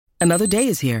Another day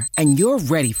is here, and you're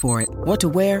ready for it. What to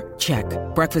wear? Check.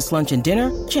 Breakfast, lunch, and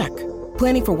dinner? Check.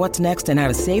 Planning for what's next and how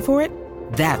to save for it?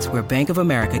 That's where Bank of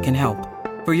America can help.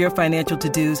 For your financial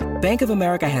to-dos, Bank of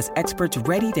America has experts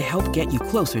ready to help get you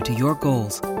closer to your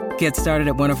goals. Get started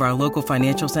at one of our local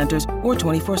financial centers or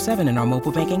 24/7 in our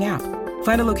mobile banking app.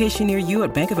 Find a location near you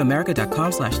at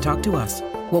bankofamerica.com/talktous.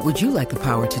 What would you like the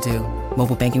power to do?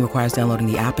 Mobile banking requires downloading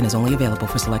the app and is only available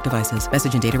for select devices.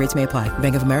 Message and data rates may apply.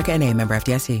 Bank of America N.A., member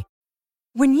FDIC.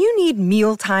 When you need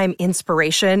mealtime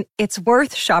inspiration, it's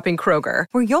worth shopping Kroger,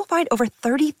 where you'll find over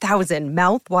 30,000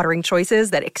 mouth-watering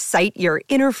choices that excite your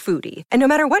inner foodie. And no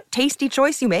matter what tasty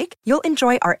choice you make, you'll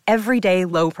enjoy our everyday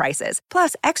low prices,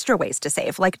 plus extra ways to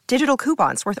save, like digital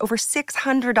coupons worth over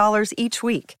 $600 each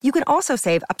week. You can also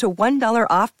save up to $1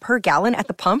 off per gallon at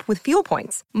the pump with fuel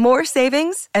points. More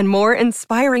savings and more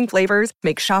inspiring flavors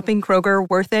make shopping Kroger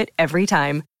worth it every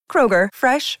time. Kroger,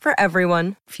 fresh for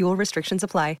everyone. Fuel restrictions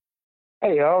apply.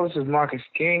 Hey, y'all, this is Marcus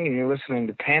King, and you're listening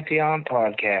to Pantheon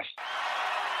Podcast.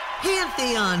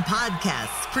 Pantheon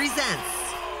Podcasts presents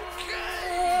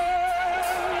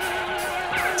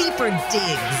Deeper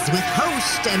Digs with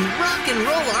host and rock and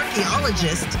roll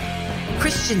archaeologist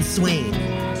Christian Swain.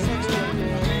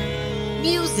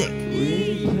 Music,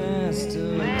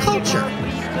 culture,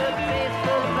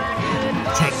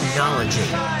 technology,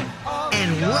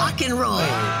 and rock and roll.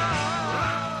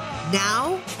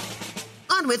 Now,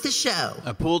 on with the show.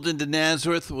 I pulled into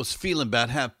Nazareth, was feeling about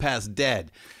half past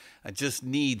dead. I just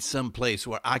need some place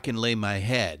where I can lay my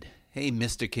head. Hey,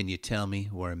 mister, can you tell me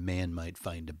where a man might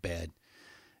find a bed?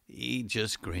 He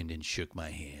just grinned and shook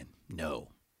my hand. No,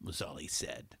 was all he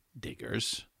said.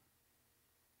 Diggers.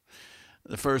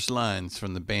 The first lines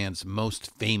from the band's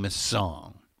most famous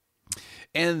song.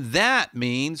 And that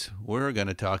means we're going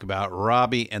to talk about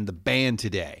Robbie and the band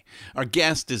today. Our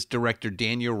guest is director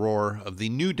Daniel Rohr of the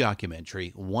new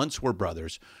documentary, Once Were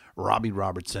Brothers, Robbie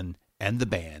Robertson and the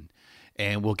Band.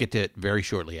 And we'll get to it very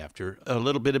shortly after a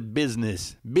little bit of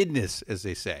business, as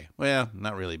they say. Well,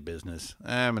 not really business.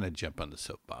 I'm going to jump on the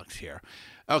soapbox here.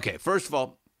 Okay, first of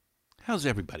all, how's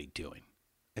everybody doing?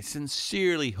 I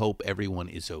sincerely hope everyone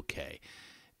is okay.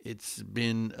 It's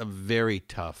been a very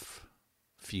tough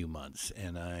few months,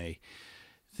 and I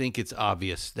think it's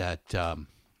obvious that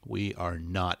we are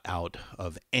not out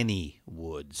of any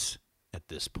woods at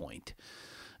this point.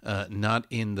 Not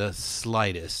in the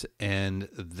slightest, and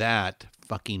that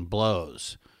fucking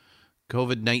blows.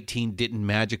 COVID-19 didn't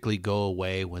magically go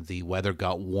away when the weather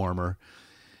got warmer.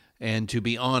 And to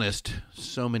be honest,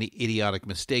 so many idiotic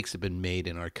mistakes have been made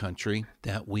in our country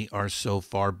that we are so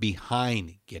far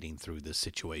behind getting through this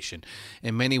situation.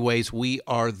 In many ways, we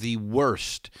are the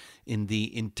worst in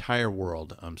the entire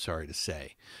world, I'm sorry to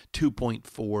say.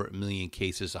 2.4 million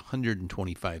cases,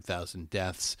 125,000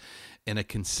 deaths, and a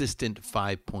consistent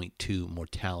 5.2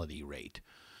 mortality rate.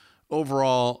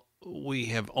 Overall, we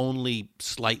have only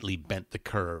slightly bent the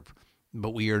curve,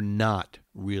 but we are not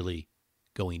really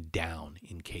going down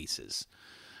in cases.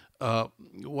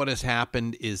 What has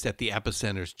happened is that the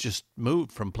epicenters just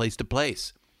moved from place to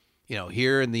place. You know,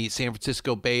 here in the San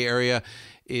Francisco Bay Area,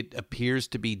 it appears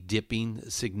to be dipping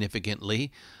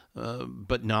significantly,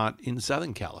 but not in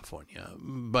Southern California.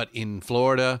 But in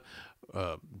Florida,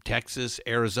 Texas,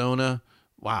 Arizona,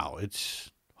 wow, it's,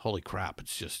 holy crap,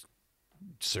 it's just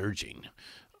surging.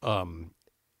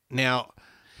 Now,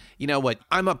 you know what?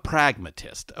 I'm a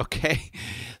pragmatist, okay?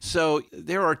 So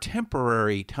there are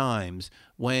temporary times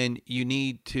when you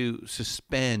need to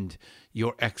suspend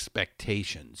your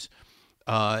expectations.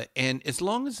 And as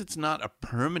long as it's not a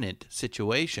permanent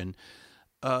situation,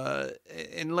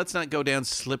 and let's not go down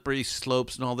slippery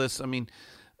slopes and all this. I mean,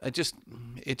 it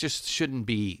just shouldn't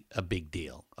be a big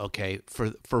deal, okay,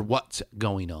 for what's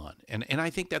going on. And I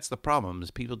think that's the problem,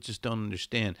 is people just don't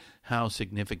understand how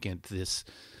significant this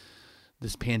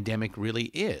pandemic really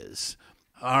is.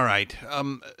 All right,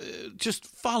 just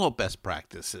follow best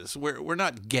practices. We're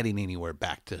not getting anywhere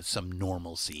back to some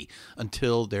normalcy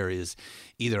until there is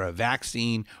either a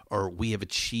vaccine or we have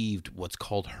achieved what's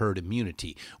called herd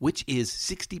immunity, which is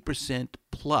 60%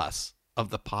 plus of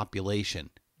the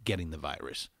population getting the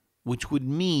virus, which would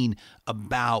mean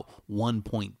about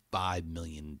 1.5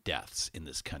 million deaths in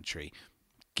this country,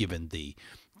 given the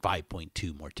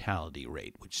 5.2 mortality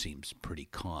rate, which seems pretty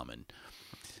common.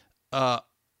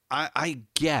 I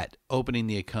get opening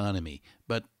the economy,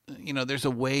 but you know, there's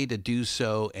a way to do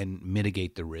so and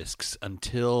mitigate the risks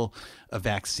until a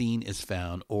vaccine is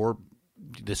found or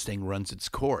this thing runs its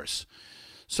course.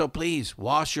 So please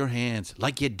wash your hands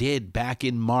like you did back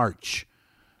in March.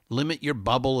 Limit your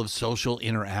bubble of social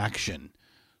interaction.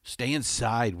 Stay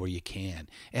inside where you can.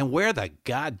 And wear the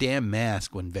goddamn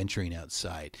mask when venturing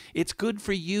outside. It's good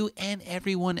for you and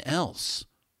everyone else.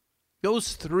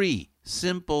 Those 3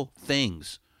 simple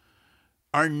things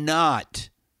are not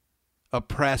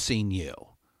oppressing you,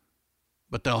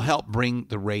 but they'll help bring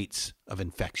the rates of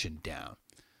infection down.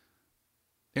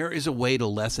 There is a way to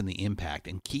lessen the impact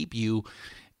and keep you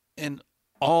and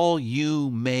all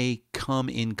you may come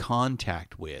in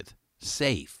contact with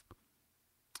safe.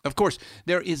 Of course,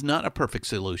 there is not a perfect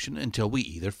solution until we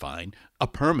either find a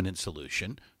permanent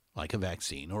solution, like a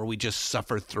vaccine, or we just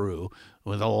suffer through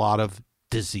with a lot of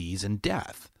disease and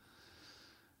death.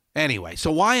 Anyway,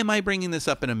 so why am I bringing this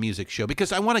up in a music show?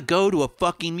 Because I want to go to a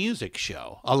fucking music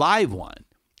show, a live one.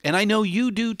 And I know you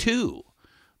do too.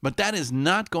 But that is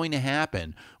not going to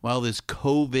happen while this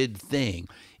COVID thing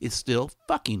is still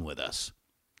fucking with us.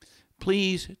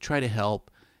 Please try to help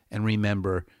and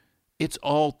remember, it's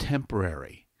all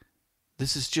temporary.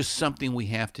 This is just something we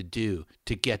have to do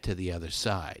to get to the other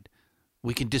side.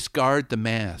 We can discard the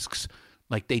masks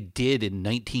like they did in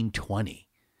 1920.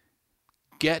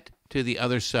 Get to the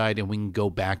other side and we can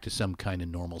go back to some kind of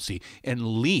normalcy. At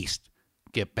least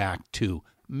get back to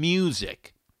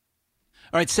music.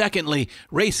 All right, secondly,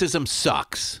 racism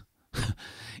sucks.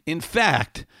 In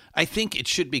fact, I think it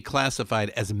should be classified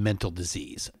as mental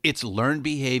disease. It's learned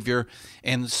behavior,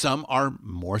 and some are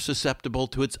more susceptible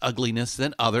to its ugliness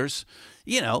than others,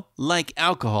 like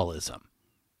alcoholism.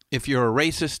 If you're a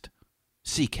racist,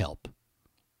 seek help.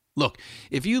 Look,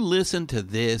 if you listen to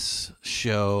this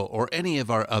show or any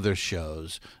of our other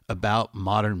shows about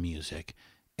modern music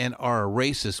and are a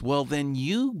racist, well, then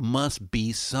you must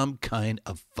be some kind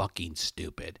of fucking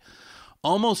stupid.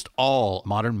 Almost all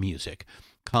modern music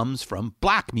comes from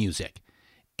black music.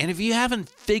 And if you haven't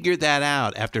figured that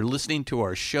out after listening to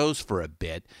our shows for a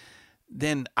bit,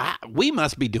 then we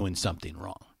must be doing something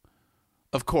wrong.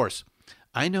 Of course,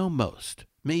 I know most,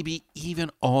 maybe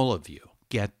even all of you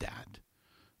get that.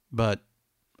 But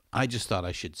I just thought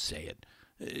I should say it,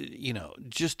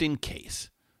 just in case.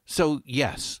 So,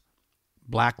 yes,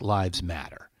 Black Lives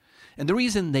Matter. And the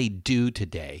reason they do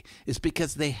today is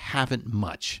because they haven't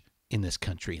much in this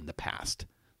country in the past.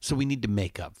 So we need to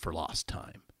make up for lost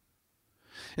time.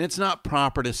 And it's not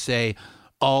proper to say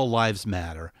all lives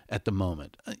matter at the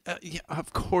moment.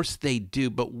 Of course they do,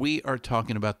 but we are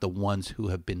talking about the ones who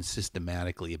have been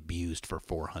systematically abused for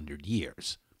 400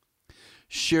 years.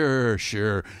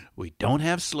 Sure, we don't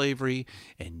have slavery,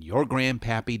 and your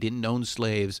grandpappy didn't own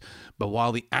slaves, but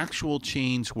while the actual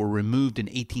chains were removed in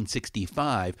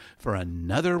 1865, for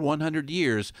another 100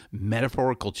 years,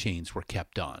 metaphorical chains were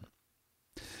kept on.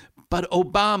 But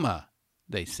Obama,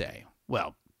 they say.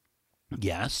 Well,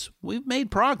 yes, we've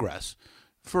made progress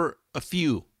for a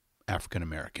few African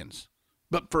Americans.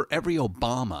 But for every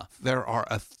Obama, there are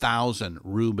 1,000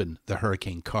 Reuben the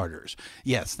Hurricane Carters.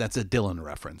 Yes, that's a Dylan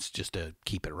reference, just to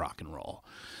keep it rock and roll.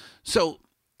 So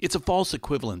it's a false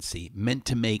equivalency meant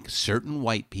to make certain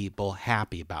white people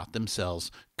happy about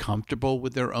themselves, comfortable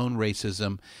with their own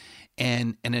racism,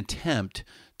 and an attempt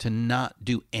to not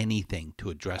do anything to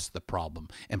address the problem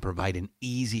and provide an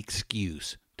easy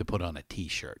excuse to put on a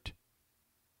T-shirt.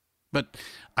 But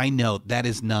I know that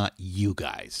is not you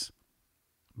guys.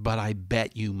 But I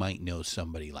bet you might know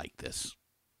somebody like this,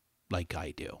 like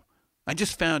I do. I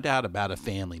just found out about a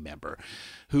family member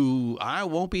who I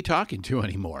won't be talking to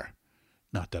anymore.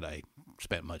 Not that I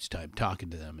spent much time talking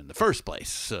to them in the first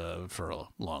place for a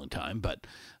long time, but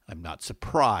I'm not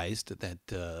surprised that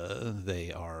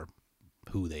they are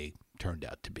who they turned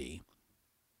out to be.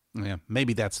 Yeah,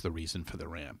 maybe that's the reason for the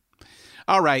rant.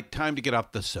 All right, time to get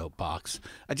off the soapbox.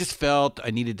 I just felt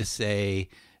I needed to say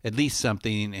at least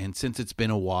something, and since it's been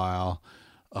a while,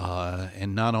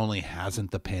 and not only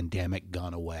hasn't the pandemic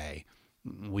gone away,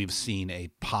 we've seen a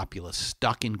populace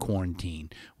stuck in quarantine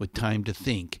with time to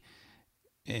think,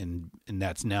 and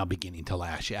that's now beginning to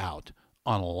lash out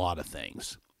on a lot of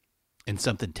things. And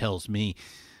something tells me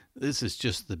this is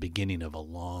just the beginning of a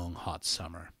long, hot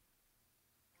summer.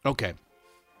 Okay,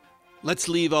 let's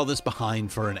leave all this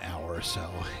behind for an hour or so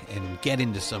and get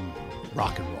into some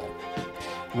rock and roll.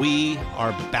 We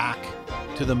are back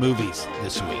to the movies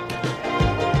this week.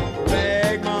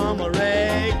 Rag, mama,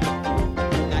 rag,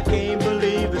 I can't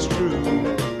believe it's true.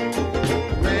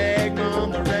 Rag,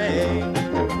 mama, rag,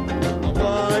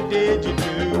 what did you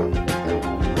do?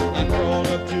 I crawled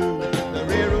up to the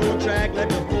railroad track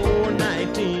like a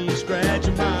 419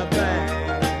 scratching my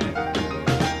back.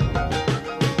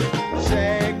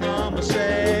 Sag, mama,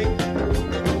 sag,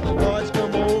 what's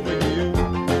come over you?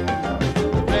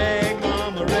 Rag,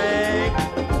 mama, rag,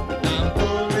 I'm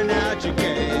pulling out your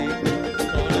gag.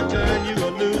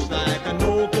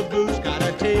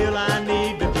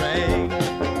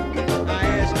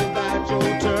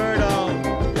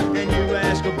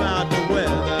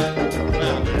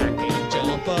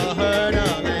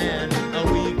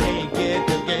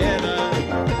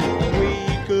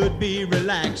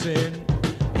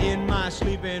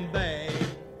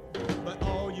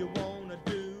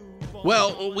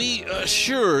 Well, we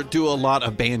sure do a lot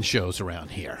of band shows around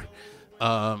here.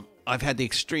 I've had the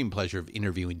extreme pleasure of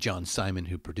interviewing John Simon,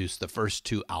 who produced the first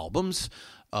two albums,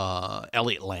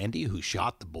 Elliot Landy, who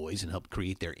shot the boys and helped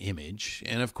create their image,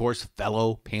 and of course,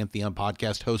 fellow Pantheon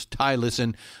podcast host Ty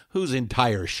Lisson, whose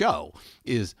entire show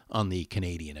is on the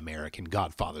Canadian-American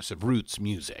Godfathers of Roots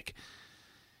music.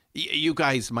 You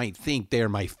guys might think they're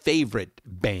my favorite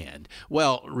band.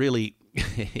 Well, really,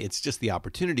 it's just the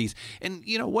opportunities. And,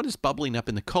 what is bubbling up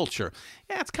in the culture?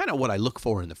 Yeah, it's kind of what I look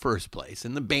for in the first place.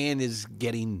 And the band is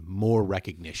getting more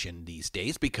recognition these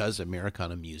days because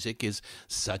Americana music is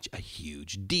such a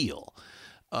huge deal.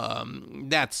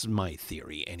 That's my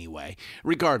theory anyway.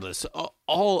 Regardless,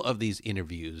 all of these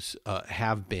interviews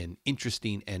have been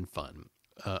interesting and fun.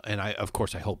 And of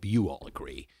course, I hope you all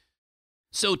agree.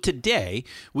 So today,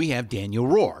 we have Daniel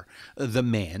Rohr, the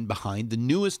man behind the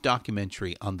newest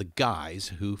documentary on the guys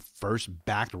who first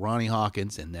backed Ronnie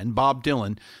Hawkins and then Bob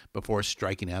Dylan before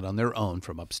striking out on their own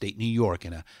from upstate New York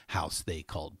in a house they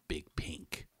called Big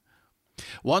Pink.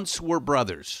 Once Were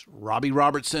Brothers, Robbie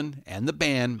Robertson and the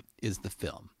Band is the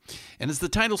film. And as the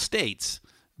title states,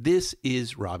 this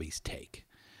is Robbie's take.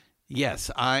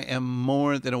 Yes, I am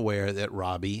more than aware that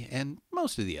Robbie and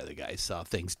most of the other guys saw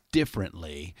things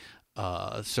differently,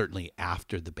 certainly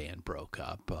after the band broke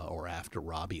up or after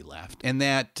Robbie left, and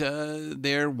that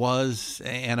there was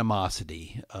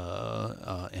animosity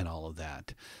and all of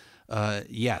that.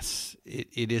 Yes,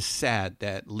 it is sad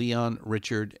that Leon,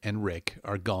 Richard, and Rick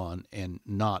are gone and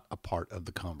not a part of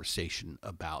the conversation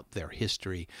about their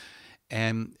history.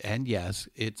 And yes,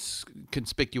 it's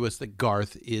conspicuous that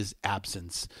Garth is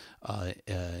absent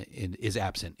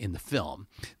in the film,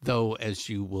 though, as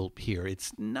you will hear,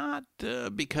 it's not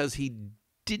because he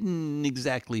didn't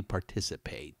exactly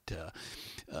participate,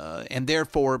 and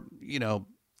therefore,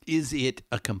 is it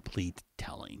a complete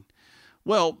telling?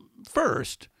 Well,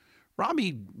 first,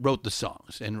 Robbie wrote the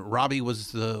songs, and Robbie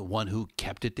was the one who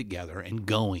kept it together and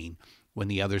going when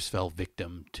the others fell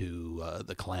victim to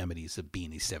the calamities of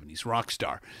being a 70s rock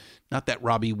star. Not that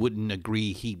Robbie wouldn't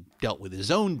agree he dealt with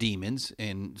his own demons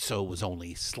and so was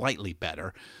only slightly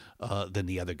better than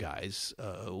the other guys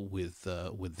with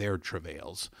their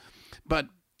travails. But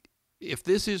if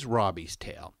this is Robbie's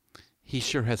tale, he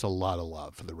sure has a lot of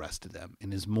love for the rest of them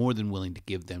and is more than willing to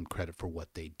give them credit for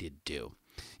what they did do.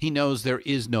 He knows there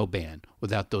is no band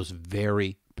without those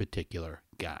very particular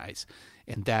guys,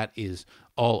 and that is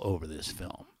all over this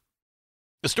film.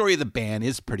 The story of the band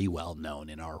is pretty well known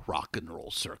in our rock and roll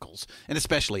circles, and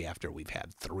especially after we've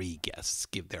had 3 guests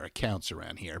give their accounts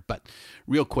around here. But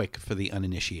real quick for the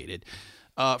uninitiated.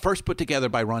 First put together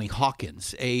by Ronnie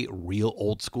Hawkins, a real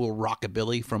old-school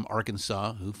rockabilly from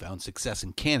Arkansas who found success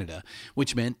in Canada,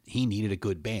 which meant he needed a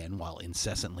good band while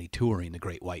incessantly touring the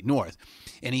Great White North.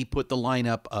 And he put the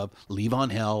lineup of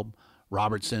Levon Helm,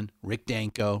 Robertson, Rick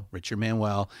Danko, Richard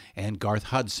Manuel, and Garth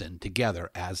Hudson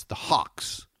together as the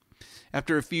Hawks.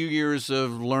 After a few years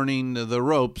of learning the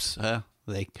ropes,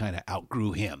 they kind of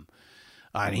outgrew him.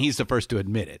 And he's the first to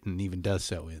admit it, and even does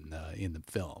so in the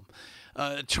film.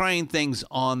 Trying things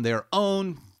on their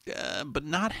own, but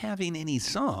not having any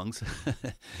songs,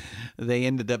 they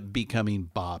ended up becoming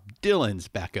Bob Dylan's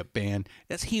backup band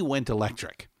as he went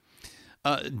electric.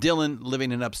 Dylan,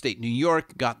 living in upstate New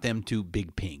York, got them to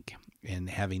Big Pink.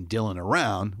 And having Dylan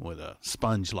around with a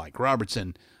sponge like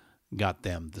Robertson got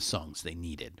them the songs they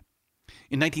needed.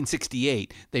 In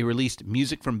 1968, they released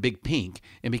Music from Big Pink,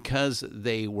 and because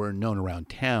they were known around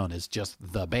town as just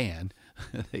the band,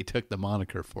 they took the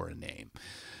moniker for a name.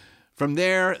 From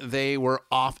there, they were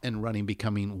off and running,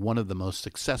 becoming one of the most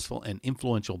successful and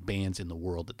influential bands in the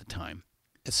world at the time,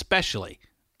 especially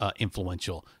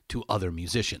influential to other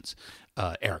musicians.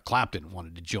 Eric Clapton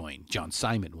wanted to join. John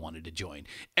Simon wanted to join.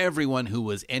 Everyone who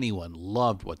was anyone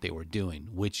loved what they were doing,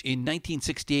 which in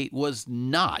 1968 was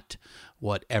not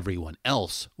what everyone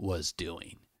else was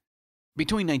doing.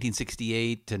 Between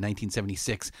 1968 to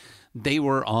 1976, they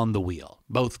were on the wheel,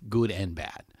 both good and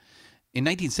bad. In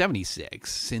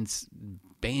 1976, since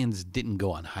bands didn't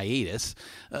go on hiatus,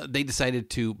 they decided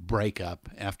to break up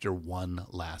after one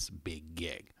last big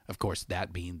gig. Of course,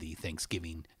 that being the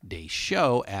Thanksgiving Day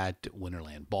show at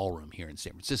Winterland Ballroom here in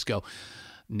San Francisco,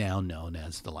 now known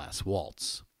as The Last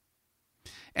Waltz.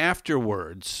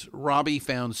 Afterwards, Robbie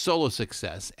found solo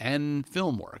success and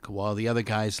film work, while the other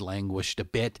guys languished a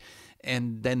bit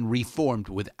and then reformed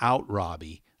without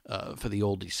Robbie for the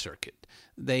oldies circuit.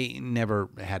 They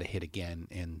never had a hit again,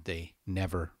 and they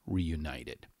never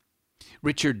reunited.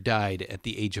 Richard died at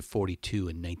the age of 42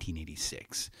 in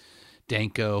 1986.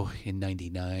 Danko in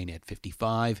 99 at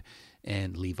 55,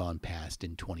 and Levon passed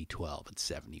in 2012 at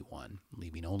 71,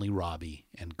 leaving only Robbie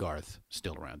and Garth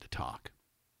still around to talk.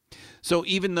 So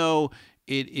even though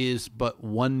it is but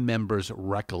one member's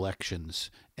recollections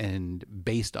and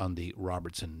based on the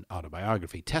Robertson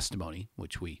autobiography Testimony,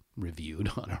 which we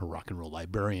reviewed on our Rock and Roll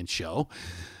Librarian show,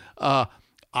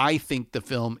 I think the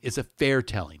film is a fair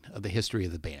telling of the history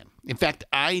of the band. In fact,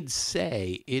 I'd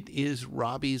say it is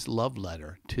Robbie's love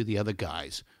letter to the other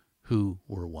guys who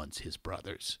were once his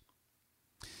brothers.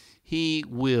 He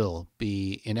will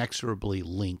be inexorably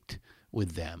linked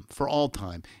with them for all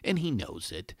time, and he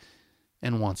knows it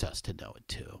and wants us to know it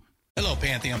too. Hello,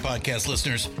 Pantheon Podcast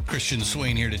listeners. Christian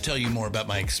Swain here to tell you more about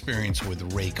my experience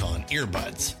with Raycon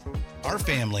earbuds. Our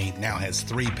family now has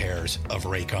 3 pairs of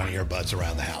Raycon earbuds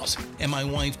around the house, and my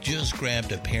wife just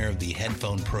grabbed a pair of the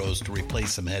Headphone Pros to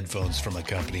replace some headphones from a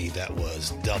company that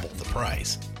was double the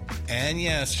price. And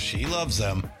yes, she loves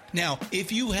them. Now,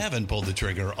 if you haven't pulled the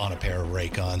trigger on a pair of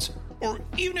Raycons, or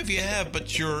even if you have,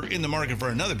 but you're in the market for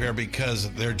another pair because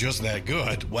they're just that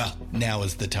good, well, now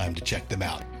is the time to check them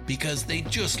out, because they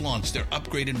just launched their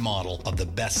upgraded model of the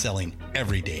best-selling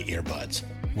everyday earbuds.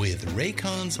 With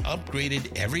Raycon's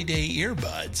upgraded everyday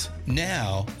earbuds,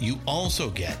 now you also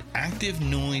get active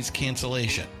noise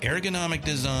cancellation, ergonomic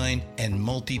design, and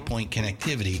multi-point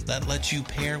connectivity that lets you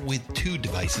pair with 2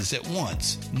 devices at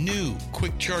once. New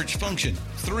quick charge function,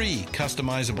 3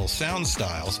 customizable sound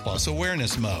styles, plus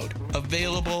awareness mode.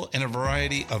 Available in a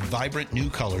variety of vibrant new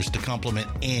colors to complement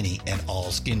any and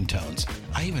all skin tones.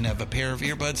 I even have a pair of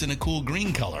earbuds in a cool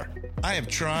green color. I have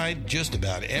tried just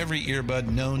about every earbud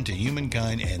known to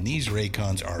humankind, and these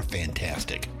Raycons are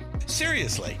fantastic.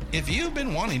 Seriously, if you've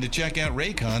been wanting to check out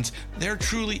Raycons, there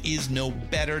truly is no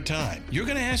better time. You're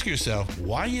going to ask yourself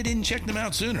why you didn't check them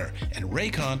out sooner, and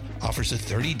Raycon offers a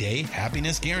 30-day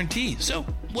happiness guarantee. So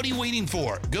what are you waiting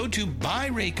for? Go to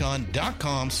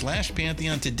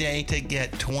buyraycon.com/Pantheon today to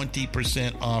get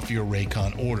 20% off your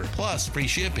Raycon order, plus free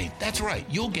shipping. That's right,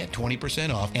 you'll get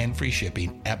 20% off and free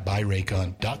shipping at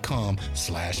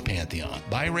buyraycon.com/Pantheon.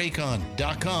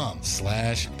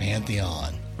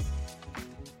 buyraycon.com/Pantheon.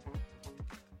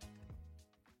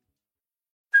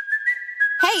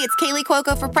 Hey, it's Kaylee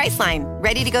Cuoco for Priceline.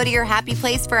 Ready to go to your happy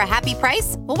place for a happy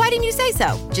price? Well, why didn't you say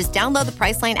so? Just download the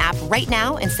Priceline app right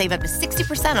now and save up to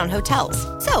 60% on hotels.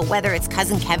 So whether it's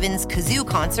Cousin Kevin's Kazoo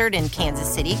Concert in Kansas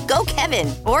City, go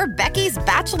Kevin, or Becky's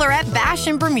Bachelorette Bash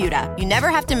in Bermuda, you never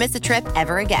have to miss a trip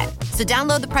ever again. So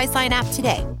download the Priceline app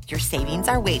today. Your savings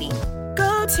are waiting.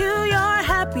 Go to your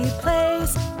happy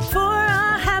place for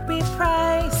a happy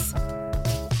price.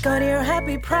 Go to your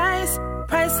happy price,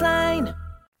 Priceline.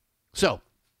 So,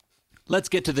 let's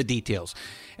get to the details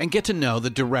and get to know the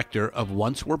director of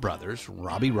Once Were Brothers,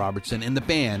 Robbie Robertson, and the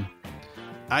band.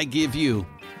 I give you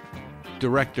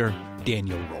director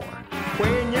Daniel Rohr.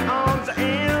 When your arms are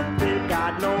empty,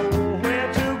 got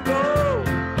nowhere to go.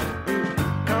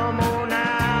 Come on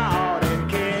out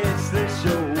and catch the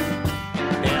show.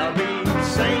 There'll be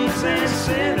saints and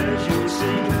sinners, you'll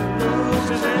see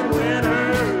losers and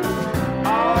winners.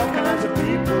 All kinds of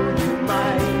people you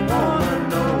might want to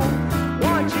know.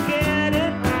 Once you get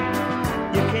it,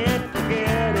 you can't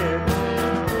forget it.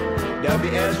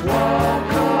 W.S.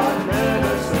 Walcott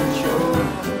Medicine Show.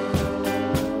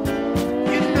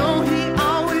 You know he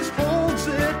always holds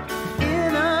it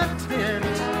in a tent.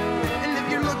 And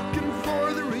if you're looking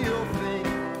for the real thing,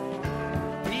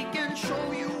 he can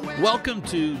show you where. Welcome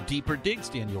to Deeper Digs,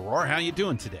 Daniel Rohr. How you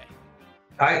doing today?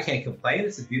 I can't complain.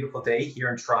 It's a beautiful day here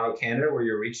in Toronto, Canada, where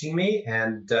you're reaching me.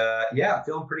 And yeah, I'm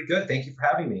feeling pretty good. Thank you for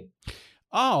having me.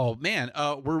 Oh, man,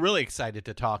 we're really excited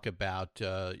to talk about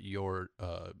your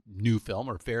new film,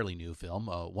 or fairly new film,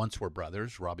 Once Were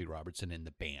Brothers, Robbie Robertson and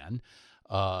the band.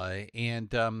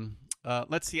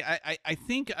 Let's see, I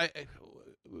think I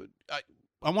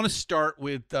want to start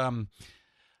with, I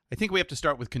think we have to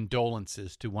start with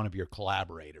condolences to one of your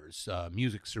collaborators,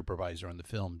 music supervisor on the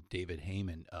film, David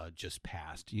Heyman, just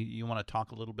passed. You want to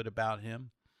talk a little bit about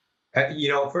him?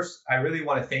 First, I really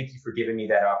want to thank you for giving me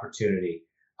that opportunity.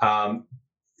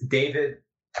 Dave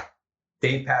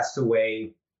passed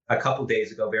away a couple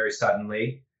days ago, very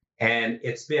suddenly, and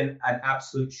it's been an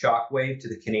absolute shockwave to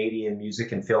the Canadian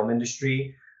music and film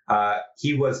industry.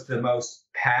 He was the most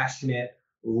passionate,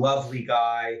 lovely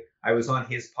guy. I was on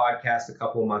his podcast a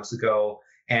couple of months ago,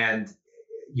 and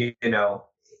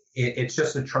it's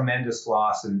just a tremendous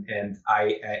loss, and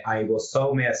I will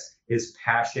so miss his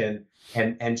passion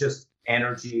and just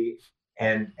energy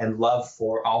and love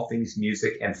for all things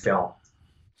music and film.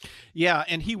 Yeah,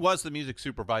 and he was the music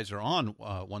supervisor on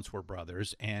Once Were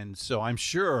Brothers, and so I'm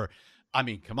sure I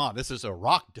mean, come on, this is a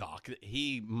rock doc.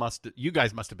 You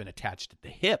guys must have been attached at the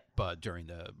hip during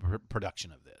the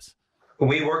production of this.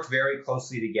 We worked very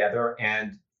closely together,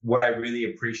 and what I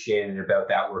really appreciated about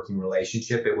that working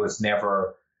relationship, it was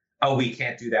never, oh, we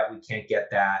can't do that, we can't get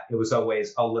that. It was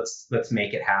always, oh, let's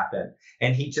make it happen.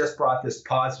 And he just brought this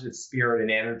positive spirit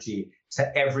and energy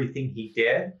to everything he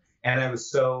did. And I was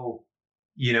so,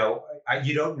 you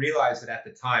don't realize it at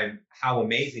the time how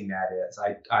amazing that is.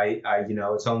 I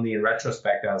it's only in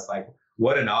retrospect I was like,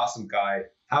 what an awesome guy.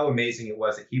 How amazing it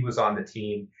was that he was on the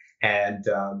team. And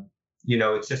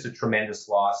it's just a tremendous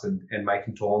loss, and my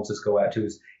condolences go out to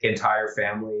his entire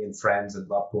family and friends and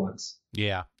loved ones.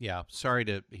 Yeah. Sorry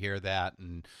to hear that,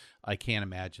 and I can't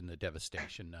imagine the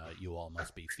devastation you all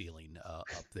must be feeling up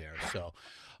there.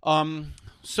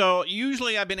 So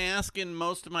usually I've been asking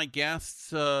most of my guests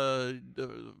first,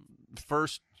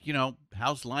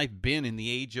 how's life been in the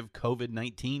age of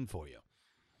COVID-19 for you?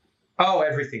 Oh,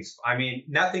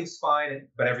 nothing's fine,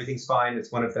 but everything's fine.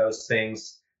 It's one of those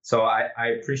things. So I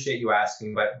appreciate you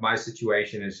asking, but my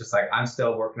situation is just like, I'm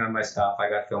still working on my stuff. I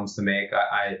got films to make.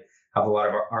 I have a lot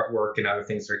of artwork and other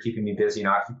things that are keeping me busy and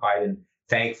occupied. And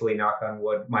thankfully, knock on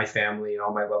wood, my family and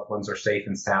all my loved ones are safe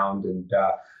and sound. And,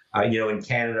 in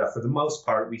Canada, for the most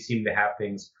part, we seem to have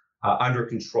things under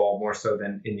control more so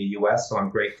than in the U.S. So I'm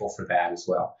grateful for that as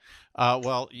well.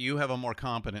 Well, you have a more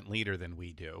competent leader than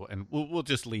we do, and we'll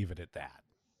just leave it at that.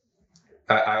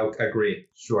 I agree.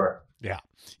 Sure.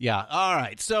 Yeah. All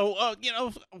right. So,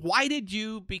 why did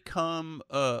you become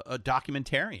a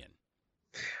documentarian?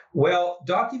 Well,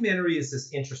 documentary is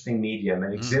this interesting medium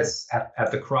and exists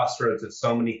at the crossroads of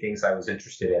so many things I was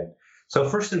interested in. So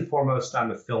first and foremost,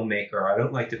 I'm a filmmaker. I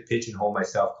don't like to pigeonhole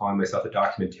myself, calling myself a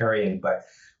documentarian, but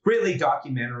really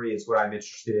documentary is what I'm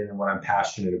interested in and what I'm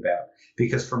passionate about.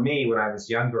 Because for me, when I was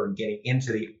younger and getting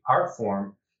into the art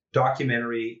form,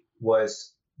 documentary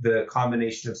was the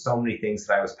combination of so many things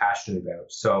that I was passionate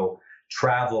about. So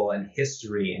travel and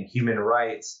history and human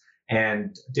rights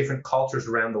and different cultures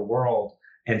around the world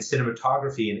and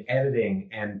cinematography and editing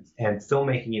and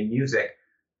filmmaking and music.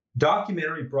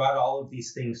 Documentary brought all of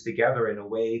these things together in a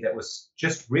way that was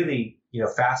just really,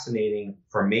 fascinating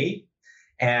for me.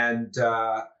 And,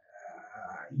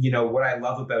 what I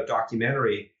love about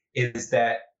documentary is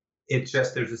that there's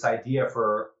this idea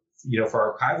for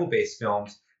archival based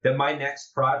films that my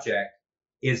next project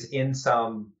is in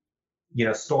some,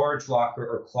 storage locker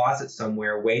or closet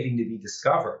somewhere waiting to be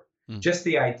discovered. Just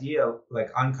the idea of like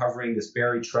uncovering this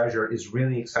buried treasure is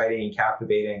really exciting and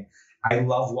captivating. I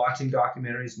love watching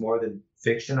documentaries more than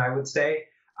fiction, I would say.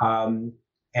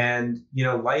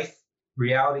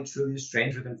 Reality truly is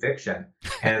stranger than fiction.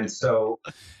 And so,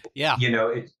 yeah,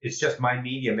 it's just my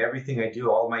medium. Everything I do,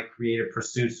 all my creative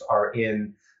pursuits are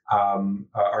in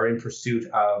pursuit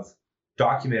of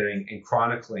documenting and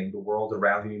chronicling the world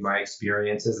around me, my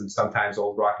experiences, and sometimes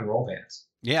old rock and roll bands.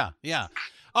 Yeah.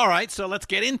 All right, so let's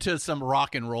get into some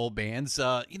rock and roll bands.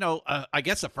 I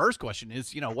guess the first question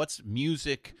is, what's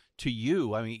music to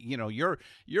you? I mean,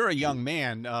 you're a young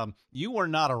man. You were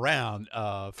not around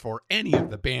for any of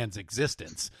the band's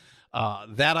existence.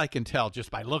 That I can tell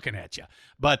just by looking at you.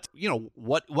 But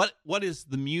what is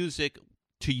the music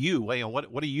to you?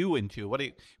 What are you into? What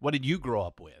did you grow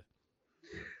up with?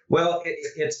 Well,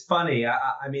 it's funny.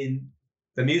 I mean,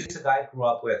 the music that I grew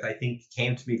up with, I think,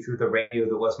 came to me through the radio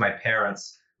that was my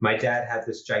parents. My dad had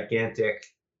this gigantic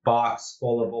box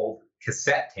full of old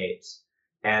cassette tapes,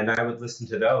 and I would listen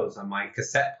to those on my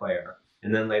cassette player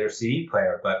and then later CD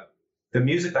player. But the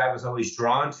music that I was always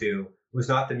drawn to was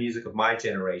not the music of my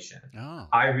generation. Oh.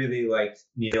 I really liked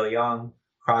Neil Young,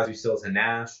 Crosby, Stills and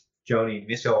Nash, Joni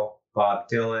Mitchell, Bob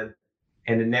Dylan,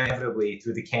 and inevitably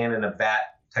through the canon of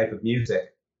that type of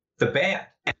music, the band.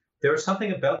 There was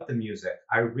something about the music.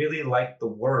 I really liked the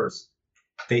words.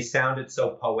 They sounded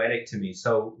so poetic to me,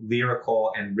 so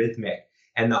lyrical and rhythmic,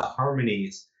 and the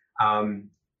harmonies.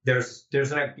 There's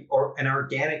an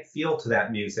organic feel to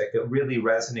that music that really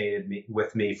resonated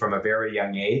with me from a very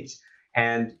young age.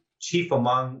 And chief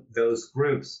among those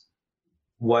groups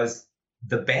was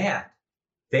the band.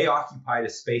 They occupied a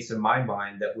space in my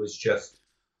mind that was just,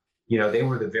 they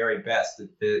were the very best.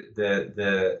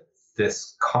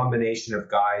 This combination of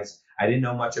guys. I didn't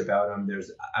know much about them. There's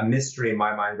a mystery in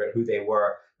my mind about who they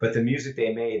were, but the music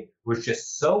they made was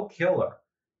just so killer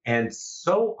and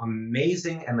so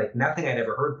amazing and like nothing I'd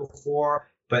ever heard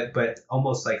before, but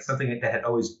almost like something that had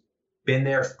always been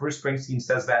there. Bruce Springsteen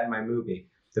says that in my movie.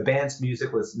 The band's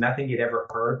music was nothing you'd ever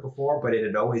heard before, but it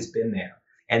had always been there.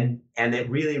 And it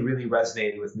really, really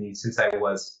resonated with me since I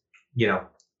was,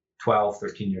 12,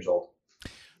 13 years old.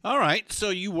 All right,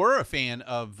 so you were a fan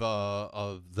of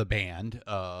the band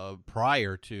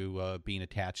prior to being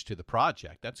attached to the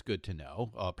project. That's good to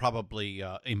know. Probably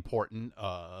important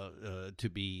to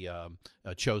be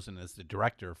chosen as the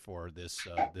director for this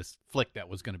flick that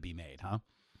was going to be made, huh?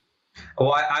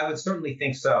 Well, I would certainly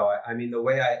think so. I mean, the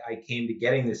way I came to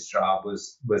getting this job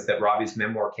was that Robbie's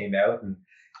memoir came out, and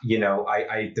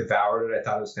I devoured it. I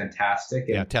thought it was fantastic.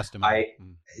 And Testimony.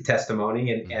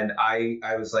 Testimony. And I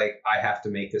was like, I have to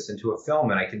make this into a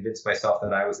film. And I convinced myself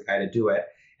that I was the guy to do it.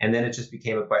 And then it just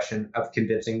became a question of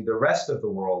convincing the rest of the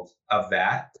world of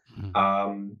that.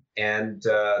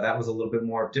 That was a little bit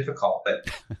more difficult. But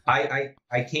I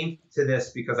came to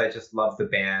this because I just love the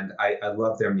band. I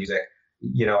love their music.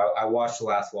 I watched The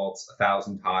Last Waltz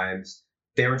 1,000 times.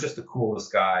 They were just the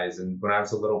coolest guys. And when I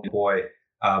was a little boy,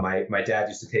 my dad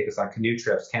used to take us on canoe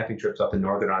trips, camping trips up in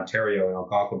Northern Ontario in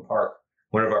Algonquin Park,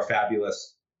 one of our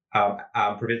fabulous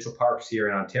provincial parks here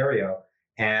in Ontario.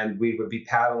 And we would be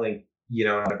paddling, in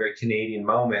a very Canadian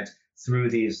moment through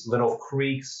these little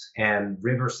creeks and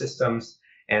river systems.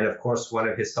 And of course, one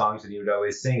of his songs that he would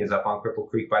always sing is Up on Cripple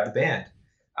Creek by the band.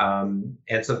 And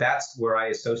so that's where I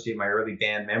associate my early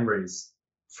band memories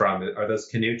from, are those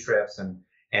canoe trips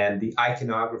and the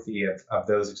iconography of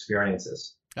those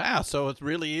experiences. So it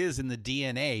really is in the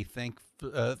DNA,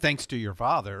 thanks to your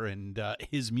father and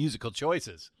his musical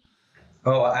choices.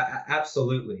 Oh,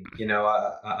 absolutely.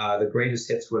 The greatest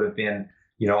hits would have been,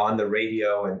 on the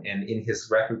radio and in his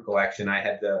record collection. I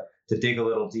had to dig a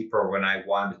little deeper when I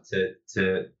wanted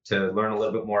to learn a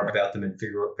little bit more about them and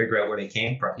figure out where they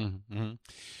came from. Mm-hmm.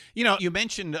 You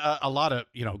mentioned a lot of,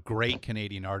 great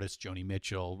Canadian artists, Joni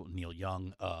Mitchell, Neil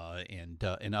Young,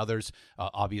 and others.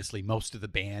 Obviously, most of the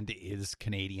band is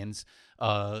Canadians.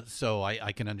 So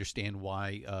I can understand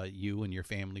why you and your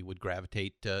family would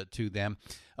gravitate to them.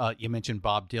 You mentioned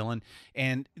Bob Dylan,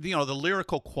 and, the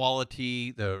lyrical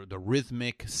quality, the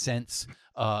rhythmic sense.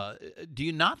 Do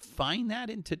you not find that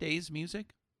in today's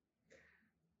music?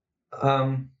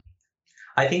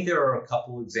 I think there are a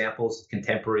couple examples of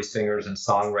contemporary singers and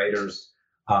songwriters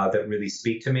that really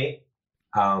speak to me.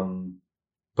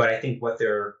 But I think what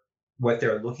they're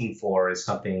looking for is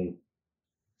something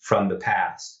from the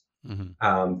past.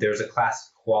 Mm-hmm. There's a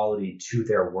classic quality to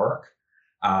their work.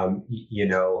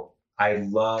 I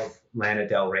love Lana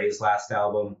Del Rey's last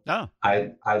album. Oh.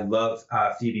 I love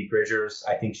Phoebe Bridgers.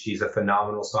 I think she's a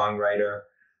phenomenal songwriter.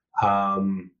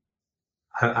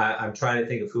 I'm trying to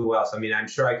think of who else. I mean, I'm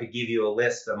sure I could give you a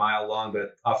list a mile long,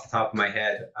 but off the top of my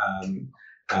head,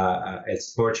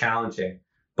 it's more challenging.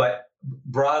 But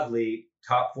broadly,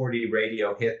 top 40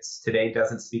 radio hits today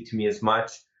doesn't speak to me as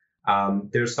much.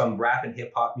 There's some rap and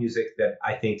hip hop music that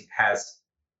I think has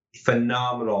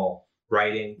phenomenal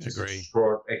writing, just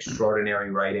extraordinary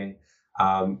writing.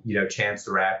 Chance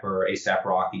the Rapper, A$AP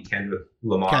Rocky, Kendrick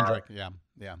Lamar.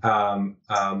 Yeah.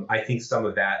 I think some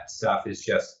of that stuff is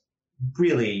just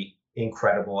really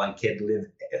incredible and could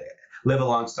live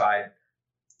alongside,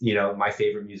 my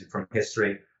favorite music from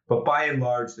history. But by and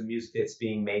large, the music that's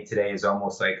being made today is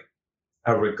almost like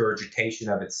a regurgitation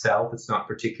of itself. It's not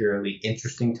particularly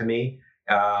interesting to me.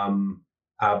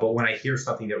 But when I hear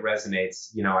something that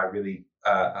resonates, I really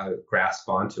grasp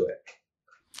onto it.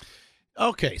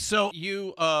 Okay, so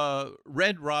you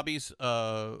read Robbie's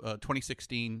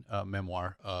 2016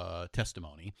 memoir,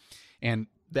 Testimony, and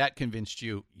that convinced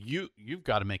you've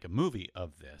got to make a movie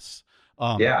of this.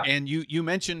 And you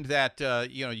mentioned that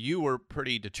you were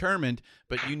pretty determined,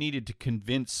 but you needed to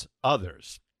convince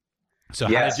others. So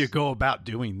how did you go about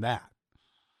doing that?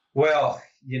 Well,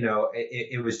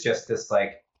 it was just this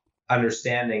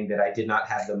understanding that I did not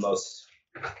have the most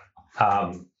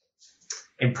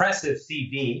impressive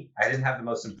CV. I didn't have the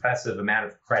most impressive amount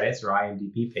of credits or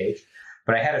IMDb page,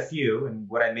 but I had a few, and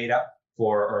what I made up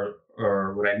for,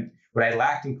 or what I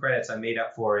lacked in credits, I made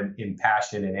up for in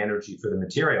passion and energy for the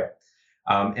material.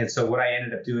 And so what I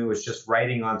ended up doing was just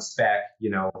writing on spec,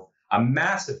 a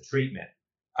massive treatment,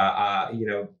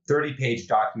 30-page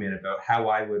document about how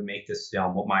I would make this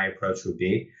film, what my approach would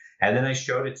be. And then I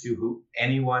showed it to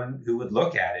anyone who would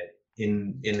look at it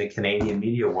in the Canadian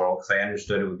media world, because I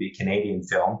understood it would be a Canadian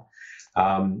film.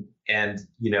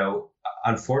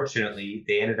 Unfortunately,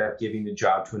 they ended up giving the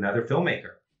job to another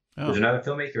filmmaker. Oh. There's another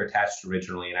filmmaker attached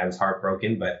originally, and I was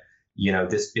heartbroken. But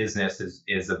this business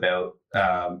is about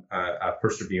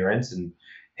perseverance, and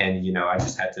I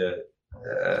just had to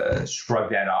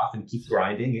shrug that off and keep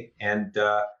grinding. And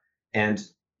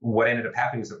what ended up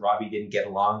happening is that Robbie didn't get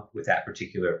along with that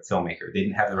particular filmmaker. They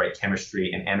didn't have the right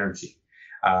chemistry and energy.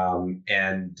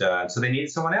 So they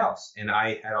needed someone else. And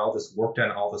I had all this work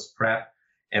done, all this prep.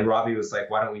 And Robbie was like,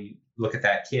 why don't we look at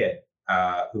that kid?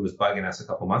 who was bugging us a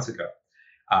couple months ago.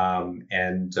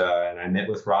 And I met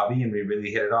with Robbie, and we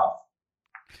really hit it off.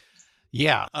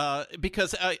 Yeah,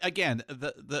 because again,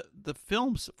 the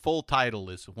film's full title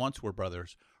is Once Were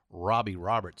Brothers, Robbie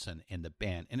Robertson and the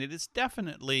Band, and it is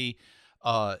definitely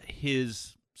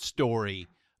his story.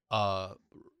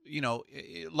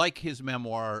 Like his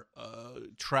memoir,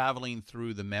 traveling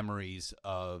through the memories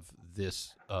of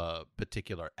this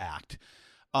particular act.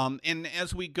 And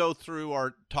as we go through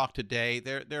our talk today,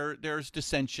 there's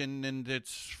dissension, and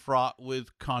it's fraught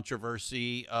with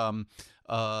controversy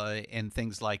and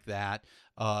things like that.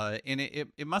 And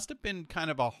it must have been kind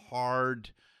of a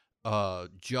hard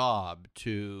job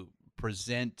to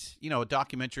present. A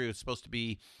documentary was supposed to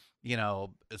be,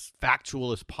 as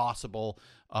factual as possible,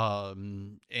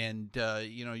 and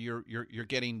you're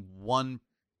getting one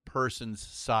person's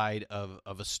side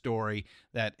of a story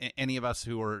that any of us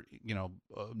who are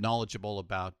knowledgeable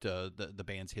about the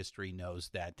band's history knows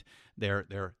that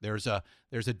there's a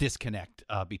disconnect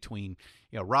between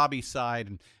Robbie's side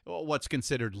and what's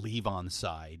considered Levon's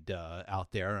side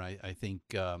out there. I think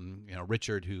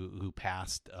Richard who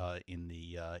passed in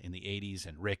the 80s,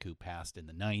 and Rick who passed in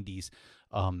the 90s.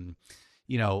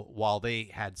 While they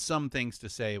had some things to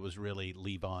say, it was really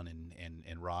Levon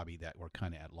and Robbie that were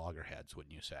kind of at loggerheads,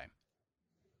 wouldn't you say?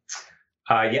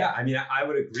 Yeah, I mean, I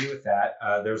would agree with that.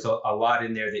 There's a lot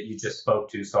in there that you just spoke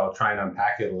to, so I'll try and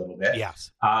unpack it a little bit.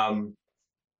 Yes.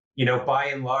 By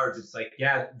and large, it's like,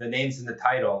 yeah, the name's in the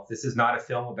title. This is not a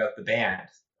film about the band.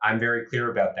 I'm very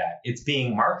clear about that. It's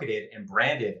being marketed and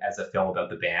branded as a film about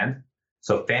the band,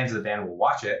 so fans of the band will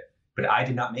watch it, but I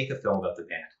did not make a film about the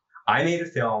band. I made a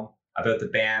film about the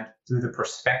band through the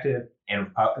perspective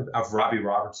of Robbie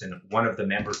Robertson, one of the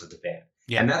members of the band.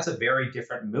 Yeah. And that's a very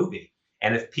different movie.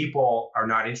 And if people are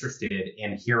not interested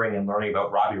in hearing and learning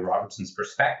about Robbie Robertson's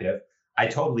perspective, I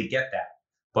totally get that.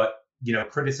 But,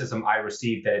 criticism I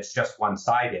received that it's just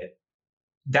one-sided,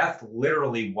 that's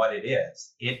literally what it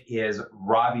is. It is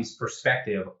Robbie's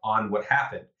perspective on what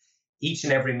happened. Each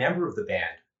and every member of the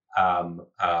band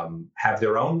have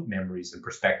their own memories and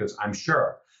perspectives, I'm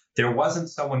sure. There wasn't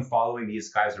someone following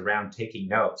these guys around taking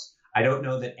notes. I don't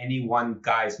know that any one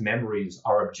guy's memories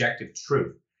are objective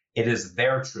truth. It is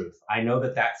their truth. I know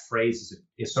that phrase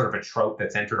is sort of a trope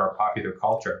that's entered our popular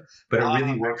culture, but it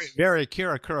really works. Very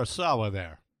Akira Kurosawa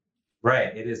there.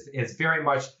 Right. It's very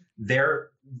much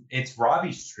it's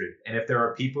Robbie's truth. And if there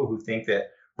are people who think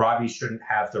that Robbie shouldn't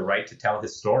have the right to tell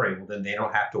his story, well, then they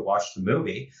don't have to watch the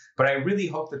movie. But I really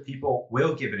hope that people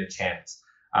will give it a chance.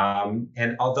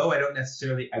 And although I don't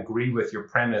necessarily agree with your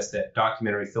premise that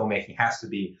documentary filmmaking has to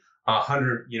be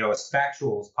 100, as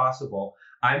factual as possible,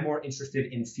 I'm more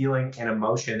interested in feeling an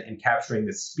emotion and capturing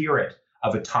the spirit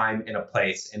of a time and a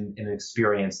place and an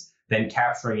experience than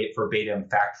capturing it verbatim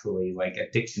factually like a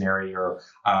dictionary or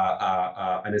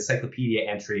an encyclopedia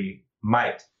entry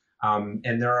might.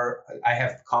 And I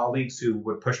have colleagues who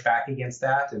would push back against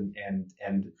that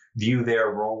and view their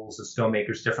roles as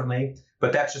filmmakers differently.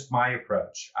 But that's just my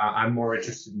approach. I'm more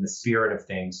interested in the spirit of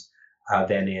things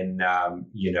than in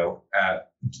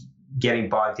getting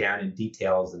bogged down in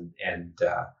details and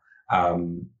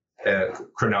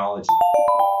chronology.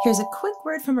 Here's a quick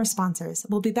word from our sponsors.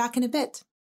 We'll be back in a bit.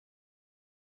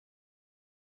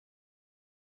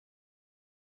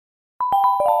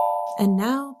 And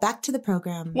now back to the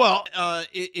program. Well,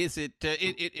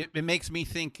 it makes me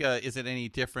think, is it any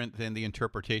different than the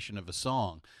interpretation of a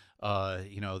song?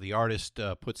 The artist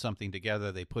puts something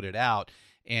together, they put it out,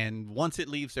 and once it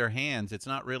leaves their hands, it's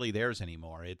not really theirs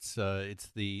anymore. It's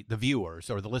the viewers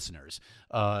or the listeners,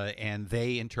 and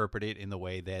they interpret it in the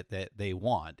way that they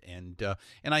want. And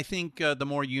I think the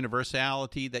more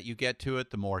universality that you get to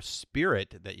it, the more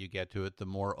spirit that you get to it, the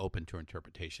more open to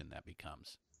interpretation that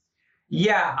becomes.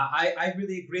 Yeah, I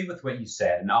really agree with what you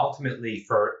said. And ultimately,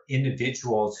 for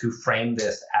individuals who frame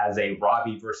this as a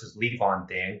Robbie versus Levon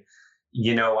thing,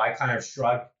 I kind of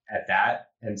shrug at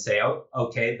that and say, oh,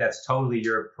 okay, that's totally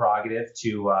your prerogative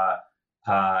to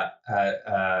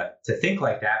think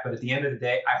like that. But at the end of the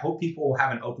day, I hope people will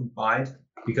have an open mind,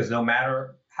 because no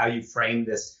matter how you frame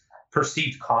this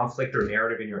perceived conflict or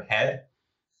narrative in your head,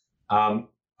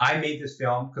 I made this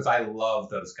film because I love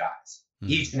those guys.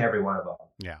 Each and every one of them.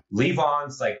 Yeah.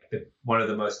 Levon's like one of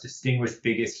the most distinguished,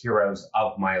 biggest heroes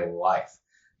of my life.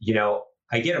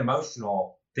 I get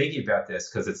emotional thinking about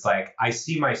this because it's like I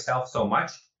see myself so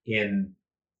much in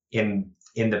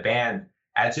the band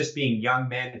as just being young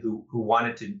men who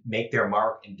wanted to make their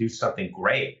mark and do something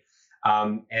great.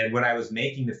 And when I was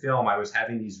making the film, I was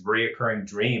having these reoccurring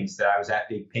dreams that I was at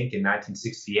Big Pink in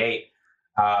 1968,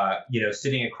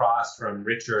 sitting across from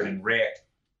Richard and Rick,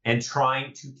 and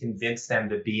trying to convince them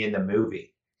to be in the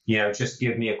movie. Just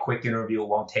give me a quick interview. It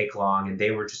won't take long. And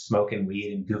they were just smoking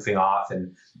weed and goofing off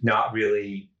and not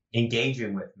really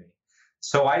engaging with me.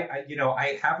 So I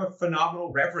have a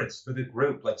phenomenal reverence for the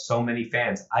group, like so many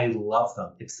fans. I love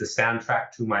them. It's the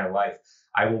soundtrack to my life.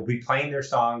 I will be playing their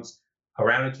songs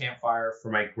around a campfire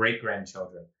for my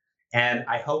great-grandchildren. And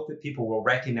I hope that people will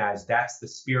recognize that's the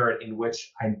spirit in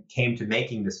which I came to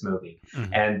making this movie.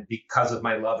 Mm-hmm. And because of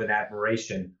my love and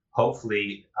admiration,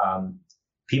 hopefully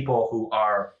people who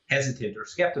are hesitant or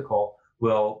skeptical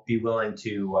will be willing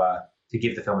to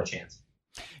give the film a chance.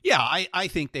 Yeah, I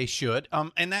think they should.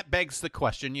 And that begs the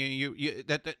question.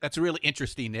 That's really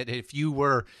interesting. That if you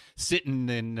were sitting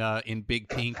in Big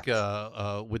Pink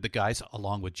with the guys,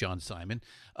 along with John Simon,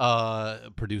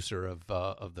 producer of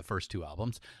the first two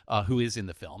albums, who is in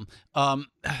the film,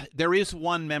 there is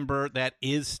one member that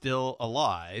is still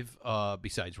alive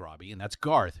besides Robbie, and that's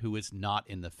Garth, who is not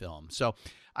in the film. So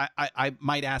I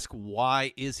might ask,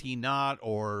 why is he not,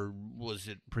 or was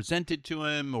it presented to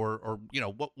him, or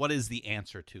what is the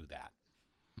answer to that?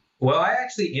 Well, I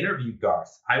actually interviewed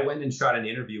Garth. I went and shot an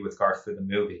interview with Garth for the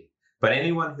movie. But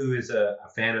anyone who is a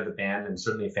fan of the band, and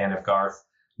certainly a fan of Garth,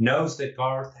 knows that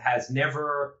Garth has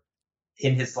never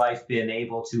in his life been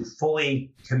able to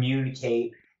fully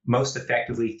communicate most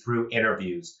effectively through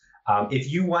interviews.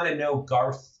 If you want to know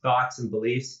Garth's thoughts and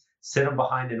beliefs, sit him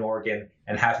behind an organ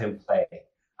and have him play.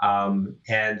 And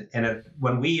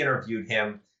when we interviewed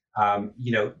him,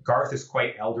 Garth is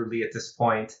quite elderly at this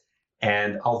point.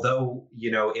 And although,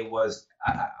 it was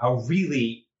a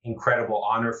really incredible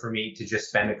honor for me to just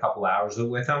spend a couple hours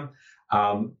with him,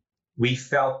 I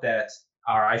felt that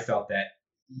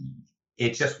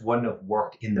it just wouldn't have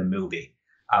worked in the movie.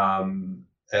 And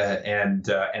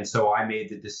so I made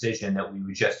the decision that we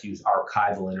would just use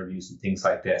archival interviews and things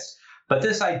like this. But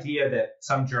this idea that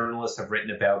some journalists have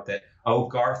written about that,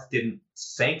 Garth didn't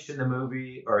sanction the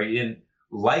movie, or he didn't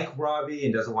like Robbie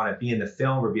and doesn't want to be in the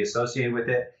film or be associated with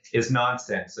it, is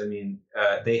nonsense. I mean,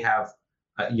 they have,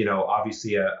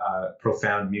 obviously a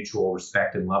profound mutual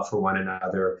respect and love for one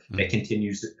another that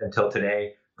continues until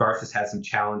today. Garth has had some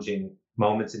challenging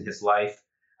moments in his life.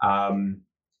 And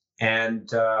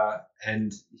I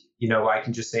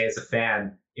can just say as a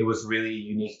fan, it was really a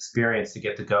unique experience to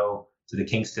get to go to the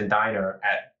Kingston Diner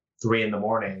at 3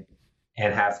 a.m.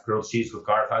 and have grilled cheese with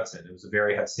Garth Hudson. It was a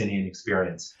very Hudsonian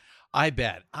experience. I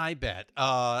bet.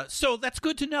 So that's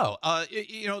good to know.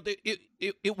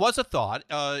 It was a thought.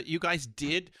 You guys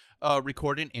did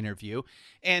record an interview,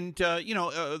 and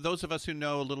those of us who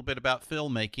know a little bit about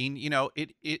filmmaking,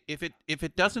 if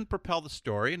it doesn't propel the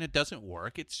story and it doesn't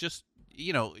work, it's just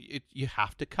you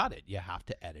have to cut it. You have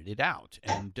to edit it out,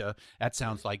 and that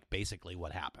sounds like basically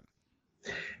what happened.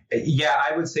 Yeah,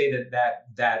 I would say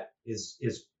that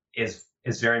is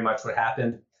very much what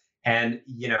happened, and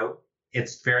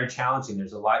it's very challenging.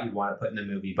 There's a lot you'd want to put in the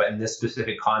movie, but in this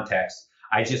specific context,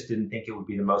 I just didn't think it would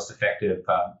be the most effective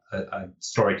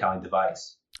storytelling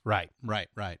device. Right.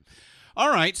 All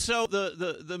right. So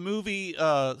the movie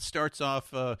starts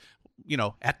off,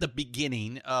 at the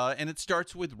beginning, and it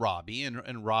starts with Robbie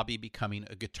and Robbie becoming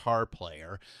a guitar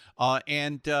player.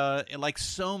 And like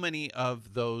so many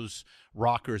of those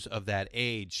rockers of that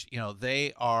age,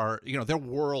 they are, their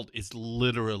world is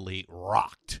literally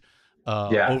rocked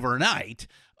overnight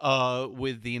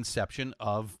with the inception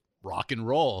of rock and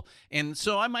roll. And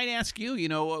so I might ask you,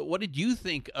 what did you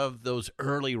think of those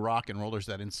early rock and rollers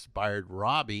that inspired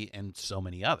Robbie and so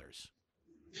many others?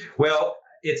 Well,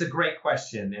 it's a great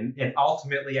question. And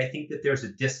ultimately, I think that there's a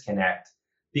disconnect,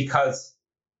 because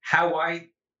how I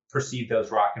perceive those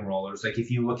rock and rollers, like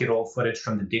if you look at old footage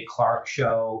from the Dick Clark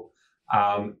show,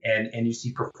 and you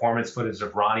see performance footage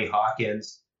of Ronnie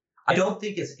Hawkins, I don't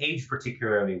think it's aged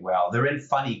particularly well. They're in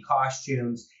funny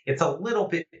costumes. It's a little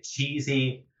bit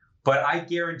cheesy, but I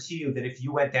guarantee you that if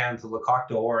you went down to Le Coq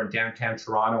d'Or in downtown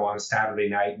Toronto on a Saturday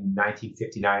night in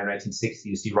 1959 or 1960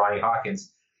 to see Ronnie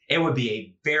Hawkins, it would be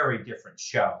a very different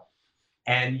show.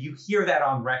 And you hear that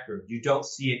on record. You don't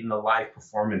see it in the live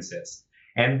performances.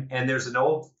 And there's an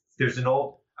old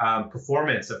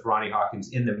performance of Ronnie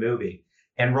Hawkins in the movie.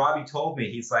 And Robbie told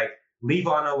me, he's like,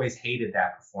 Levon always hated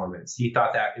that performance. He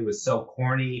thought that it was so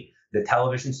corny. The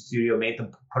television studio made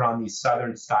them put on these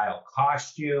Southern style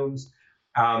costumes.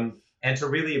 And to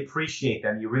really appreciate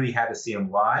them, you really had to see them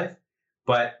live.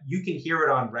 But you can hear it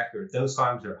on record. Those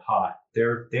songs are hot.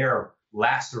 They're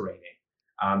lacerating.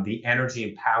 The energy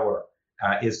and power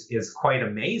is quite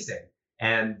amazing.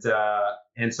 And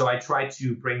so I try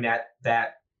to bring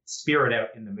that spirit out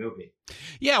in the movie.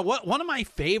 Yeah, one of my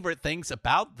favorite things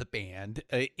about the band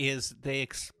is they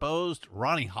exposed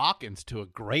Ronnie Hawkins to a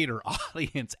greater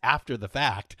audience after the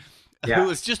fact. Who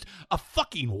was just a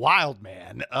fucking wild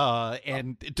man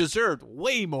and deserved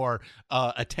way more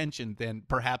attention than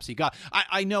perhaps he got.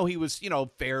 I know he was,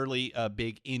 fairly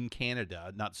big in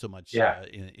Canada, not so much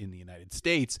in the United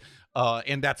States.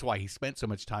 And that's why he spent so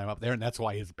much time up there. And that's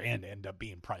why his band ended up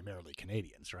being primarily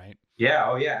Canadians, right? Yeah.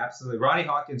 Oh, yeah, absolutely. Ronnie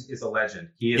Hawkins is a legend.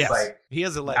 He is he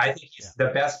is a legend. I think he's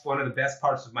one of the best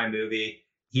parts of my movie.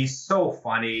 He's so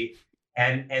funny.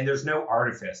 And there's no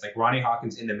artifice. Like Ronnie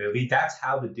Hawkins in the movie, that's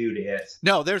how the dude is.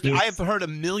 No, I've heard a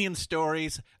million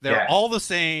stories. They're all the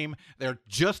same. They're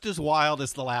just as wild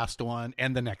as the last one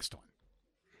and the next one.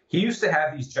 He used to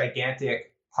have these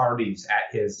gigantic parties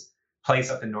at his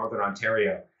place up in Northern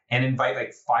Ontario and invite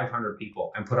like 500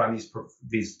 people and put on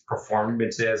these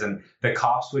performances, and the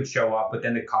cops would show up, but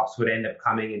then the cops would end up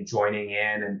coming and joining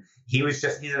in. And he's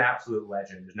an absolute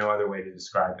legend. There's no other way to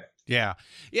describe it. Yeah.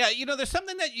 There's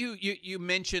something that you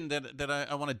mentioned that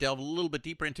I want to delve a little bit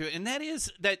deeper into, and that is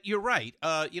that you're right.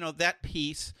 That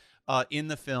piece in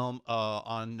the film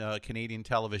on Canadian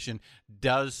television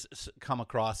does come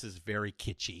across as very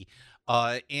kitschy.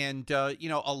 And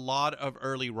a lot of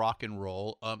early rock and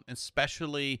roll,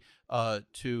 especially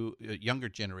to younger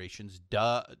generations,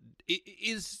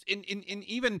 is in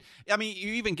even, I mean,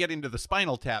 you even get into the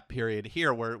Spinal Tap period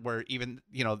here where even,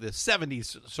 the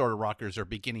 70s sort of rockers are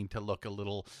beginning to look a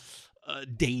little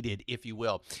dated, if you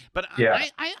will. But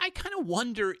I kind of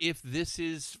wonder if this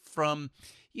is from,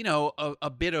 a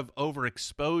bit of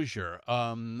overexposure,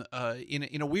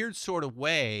 in a weird sort of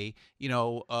way.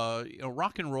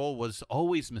 Rock and roll was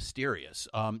always mysterious.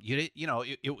 Again,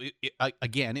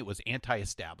 it was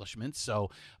anti-establishment, so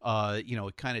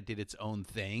it kind of did its own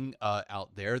thing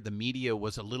out there. The media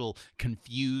was a little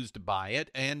confused by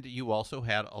it, and you also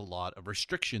had a lot of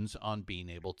restrictions on being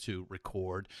able to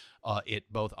record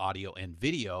it, both audio and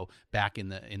video, back in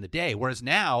the day. Whereas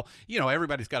now,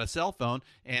 everybody's got a cell phone,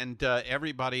 and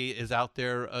everybody is out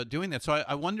there doing that. So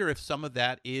I wonder if some of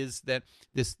that is that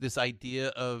this idea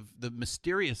of the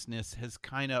mysteriousness has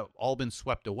kind of all been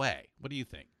swept away. What do you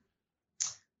think?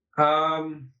 I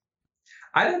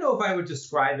don't know if I would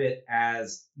describe it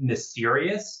as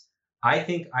mysterious. I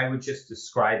think I would just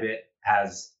describe it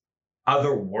as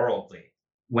otherworldly.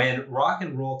 When rock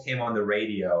and roll came on the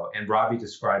radio, and Robbie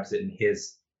describes it in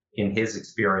his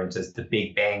experience as the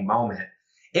Big Bang moment,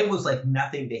 it was like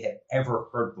nothing they had ever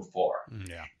heard before.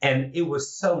 Yeah. And it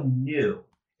was so new.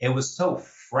 It was so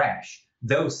fresh.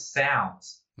 Those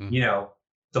sounds, the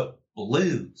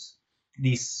blues,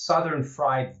 these Southern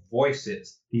fried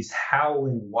voices, these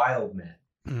howling wild men.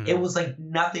 It was like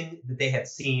nothing that they had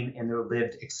seen in their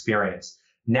lived experience.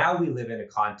 Now we live in a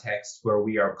context where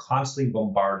we are constantly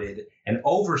bombarded and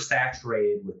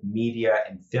oversaturated with media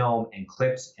and film and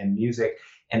clips and music,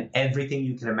 and everything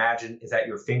you can imagine is at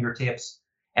your fingertips.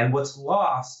 And what's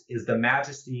lost is the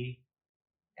majesty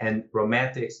and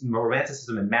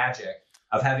romanticism and magic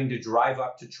of having to drive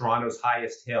up to Toronto's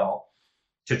highest hill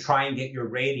to try and get your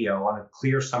radio on a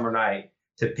clear summer night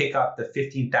to pick up the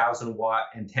 15,000 watt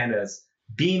antennas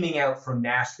beaming out from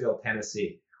Nashville,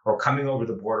 Tennessee, or coming over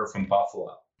the border from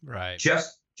Buffalo. Right.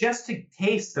 Just to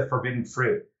taste the forbidden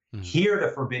fruit, hear the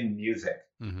forbidden music.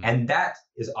 And that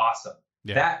is awesome.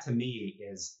 Yeah. That to me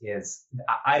is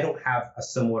I don't have a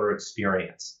similar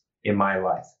experience in my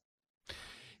life.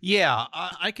 Yeah,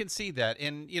 I can see that.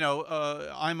 And,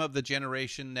 I'm of the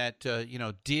generation that,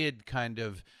 did kind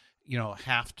of,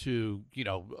 have to,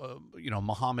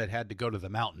 Muhammad had to go to the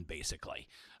mountain, basically.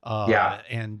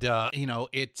 And,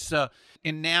 it's,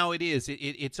 and now it's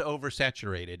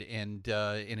oversaturated, and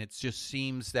it just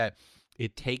seems that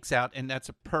it takes out, and that's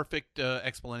a perfect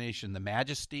explanation, the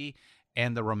majesty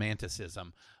and the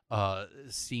romanticism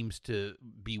seems to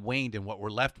be waned, and what we're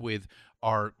left with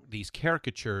are these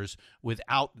caricatures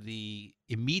without the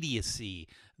immediacy,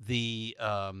 the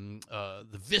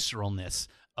visceralness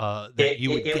that you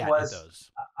would get in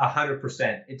those.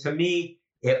 100%. To me,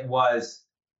 it was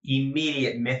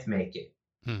immediate myth making.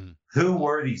 Who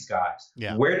were these guys?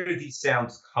 Yeah. Where did these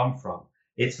sounds come from?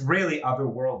 It's really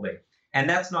otherworldly, and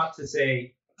that's not to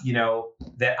say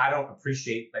that I don't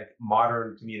appreciate like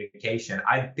modern communication.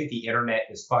 I think the internet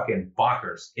is fucking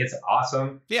bonkers. It's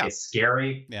awesome. Yeah. It's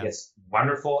scary. Yeah. It's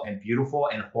wonderful and beautiful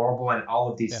and horrible, and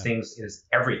all of these things is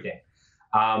everything.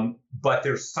 But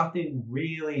there's something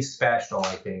really special,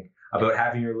 I think, about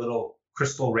having your little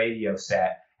crystal radio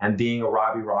set and being a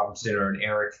Robbie Robertson or an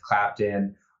Eric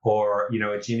Clapton or,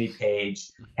 a Jimmy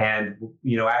Page. And,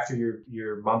 after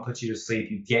your mom puts you to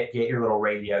sleep, you get your little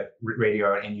radio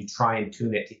and you try and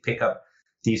tune it to pick up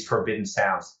these forbidden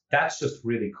sounds. That's just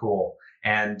really cool.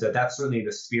 And that's certainly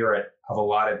the spirit of a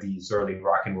lot of these early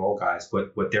rock and roll guys,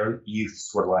 what their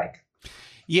youths were like.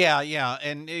 Yeah, yeah,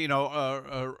 and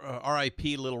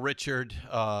R.I.P. Little Richard,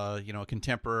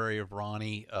 contemporary of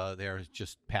Ronnie, there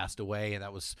just passed away, and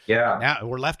that was Now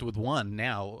we're left with one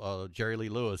now. Jerry Lee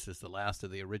Lewis is the last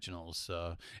of the originals,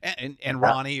 and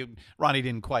Ronnie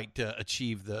didn't quite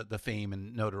achieve the fame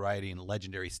and notoriety and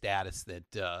legendary status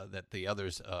that the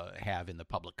others have in the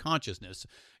public consciousness.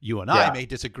 You and I may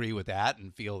disagree with that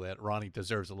and feel that Ronnie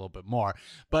deserves a little bit more,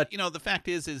 but the fact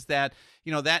is that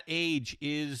that age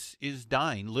is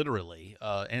dying, literally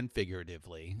and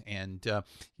figuratively, and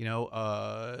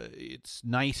it's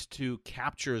nice to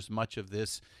capture as much of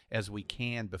this as we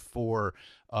can before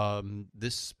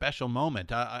this special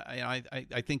moment.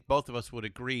 I think both of us would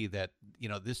agree that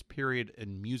this period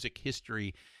in music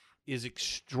history is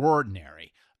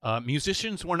extraordinary.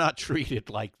 Musicians were not treated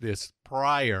like this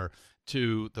prior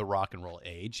to the rock and roll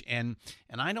age, and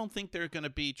I don't think they're going to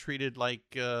be treated like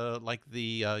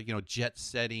the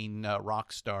jet-setting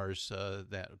rock stars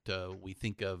that we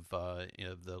think of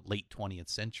the late 20th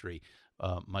century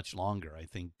much longer. I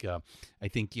think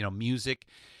music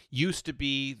used to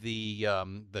be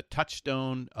the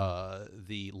touchstone,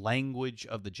 the language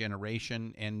of the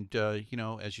generation, and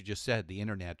as you just said, the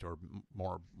internet, or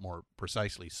more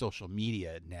precisely, social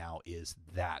media now is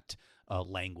that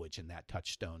language and that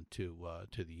touchstone to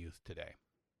the youth today.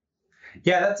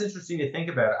 Yeah, that's interesting to think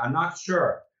about. I'm not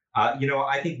sure.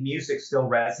 I think music still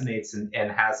resonates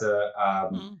and has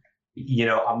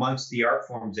amongst the art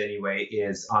forms anyway,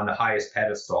 is on the highest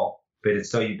pedestal, but it's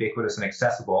so ubiquitous and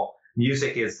accessible.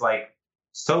 Music is like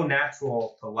so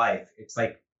natural to life. It's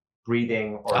like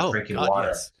breathing or drinking water.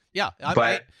 Yes. Yeah,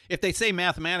 but if they say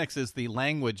mathematics is the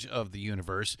language of the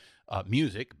universe,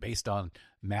 music, based on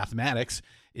mathematics,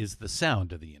 is the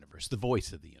sound of the universe, the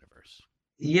voice of the universe.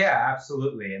 Yeah,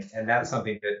 absolutely, and that's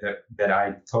something that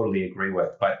I totally agree with.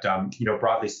 But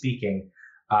broadly speaking,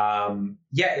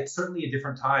 it's certainly a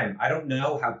different time. I don't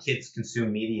know how kids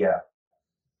consume media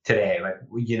today.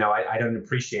 I don't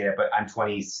appreciate it, but I'm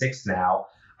 26 now.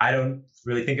 I don't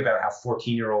really think about how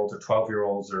 14-year-olds or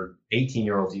 12-year-olds or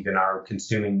 18-year-olds even are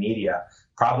consuming media.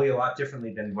 Probably a lot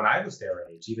differently than when I was their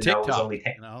age, even TikTok. Though it was only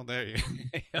 10. There you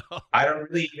go. I don't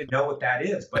really even know what that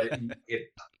is, but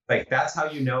it like, that's how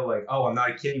oh, I'm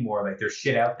not a kid anymore. Like, there's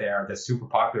shit out there that's super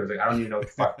popular. Like, I don't even know what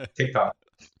the fuck TikTok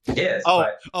is.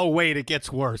 Wait, it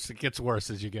gets worse. It gets worse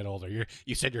as you get older.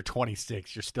 You said you're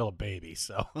 26. You're still a baby,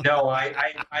 so. No,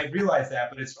 I realize that,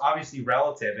 but it's obviously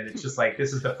relative, and it's just like,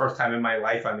 this is the first time in my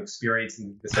life I'm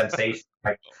experiencing the sensation.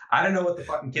 Like, I don't know what the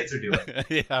fucking kids are doing.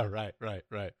 Yeah, right.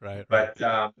 But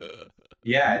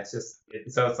it's just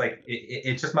it's like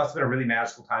it just must have been a really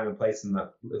magical time and place in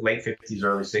the late 50s,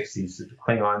 early 60s to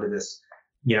cling on to this,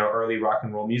 early rock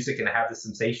and roll music and have the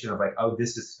sensation of like, oh,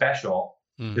 this is special,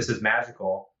 this is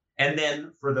magical. And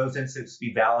then for those instances to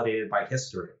be validated by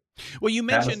history. Well, you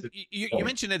mentioned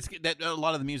that a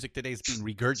lot of the music today is being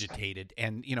regurgitated,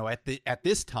 and at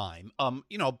this time,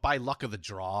 by luck of the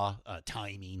draw,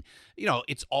 timing,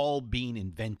 it's all being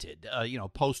invented.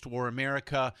 Post-war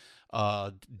America,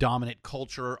 dominant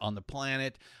culture on the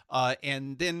planet,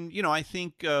 and then I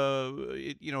think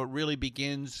it really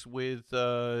begins with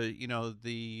the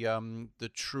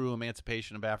true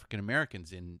emancipation of African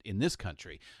Americans in this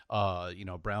country.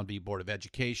 Brown v. Board of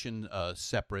Education,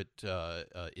 separate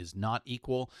is not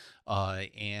equal,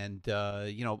 and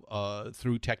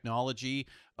through technology,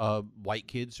 white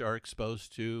kids are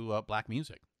exposed to black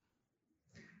music.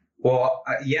 Well,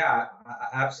 yeah,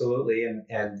 absolutely,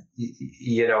 and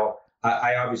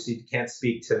I obviously can't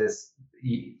speak to this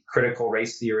critical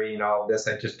race theory and all of this.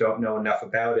 I just don't know enough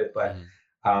about it. But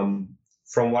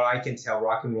from what I can tell,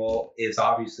 rock and roll is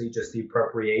obviously just the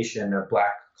appropriation of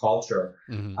black culture,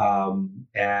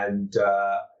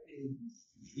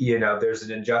 there's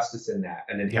an injustice in that,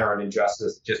 an inherent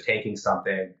injustice, just taking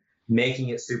something, making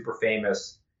it super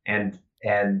famous, and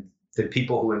the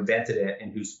people who invented it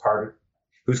and whose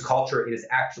culture it is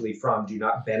actually from do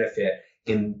not benefit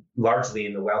largely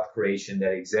in the wealth creation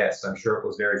that exists. I'm sure it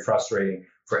was very frustrating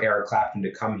for Eric Clapton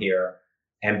to come here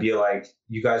and be like,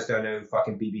 you guys don't know who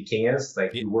fucking B.B. King is?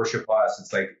 Like, you worship us.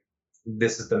 It's like,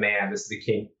 this is the man, this is the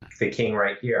king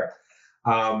right here.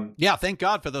 Thank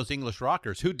God for those English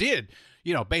rockers who did,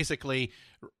 basically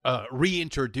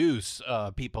reintroduce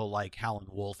people like Howlin'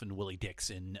 Wolf and Willie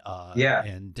Dixon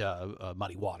and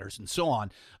Muddy Waters and so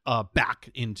on back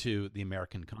into the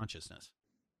American consciousness.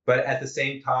 But at the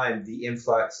same time, the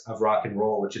influx of rock and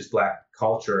roll, which is black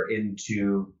culture,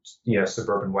 into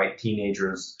suburban white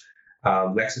teenagers'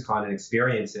 lexicon and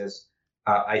experiences,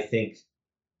 I think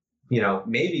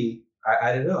maybe,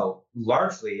 I don't know,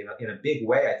 largely in a big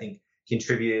way, I think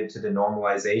contributed to the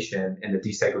normalization and the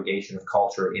desegregation of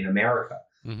culture in America.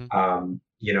 Mm-hmm.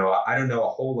 I don't know a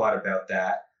whole lot about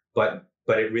that, but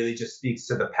it really just speaks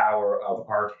to the power of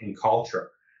art and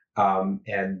culture.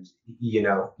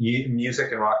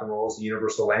 Music and rock and roll is a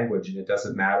universal language, and it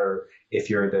doesn't matter if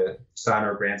you're the son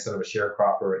or grandson of a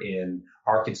sharecropper in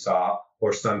Arkansas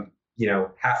or some,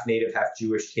 half native, half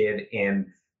Jewish kid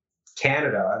in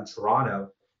Canada, in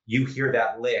Toronto. You hear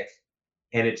that lick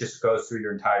and it just goes through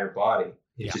your entire body.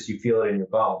 It's just, you feel it in your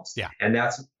bones. Yeah. And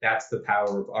that's the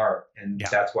power of art. And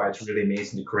that's why it's really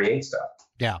amazing to create stuff.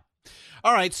 Yeah.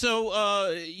 All right.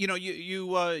 So, you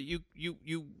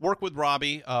work with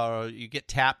Robbie, you get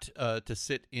tapped to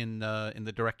sit in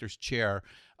the director's chair.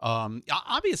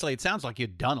 Obviously it sounds like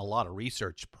you'd done a lot of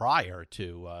research prior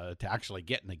to actually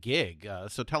getting the gig.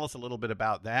 So tell us a little bit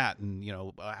about that, and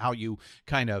how you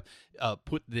kind of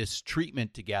put this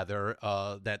treatment together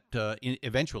that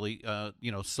eventually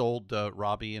sold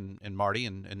Robbie and Marty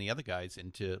and the other guys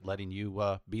into letting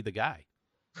you be the guy.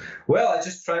 Well, I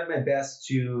just tried my best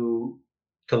to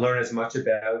learn as much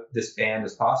about this band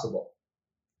as possible.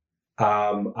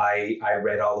 I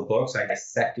read all the books. I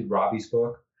dissected Robbie's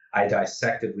book. I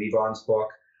dissected Levon's book.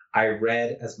 I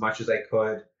read as much as I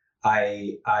could.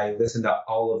 I listened to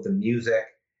all of the music,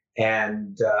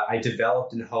 and I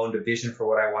developed and honed a vision for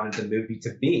what I wanted the movie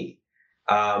to be.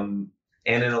 And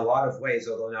in a lot of ways,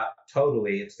 although not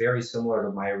totally, it's very similar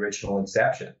to my original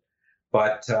Inception.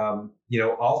 But,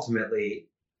 ultimately,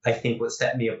 I think what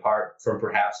set me apart from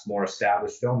perhaps more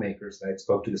established filmmakers, and I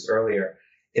spoke to this earlier,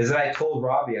 is that I told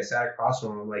Robbie, I sat across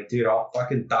from him, I'm like, dude, I'll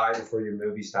fucking die before your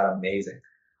movie's not amazing.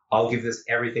 I'll give this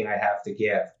everything I have to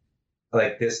give.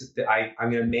 Like this, I'm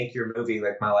going to make your movie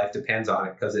like my life depends on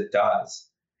it, because it does.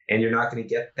 And you're not going to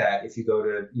get that if you go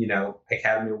to,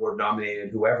 Academy Award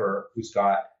nominated whoever who's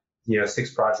got,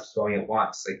 6 projects going at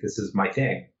once. Like, this is my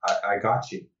thing. I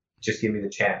got you. Just give me the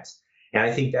chance. And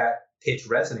I think that pitch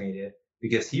resonated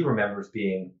because he remembers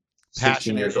being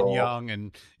 16 years old, young,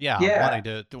 and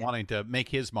wanting to make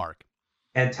his mark.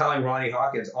 And telling Ronnie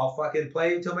Hawkins, I'll fucking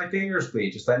play until my fingers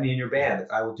bleed. Just let me in your band.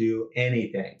 I will do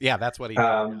anything. Yeah, that's what he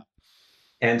did.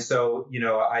 And so,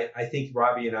 I think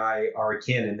Robbie and I are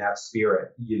akin in that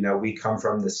spirit. We come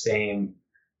from the same,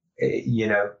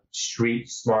 street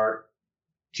smart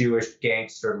Jewish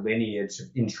gangster lineage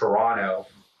in Toronto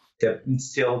that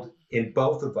instilled in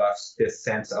both of us this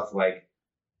sense of like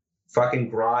fucking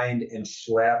grind and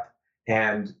schlep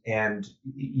and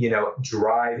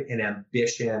drive and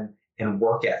ambition and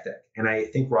work ethic. And I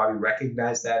think Robbie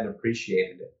recognized that and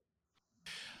appreciated it.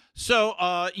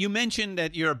 So you mentioned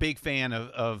that you're a big fan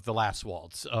of The Last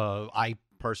Waltz. I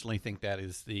personally think that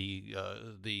is the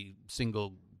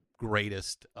single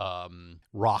greatest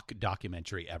rock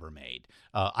documentary ever made.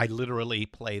 I literally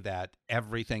play that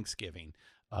every Thanksgiving,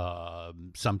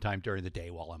 sometime during the day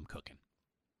while I'm cooking.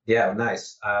 Yeah,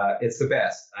 nice. It's the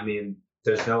best. I mean,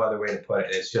 there's no other way to put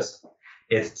it.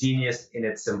 It's genius in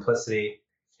its simplicity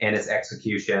and its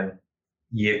execution.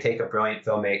 You take a brilliant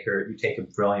filmmaker, you take a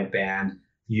brilliant band,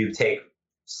 you take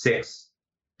 6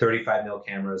 35mm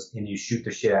cameras and you shoot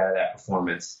the shit out of that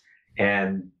performance.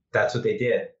 And that's what they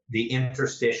did. The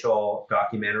interstitial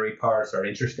documentary parts are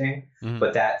interesting,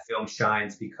 but that film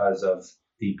shines because of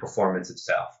the performance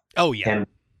itself. Oh yeah. And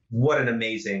what an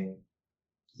amazing,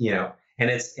 and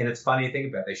it's funny to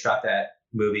think about. They shot that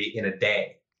movie in a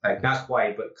day, like not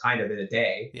quite, but kind of in a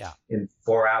day, in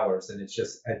 4 hours. And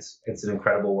it's an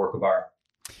incredible work of art.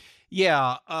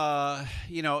 Yeah,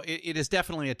 it is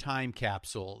definitely a time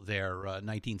capsule there.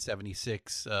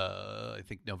 1976, I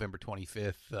think November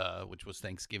 25th, which was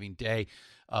Thanksgiving Day,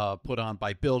 put on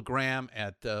by Bill Graham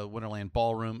at Winterland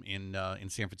Ballroom in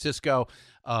San Francisco.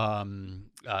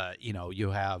 You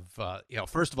have,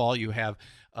 first of all, you have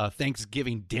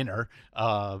Thanksgiving dinner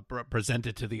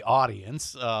presented to the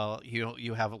audience.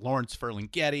 You have Lawrence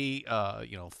Ferlinghetti,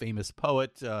 famous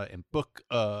poet and book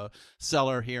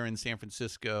seller here in San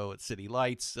Francisco at City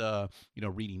Lights,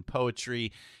 reading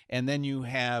poetry. And then you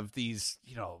have these,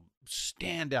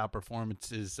 standout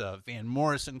performances. Van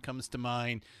Morrison comes to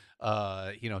mind.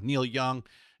 Neil Young,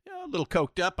 a little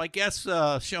coked up, I guess,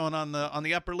 showing on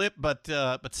the upper lip, but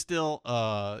still,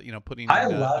 putting. I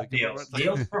love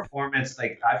Neil's performance.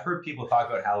 Like, I've heard people talk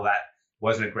about how that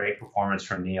wasn't a great performance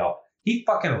from Neil. He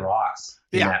fucking rocks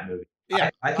in that movie. Yeah,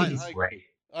 I think he's great.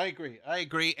 I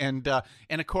agree, and of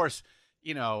course,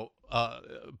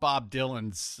 Bob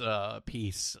Dylan's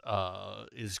piece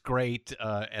is great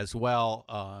as well.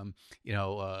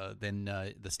 Then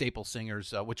the Staple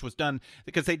Singers, which was done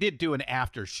because they did do an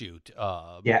after shoot.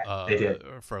 They did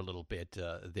for a little bit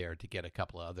there to get a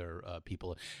couple of other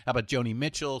people. How about Joni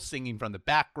Mitchell singing from the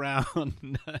background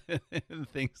and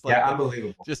things like that? Yeah,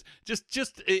 unbelievable.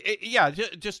 Just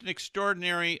an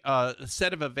extraordinary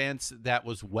set of events that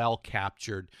was well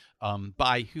captured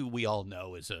by who we all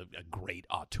know is a great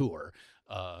auteur,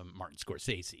 Martin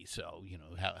Scorsese. So,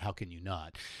 how can you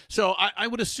not? So I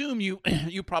would assume you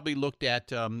probably looked at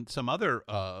some other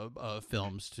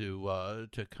films to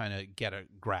kind of get a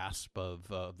grasp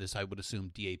of this. I would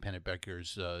assume D.A.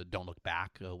 Pennebaker's Don't Look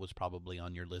Back was probably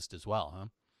on your list as well, huh?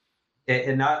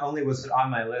 And not only was it on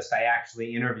my list, I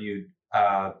actually interviewed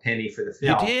Penny for the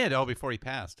film. You did? Oh, before he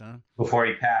passed, huh? Before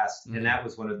he passed. Mm-hmm. And that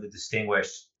was one of the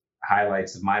distinguished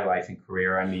highlights of my life and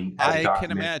career. I mean, as I can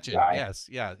imagine. Guy, yes.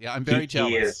 Yeah. I'm very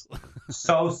jealous. He is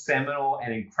so seminal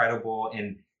and incredible.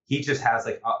 And he just has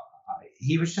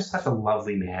he was just such a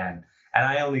lovely man. And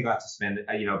I only got to spend,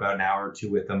 about an hour or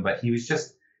two with him, but he was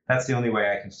just, that's the only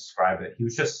way I can describe it. He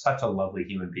was just such a lovely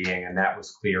human being. And that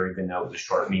was clear, even though it was a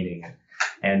short meeting.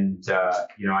 And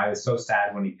I was so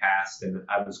sad when he passed, and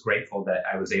I was grateful that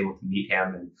I was able to meet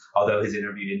him. And although his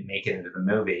interview didn't make it into the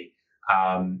movie,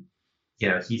 he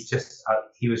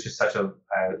was just such a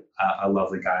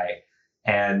lovely guy.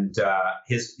 And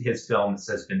his films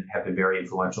have been very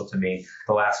influential to me.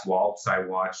 The Last Waltz I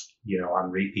watched,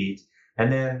 on repeat.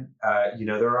 And then,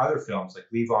 there are other films like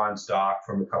Levon's doc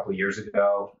from a couple of years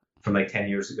ago, from like 10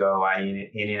 years ago, I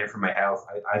Ain't In It For My Health.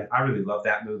 I really love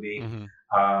that movie.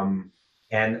 Mm-hmm.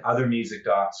 And other music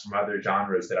docs from other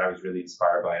genres that I was really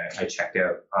inspired by. I checked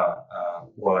out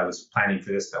while I was planning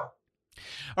for this film.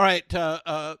 All right,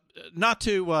 not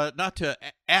to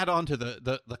add on to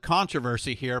the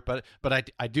controversy here, but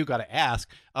I do got to ask,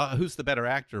 who's the better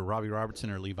actor, Robbie Robertson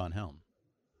or Levon Helm?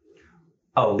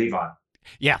 Oh, Levon.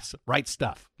 Yes, right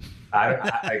stuff. I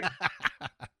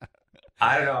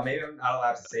don't know. Maybe I'm not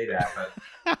allowed to say that, but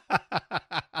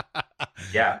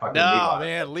yeah. No, Levon.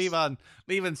 Man,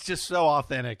 Levon's just so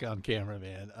authentic on camera,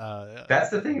 man.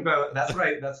 That's the thing about. That's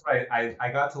right.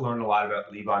 I got to learn a lot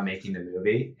about Levon making the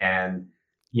movie, and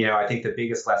I think the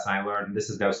biggest lesson I learned, and this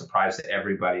is no surprise to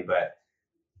everybody, but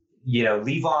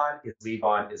Levon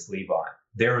is Levon.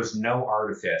 There is no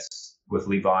artifice with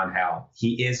Levon Helm.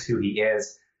 He is who he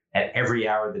is at every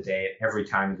hour of the day, at every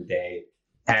time of the day,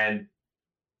 and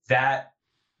that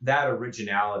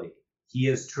originality. He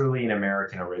is truly an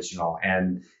American original.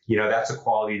 And, that's a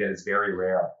quality that is very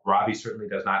rare. Robbie certainly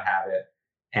does not have it.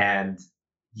 And,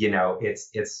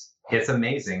 it's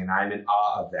amazing. And I'm in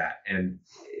awe of that. And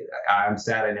I'm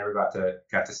sad I never got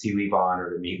to see Levon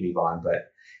or to meet Levon,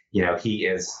 but, he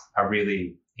is a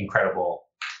really incredible,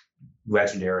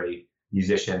 legendary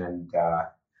musician. And,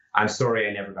 I'm sorry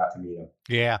I never got to meet him.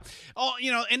 Yeah. Oh,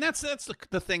 and that's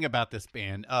the thing about this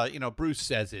band. Bruce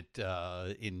says it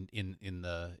in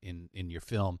your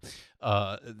film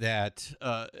that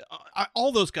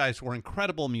all those guys were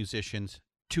incredible musicians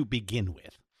to begin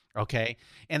with. Okay.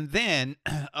 And then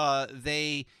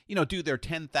they, do their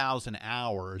 10,000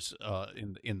 hours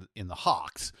in the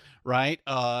Hawks, right?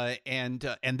 And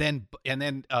then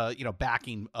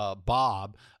backing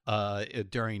Bob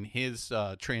during his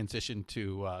transition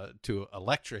to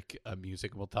electric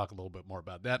music. We'll talk a little bit more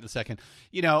about that in a second.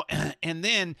 And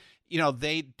then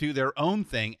they do their own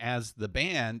thing as the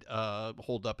band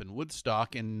holed up in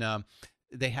Woodstock, and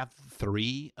they have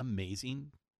 3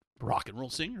 amazing rock and roll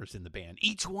singers in the band,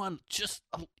 each one just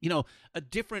a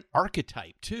different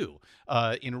archetype too,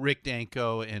 in Rick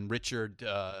Danko and Richard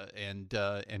and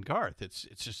Garth.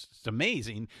 It's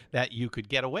amazing that you could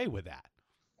get away with that.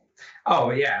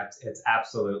 Oh yeah, it's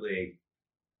absolutely,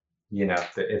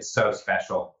 it's so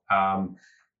special.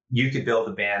 You could build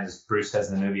a band, as Bruce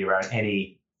says in the movie, around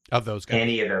any of those guys.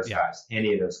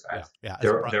 Yeah.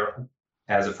 They're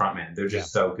as a frontman, they're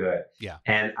just so good. Yeah.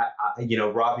 And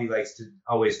Robbie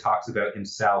always talks about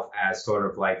himself as sort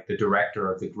of like the director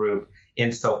of the group,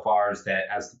 insofar as that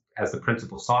as the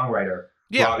principal songwriter,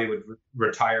 Robbie would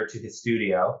retire to his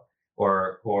studio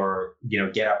or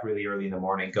get up really early in the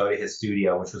morning, go to his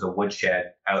studio, which was a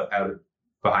woodshed out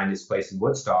behind his place in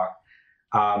Woodstock,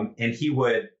 and he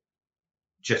would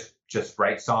just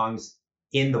write songs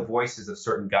in the voices of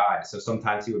certain guys. So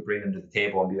sometimes he would bring them to the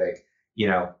table and be like,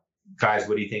 guys,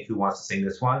 what do you think? Who wants to sing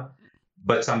this one?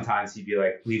 But sometimes he'd be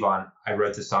like, Levon, I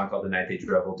wrote this song called The Night They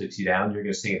Drove Old Dixie Down. You're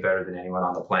going to sing it better than anyone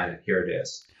on the planet. Here it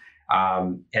is.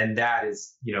 And that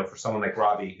is, for someone like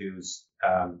Robbie, who's,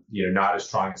 not as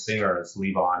strong a singer as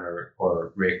Levon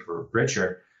or Rick or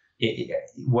Richard,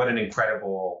 what an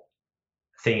incredible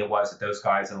thing it was that those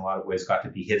guys in a lot of ways got to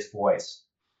be his voice.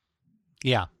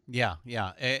 Yeah.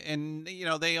 And you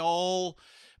know, they all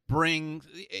bring,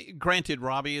 granted,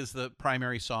 Robbie is the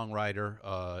primary songwriter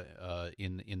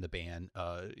in the band,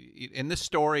 and this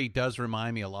story does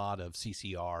remind me a lot of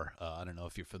CCR. I don't know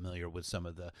if you're familiar with some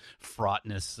of the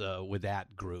fraughtness with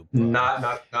that group. Not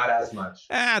as much.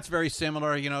 It's very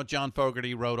similar. You know, John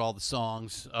Fogerty wrote all the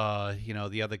songs. You know,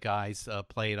 the other guys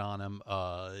played on them.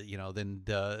 You know, then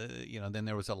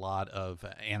there was a lot of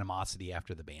animosity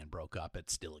after the band broke up. It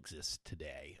still exists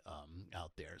today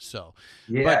out there. So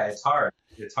yeah, it's hard.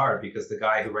 It's hard because the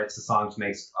guy who writes the songs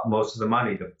makes most of the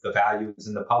money. The value is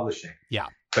in the publishing. Yeah.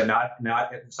 But not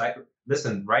like,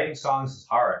 listen, writing songs is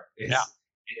hard.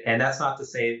 And that's not to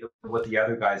say that what the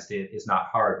other guys did is not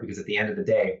hard, because at the end of the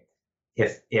day,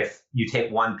 if you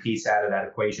take one piece out of that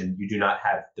equation, you do not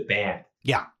have the band.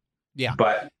 Yeah.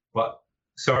 But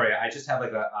sorry, I just have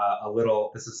like a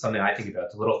little, this is something I think about,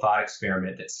 it's a little thought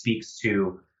experiment that speaks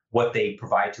to what they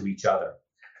provide to each other.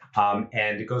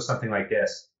 And it goes something like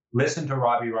this. Listen to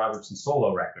Robbie Robertson's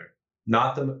solo record.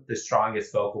 Not the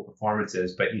strongest vocal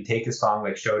performances, but you take a song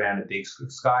like Showdown at Big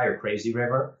Sky or Crazy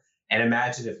River, and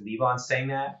imagine if Levon sang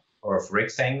that, or if Rick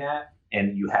sang that,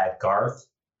 and you had Garth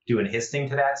doing his thing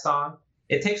to that song.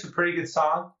 It takes a pretty good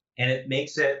song, and it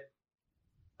makes it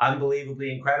unbelievably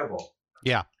incredible.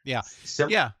 Yeah.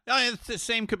 The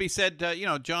same could be said. You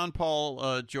know, John,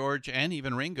 Paul, George, and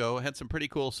even Ringo had some pretty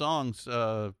cool songs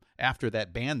after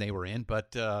that band they were in.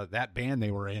 But that band they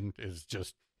were in is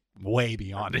just way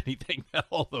beyond anything that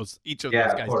each of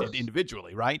those guys did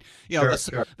individually, right? You know,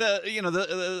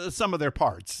 the some of their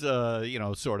parts, you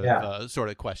know, sort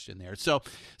of question there. So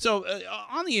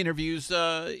on the interviews,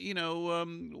 you know,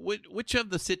 which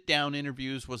of the sit down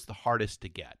interviews was the hardest to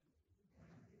get?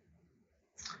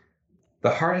 The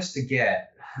hardest to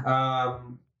get,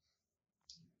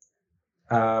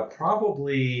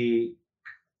 probably.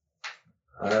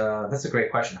 That's a great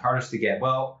question. Hardest to get.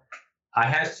 Well, I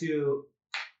had to,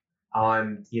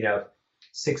 on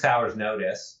 6 hours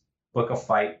notice, book a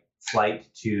flight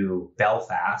to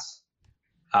Belfast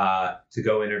to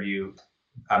go interview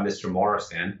Mr.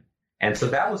 Morrison, and so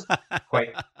that was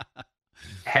quite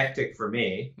hectic for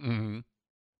me. Mm-hmm.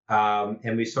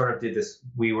 And we sort of did this.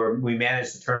 We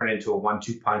managed to turn it into a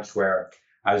 1-2 punch where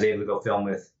I was able to go film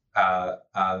with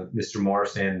Mr.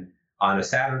 Morrison on a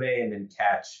Saturday and then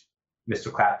catch Mr.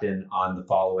 Clapton on the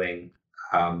following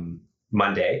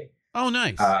Monday. Oh,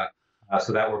 nice.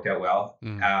 So that worked out well.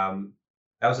 Mm.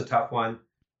 That was a tough one.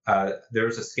 There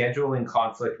was a scheduling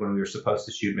conflict when we were supposed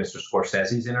to shoot Mr.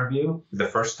 Scorsese's interview the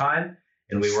first time,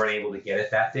 and we weren't able to get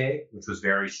it that day, which was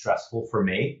very stressful for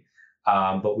me.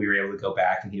 But we were able to go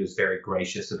back, and he was very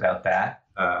gracious about that,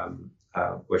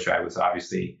 which I was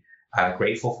obviously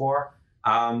grateful for.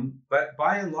 But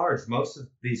by and large, most of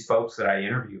these folks that I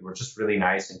interviewed were just really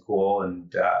nice and cool.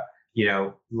 And,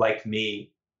 like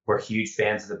me, were huge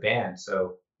fans of the band.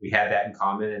 So we had that in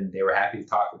common, and they were happy to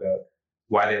talk about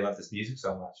why they love this music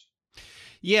so much.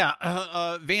 Yeah,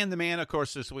 Van the Man, of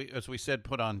course, as we said,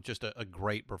 put on just a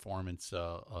great performance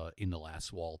in The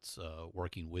Last Waltz,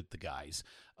 working with the guys.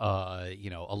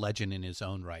 A legend in his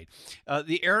own right.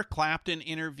 The Eric Clapton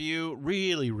interview,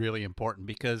 really, really important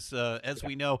because, as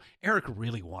we know, Eric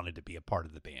really wanted to be a part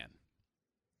of the band.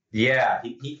 Yeah,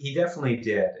 he definitely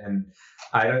did, and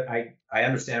I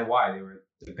understand why. They were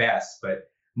the best,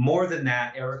 but more than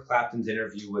that, Eric Clapton's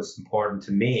interview was important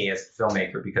to me as a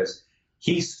filmmaker because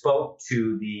he spoke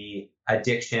to the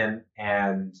addiction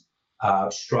and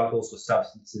struggles with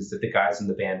substances that the guys in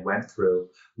the band went through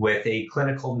with a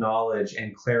clinical knowledge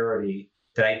and clarity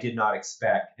that I did not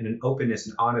expect, and an openness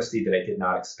and honesty that I did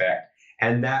not expect.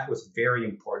 And that was a very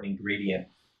important ingredient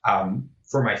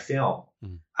for my film.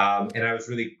 And I was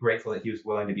really grateful that he was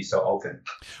willing to be so open.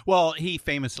 Well, he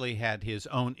famously had his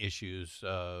own issues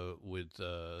with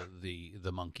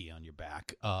the monkey on your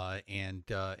back, and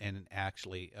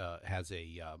actually has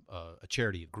a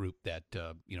charity group that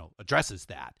addresses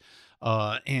that,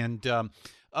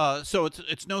 so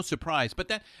it's no surprise.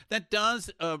 But that does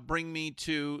bring me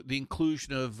to the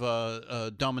inclusion of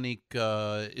Dominique.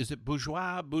 Is it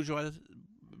Bourgeois? How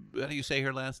do you say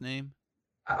her last name?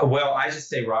 Well, I just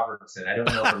say Robertson. I don't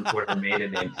know what her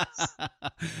maiden name is.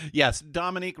 Yes,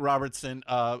 Dominique Robertson,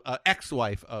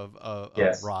 ex-wife of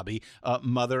Robbie,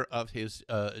 mother of his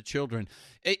children.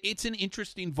 It's an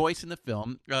interesting voice in the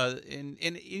film, and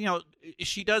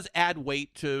she does add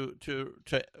weight to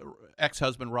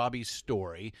ex-husband Robbie's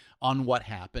story on what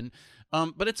happened.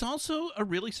 But it's also a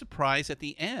really surprise at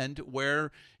the end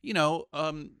where you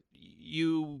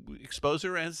expose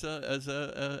her as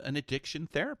an addiction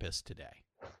therapist today.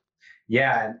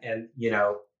 Yeah, and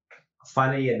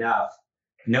funny enough,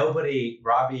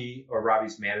 Robbie or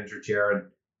Robbie's manager, Jared,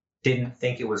 didn't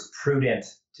think it was prudent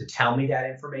to tell me that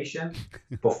information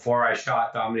before I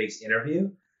shot Dominique's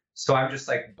interview. So I'm just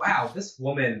like, wow, this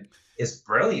woman is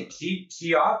brilliant. She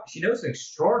knows an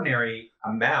extraordinary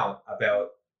amount about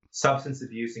substance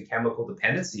abuse and chemical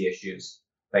dependency issues.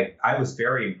 Like, I was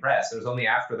very impressed. It was only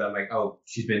after that I'm like, oh,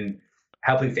 she's been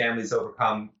helping families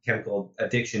overcome chemical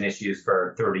addiction issues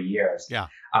for 30 years. Yeah.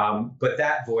 But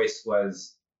that voice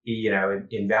was,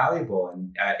 invaluable.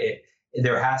 And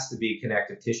there has to be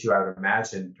connective tissue, I would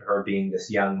imagine, to her being this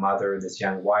young mother and this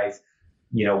young wife,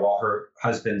 while her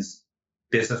husband's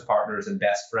business partners and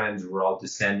best friends were all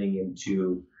descending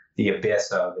into the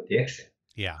abyss of addiction.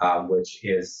 Yeah. Which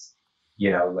is,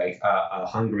 like a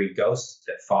hungry ghost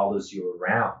that follows you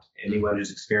around. Anyone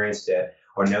who's experienced it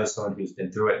or knows someone who's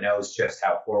been through it knows just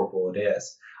how horrible it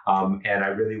is. And I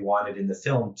really wanted in the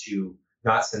film to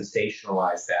not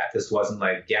sensationalize that. This wasn't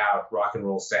like, yeah, rock and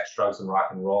roll, sex, drugs, and rock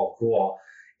and roll, cool.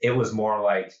 It was more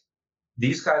like,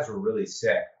 these guys were really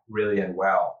sick, really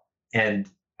unwell. And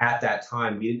at that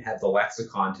time, we didn't have the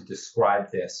lexicon to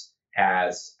describe this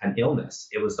as an illness.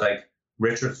 It was like,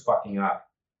 Richard's fucking up.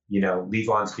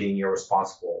 Levon's being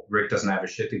irresponsible. Rick doesn't have his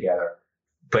shit together.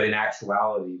 But in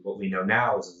actuality, what we know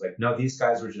now is like, no, these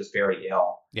guys were just very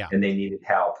ill, and they needed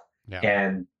help. Yeah.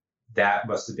 And that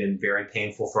must have been very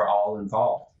painful for all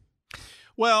involved.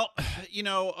 Well,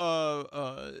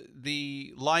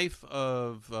 the life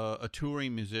of a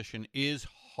touring musician is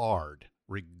hard,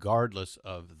 regardless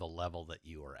of the level that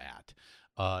you are at.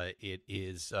 It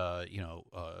is,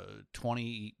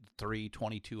 23,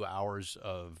 22 hours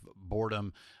of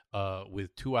boredom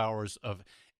with 2 hours of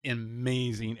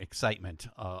amazing excitement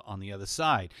on the other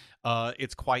side.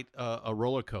 It's quite a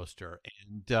roller coaster.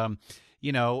 And,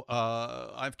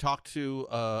 I've talked to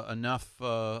enough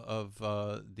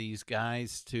of these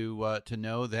guys to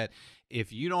know that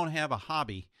if you don't have a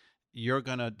hobby, you're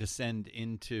going to descend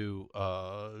into,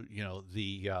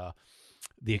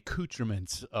 the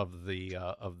accoutrements of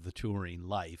the touring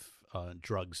life,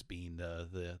 drugs being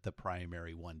the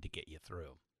primary one to get you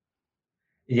through.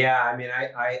 Yeah, I mean,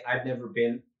 I've never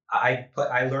been. I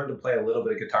learned to play a little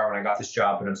bit of guitar when I got this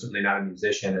job, but I'm certainly not a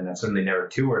musician, and I've certainly never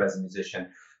toured as a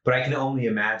musician. But I can only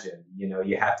imagine.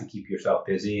 You have to keep yourself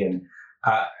busy, and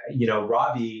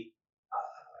Robbie,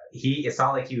 it's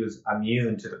not like he was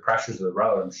immune to the pressures of the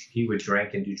road. He would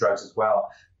drink and do drugs as well.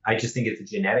 I just think it's a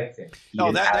genetic thing.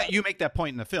 You make that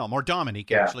point in the film, or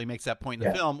Dominique actually makes that point in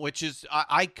the film, which is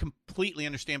I completely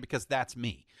understand, because that's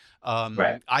me.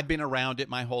 Right. I've been around it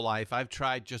my whole life. I've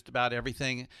tried just about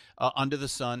everything under the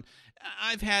sun.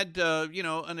 I've had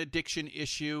an addiction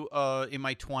issue in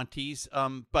my 20s,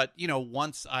 but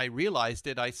once I realized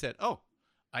it, I said, "Oh,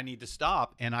 I need to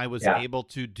stop," and I was able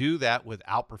to do that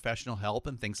without professional help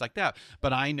and things like that.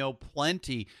 But I know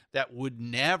plenty that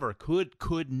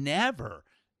could never,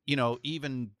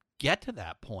 even get to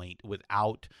that point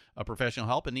without professional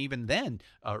help, and even then,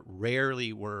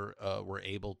 rarely were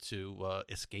able to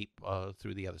escape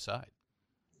through the other side.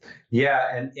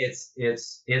 Yeah, and it's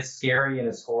scary and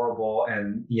it's horrible,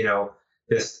 and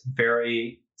this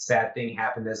very sad thing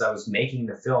happened as I was making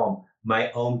the film.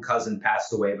 My own cousin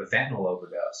passed away of a fentanyl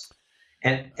overdose,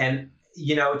 and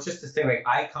it's just this thing. Like,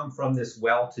 I come from this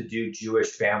well-to-do Jewish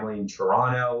family in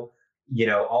Toronto.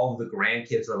 All of the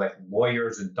grandkids are like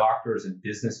lawyers and doctors and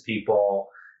business people,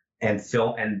 and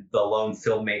the lone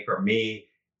filmmaker, me.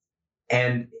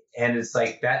 And it's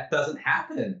like, that doesn't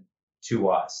happen to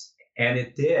us. And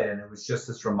it did. And it was just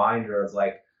this reminder of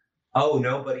like, oh,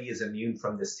 nobody is immune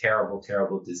from this terrible,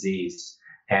 terrible disease.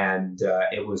 And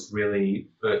it was really,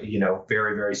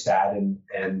 very, very sad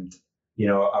and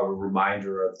a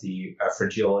reminder of the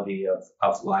fragility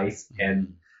of life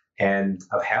and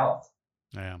of health.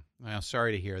 Yeah, well,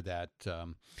 sorry to hear that.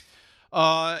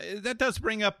 That does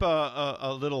bring up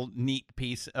a little neat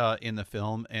piece in the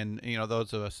film, and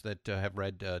those of us that have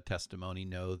read testimony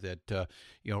know that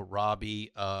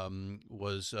Robbie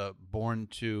was born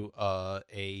to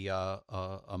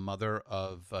a mother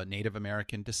of Native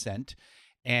American descent,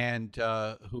 and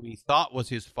who he thought was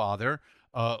his father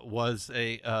was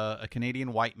a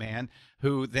Canadian white man,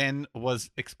 who then was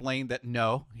explained that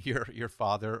no, your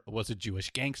father was a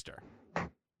Jewish gangster.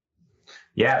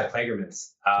 Yeah, the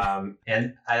Klagermans.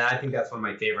 And I think that's one of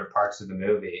my favorite parts of the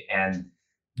movie. And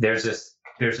there's this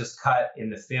cut in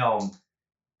the film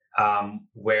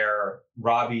where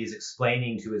Robbie is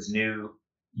explaining to his new,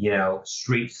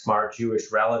 street smart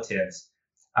Jewish relatives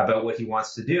about what he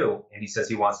wants to do. And he says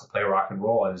he wants to play rock and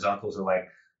roll. And his uncles are like,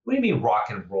 what do you mean rock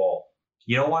and roll?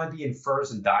 You don't want to be in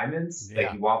furs and diamonds? Yeah.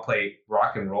 Like, you want to play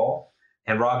rock and roll?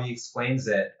 And Robbie explains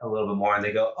it a little bit more, and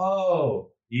they go,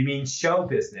 "Oh, you mean show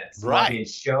business, Right. Robbie in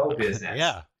show business."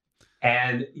 Yeah.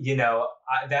 And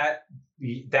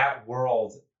that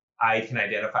world I can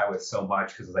identify with so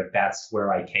much, because like that's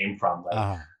where I came from.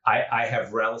 Like I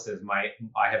have relatives. I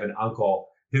have an uncle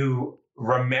who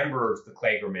remembers the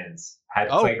Klagermans, had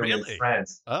Klagerman's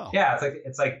friends. Oh, yeah.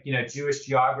 It's like Jewish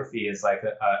geography is like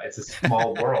it's a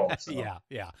small world. So.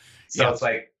 yeah. So it's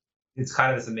like it's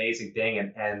kind of this amazing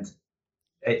thing, and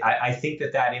I think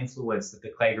that influence that the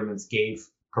Klagermans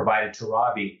provided to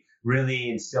Robbie really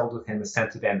instilled with him a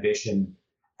sense of ambition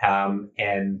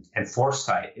and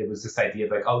foresight. It was this idea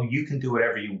of like, oh, you can do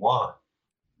whatever you want.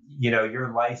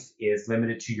 Your life is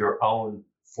limited to your own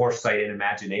foresight and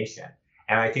imagination.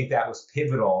 And I think that was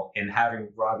pivotal in having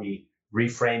Robbie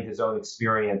reframe his own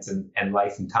experience and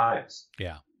life and times.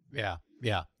 Yeah.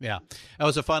 That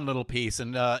was a fun little piece,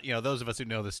 and those of us who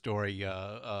know the story,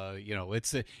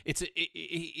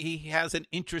 he has an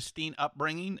interesting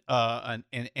upbringing, and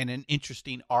an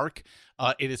interesting arc.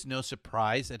 It is no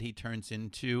surprise that he turns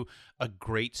into a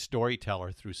great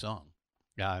storyteller through song.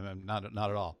 Yeah, I'm not at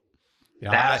all.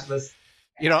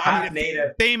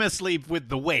 Famously with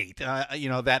The Wait,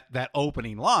 that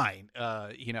opening line,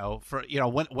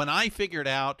 when I figured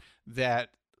out that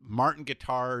Martin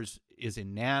Guitars is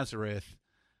in Nazareth,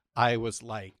 I was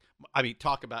like,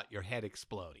 talk about your head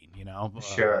exploding,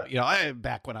 Sure.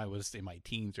 Back when I was in my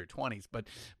teens or 20s,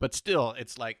 but still,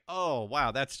 it's like, oh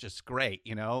wow, that's just great,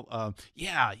 going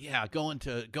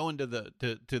to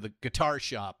the guitar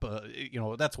shop,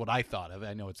 that's what I thought of.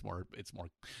 I know it's more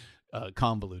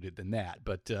convoluted than that,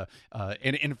 but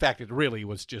and in fact it really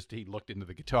was just he looked into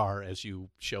the guitar, as you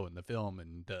show in the film,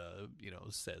 and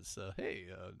says, hey,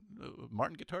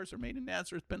 Martin Guitars are made in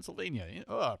Nazareth, Pennsylvania.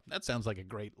 Oh, that sounds like a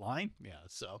great line.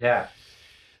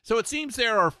 So it seems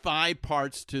there are 5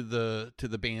 parts to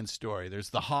the band's story. There's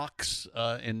the Hawks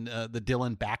and the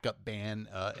Dylan backup band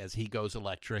as he goes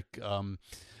electric.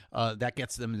 That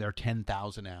gets them their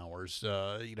 10,000 hours,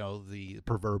 the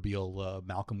proverbial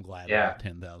Malcolm Gladwell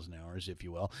 10,000 hours, if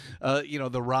you will.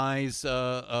 The rise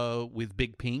with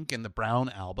Big Pink and the Brown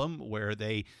album, where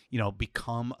they,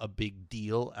 become a big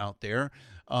deal out there.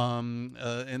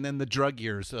 And then the drug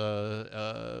years,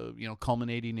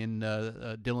 culminating in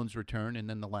Dylan's return, and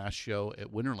then the last show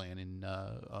at Winterland in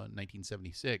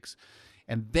 1976.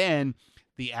 And then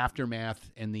the aftermath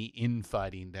and the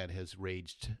infighting that has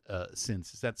raged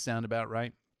since. Does that sound about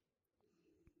right?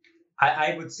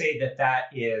 I would say that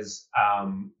is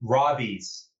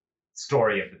Robbie's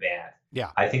story of the band.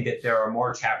 Yeah. I think that there are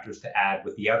more chapters to add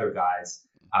with the other guys,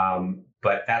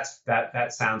 but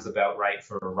that sounds about right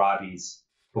for Robbie's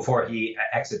before he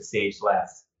exit stage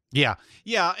left. Yeah,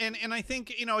 and I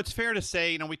think it's fair to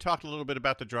say we talked a little bit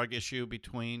about the drug issue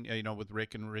between with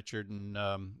Rick and Richard and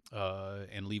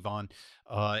Levon,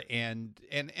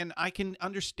 and I can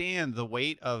understand the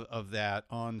weight of that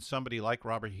on somebody like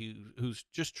Robert, who's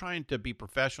just trying to be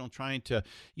professional, trying to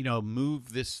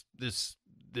move this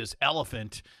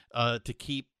elephant to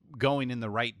keep going in the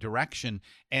right direction,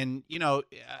 and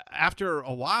after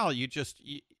a while you just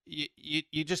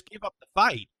give up the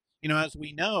fight, as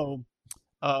we know.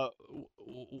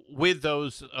 With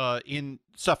those in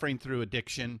suffering through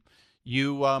addiction,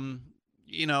 you're the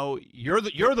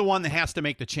one that has to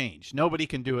make the change. Nobody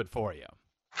can do it for you.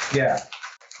 Yeah,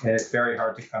 and it's very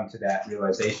hard to come to that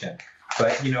realization.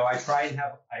 But I try and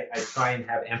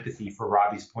have empathy for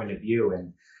Robbie's point of view,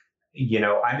 and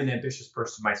I'm an ambitious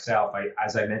person myself.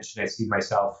 As I mentioned, I see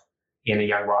myself in a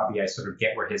young Robbie. I sort of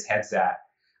get where his head's at,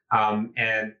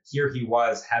 and here he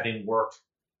was having worked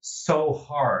so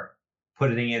hard,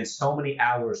 putting in so many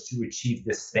hours to achieve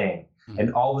this thing. Mm-hmm.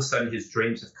 And all of a sudden his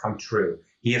dreams have come true.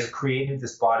 He has created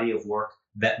this body of work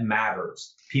that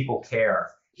matters. People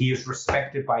care. He is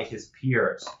respected by his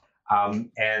peers.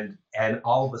 And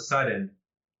all of a sudden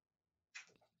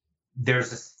there's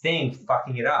this thing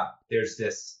fucking it up. There's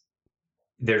this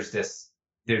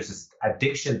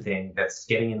addiction thing that's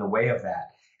getting in the way of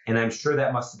that. And I'm sure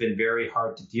that must have been very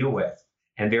hard to deal with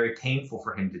and very painful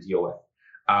for him to deal with.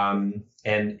 And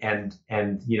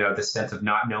the sense of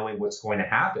not knowing what's going to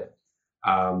happen.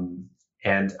 And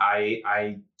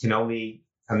I can only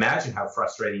imagine how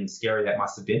frustrating and scary that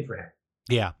must have been for him.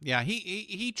 Yeah.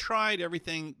 He tried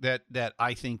everything that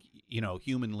I think,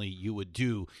 humanly you would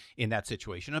do in that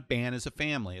situation. A band is a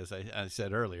family, as I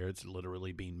said earlier. It's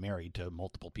literally being married to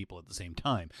multiple people at the same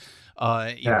time.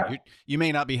 You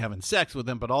may not be having sex with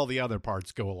them, but all the other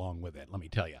parts go along with it, let me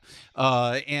tell you.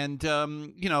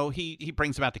 He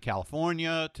brings them out to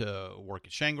California to work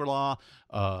at Shangri-La.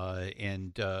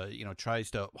 and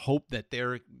tries to hope that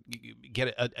they're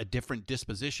get a different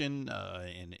disposition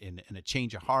and a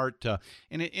change of heart,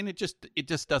 and it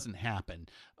just doesn't happen.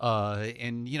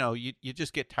 And you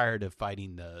just get tired of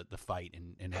fighting the fight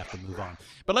and have to move on.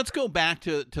 But let's go back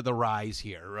to the rise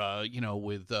here.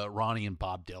 With Ronnie and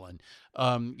Bob Dylan.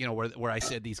 Where I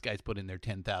said these guys put in their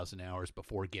 10,000 hours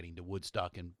before getting to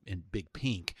Woodstock and Big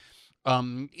Pink.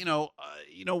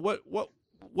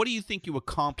 What do you think you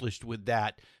accomplished with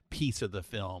that piece of the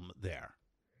film there?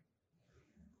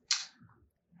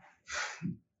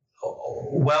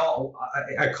 Well,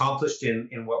 I accomplished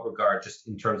in what regard, just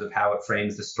in terms of how it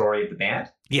frames the story of the band?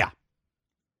 Yeah.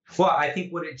 Well, I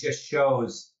think what it just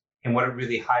shows and what it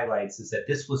really highlights is that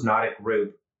this was not a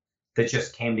group that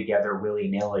just came together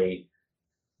willy-nilly.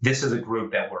 This is a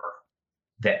group that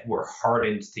were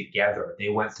hardened together. They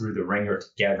went through the ringer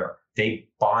together. They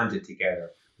bonded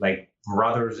together like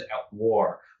brothers at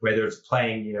war, whether it's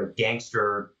playing,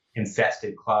 gangster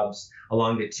infested clubs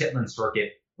along the Chitlin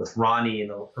circuit with Ronnie in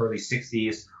the early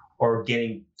 60s, or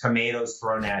getting tomatoes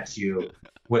thrown at you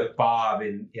with Bob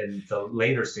in the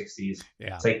later 60s.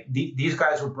 Yeah. It's like these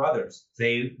guys were brothers.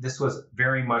 This was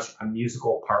very much a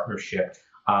musical partnership,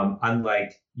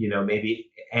 unlike, maybe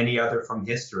any other from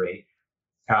history.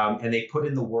 And they put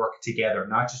in the work together,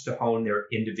 not just to hone their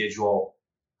individual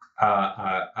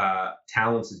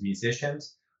talents as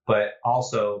musicians, but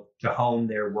also to hone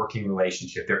their working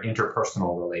relationship, their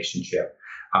interpersonal relationship.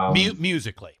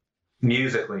 Musically,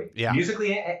 yeah,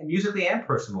 musically and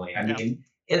personally. I mean,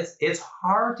 it's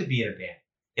hard to be in a band.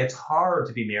 It's hard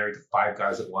to be married to five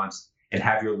guys at once and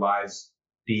have your lives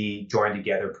be joined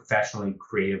together professionally,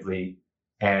 creatively,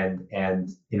 and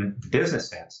in the business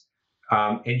sense.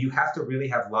 And you have to really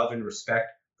have love and respect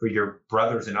for your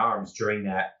brothers in arms during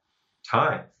that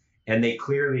time. And they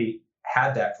clearly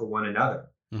had that for one another.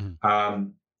 Mm-hmm.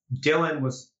 Dylan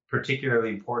was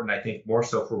particularly important, I think, more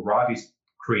so for Robbie's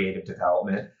creative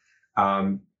development.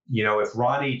 If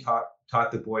Ronnie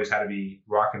taught the boys how to be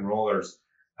rock and rollers,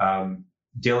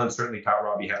 Dylan certainly taught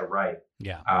Robbie how to write.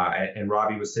 Yeah. And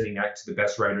Robbie was sitting next to the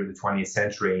best writer of the 20th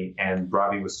century, and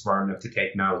Robbie was smart enough to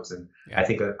take notes. And I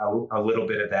think a little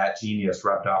bit of that genius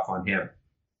rubbed off on him.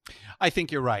 I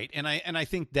think you're right, and I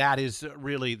think that is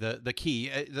really the key,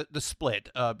 the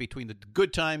split between the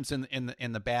good times and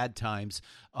the bad times,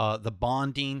 the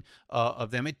bonding of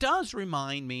them. It does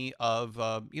remind me of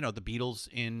the Beatles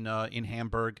in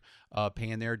Hamburg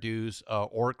paying their dues,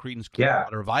 or Creedence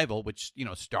Clearwater Revival, which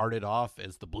started off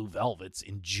as the Blue Velvets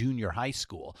in junior high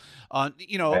school.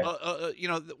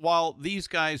 While these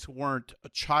guys weren't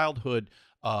childhood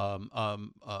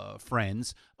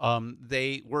friends,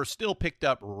 they were still picked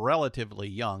up relatively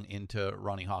young into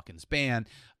Ronnie Hawkins' band,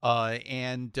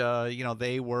 and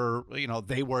they were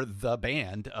the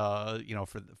band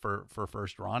for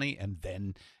first Ronnie and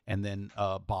then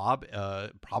Bob,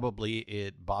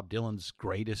 probably Bob Dylan's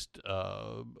greatest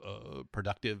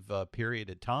productive period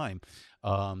of time.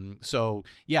 So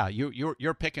yeah,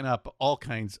 you're picking up all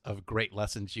kinds of great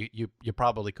lessons. You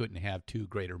probably couldn't have two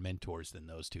greater mentors than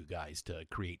those two guys to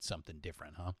create something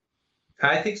different, huh?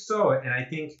 I think so. And I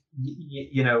think,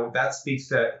 that speaks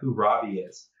to who Robbie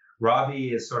is.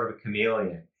 Robbie is sort of a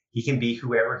chameleon. He can be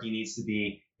whoever he needs to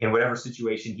be in whatever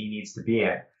situation he needs to be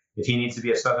in. If he needs to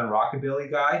be a Southern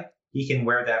rockabilly guy, he can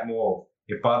wear that mold.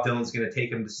 If Bob Dylan's going to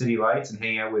take him to City Lights and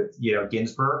hang out with,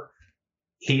 Ginsberg,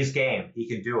 he's game. He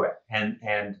can do it.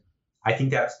 And I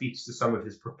think that speaks to some of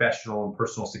his professional and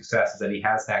personal successes, that he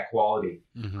has that quality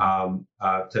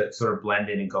to sort of blend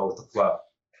in and go with the flow.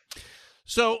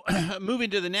 So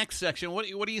moving to the next section, what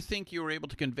do you think you were able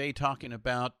to convey talking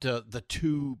about the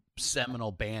two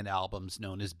seminal band albums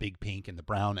known as Big Pink and the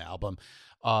Brown Album,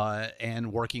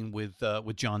 and working with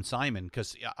John Simon?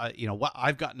 Because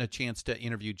I've gotten a chance to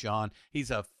interview John.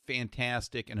 He's a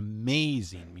fantastic and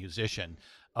amazing musician.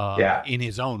 In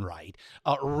his own right,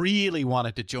 really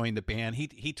wanted to join the band.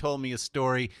 He told me a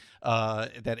story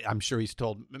that I'm sure he's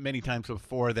told many times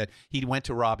before, that he went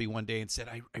to Robbie one day and said,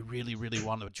 I really, really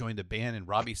want to join the band. And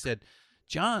Robbie said,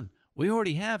 John, we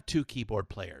already have two keyboard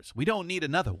players. We don't need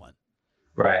another one.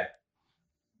 Right.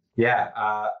 Yeah.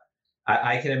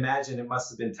 I can imagine it must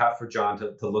have been tough for John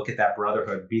to look at that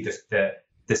brotherhood, be the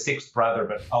sixth brother,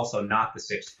 but also not the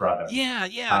sixth brother.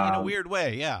 Yeah. In a weird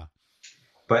way. Yeah.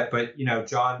 But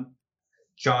John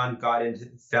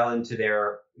fell into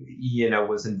their,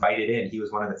 was invited in. He was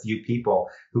one of the few people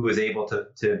who was able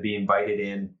to be invited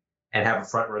in and have a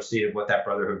front row seat of what that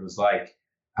brotherhood was like.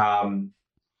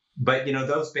 But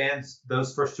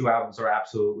those first two albums are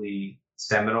absolutely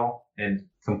seminal and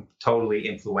totally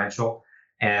influential.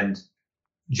 And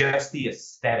just the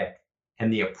aesthetic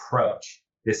and the approach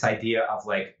this idea of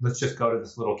like, let's just go to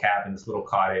this little cabin, this little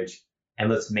cottage, and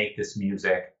let's make this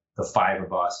music, the five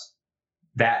of us.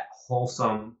 That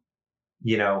wholesome,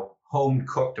 home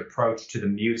cooked approach to the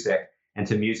music and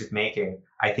to music making,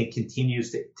 I think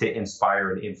continues to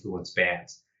inspire and influence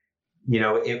bands.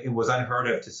 It was unheard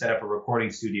of to set up a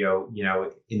recording studio,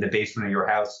 in the basement of your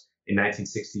house in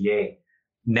 1968.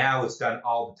 Now it's done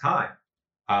all the time.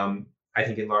 I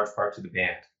think in large part to the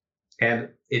band. And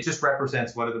it just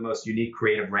represents one of the most unique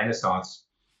creative renaissance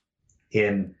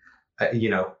in,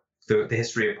 the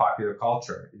history of popular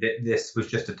culture. This was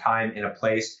just a time and a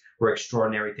place where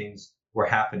extraordinary things were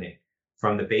happening,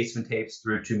 from the Basement Tapes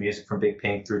through to music from Big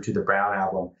Pink through to the Brown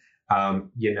album.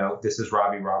 This is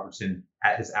Robbie Robertson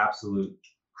at his absolute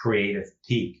creative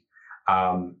peak.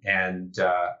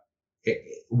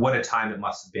 What a time it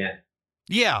must have been.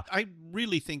 Yeah, I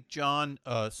really think John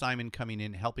Simon coming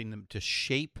in, helping them to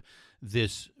shape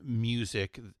this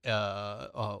music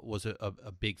was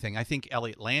a big thing. I think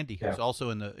Elliot Landy, who's also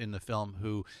in the film,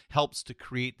 who helps to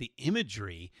create the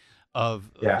imagery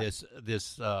of this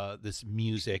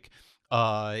music,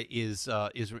 is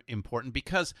important,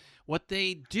 because what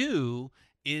they do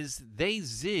is they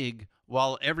zig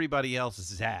while everybody else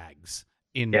zags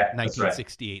in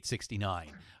 1968, 69.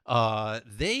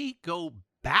 They go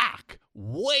back,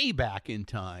 way back in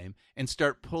time, and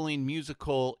start pulling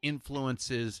musical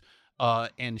influences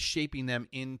and shaping them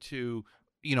into,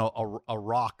 a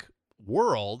rock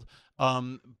world.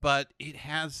 But it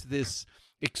has this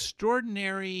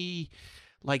extraordinary,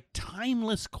 like,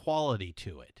 timeless quality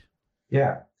to it.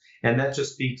 Yeah. And that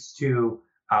just speaks to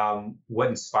what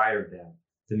inspired them,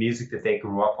 the music that they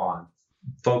grew up on,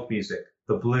 folk music,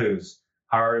 the blues,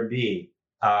 R&B,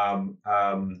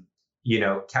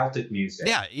 Celtic music.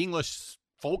 Yeah, English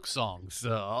folk songs.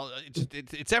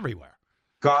 It's everywhere.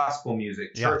 Gospel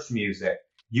music, church music.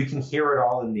 You can hear it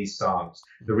all in these songs.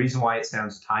 The reason why it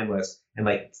sounds timeless and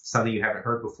like something you haven't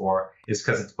heard before is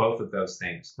because it's both of those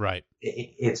things. Right.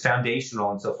 It's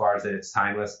foundational insofar as that it's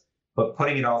timeless, but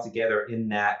putting it all together in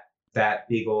that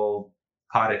big old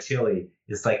pot of chili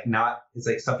is like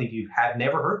something you have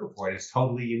never heard before. And it's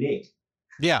totally unique.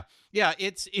 Yeah. Yeah,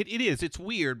 it is. It's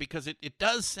weird because it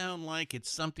does sound like it's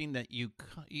something that you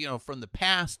from the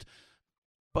past,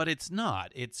 but it's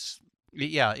not.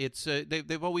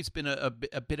 They've always been a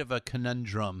bit of a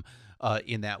conundrum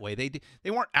in that way.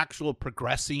 They weren't actual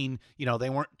progressing. They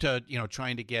weren't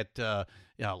trying to get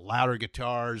louder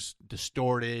guitars,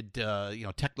 distorted,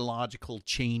 technological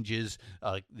changes.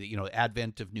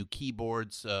 Advent of new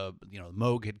keyboards.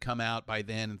 Moog had come out by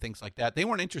then and things like that. They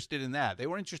weren't interested in that. They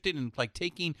were interested in like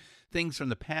taking things from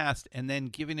the past and then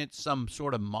giving it some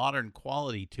sort of modern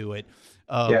quality to it.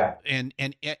 And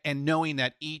knowing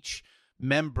that each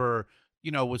member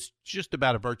was just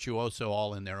about a virtuoso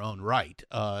all in their own right,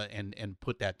 and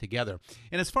put that together.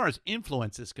 And as far as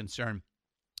influence is concerned,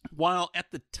 while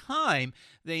at the time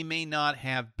they may not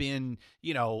have been,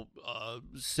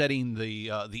 setting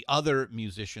the other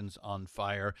musicians on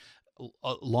fire,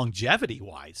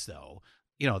 longevity-wise, though,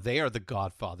 they are the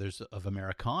godfathers of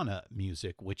Americana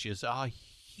music, which is a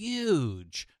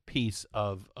huge piece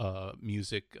of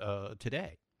music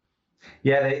today.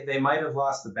 Yeah, they might have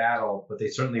lost the battle, but they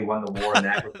certainly won the war in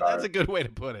that regard. That's a good way to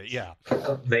put it. Yeah,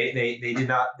 they did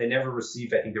not. They never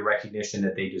received, I think, the recognition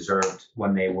that they deserved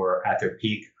when they were at their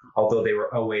peak. Although they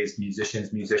were always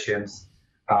musicians,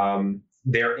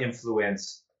 their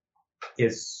influence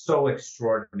is so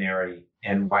extraordinary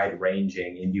and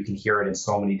wide-ranging, and you can hear it in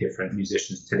so many different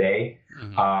musicians today.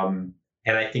 Mm-hmm.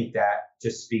 And I think that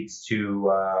just speaks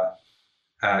to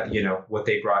what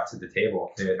they brought to the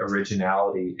table, the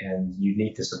originality and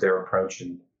uniqueness of their approach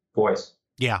and voice.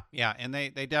 Yeah, and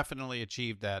they definitely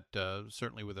achieved that,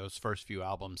 certainly with those first few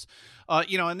albums.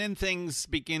 And then things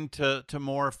begin to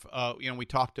morph. We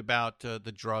talked about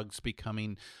the drugs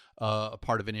becoming a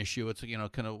part of an issue. It's,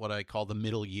 kind of what I call the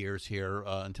middle years here,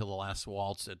 until the last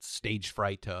waltz. It's stage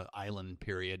fright to island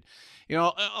period.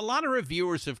 A lot of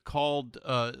reviewers have called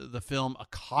the film a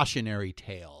cautionary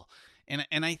tale.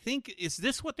 And I think, is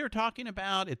this what they're talking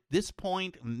about at this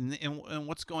point, and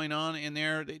what's going on in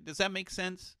there? Does that make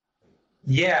sense?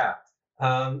 Yeah.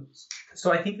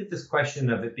 So I think that this question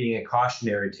of it being a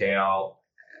cautionary tale,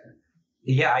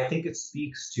 I think it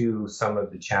speaks to some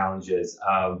of the challenges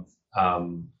of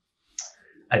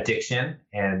addiction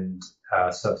and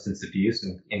substance abuse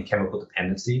and chemical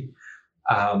dependency.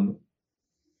 I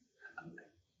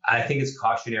think it's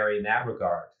cautionary in that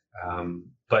regard.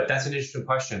 But that's an interesting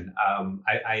question. I'm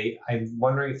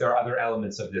wondering if there are other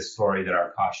elements of this story that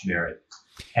are cautionary.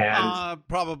 And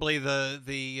probably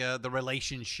the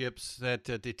relationships that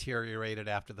deteriorated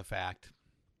after the fact.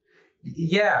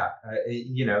 It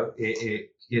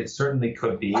certainly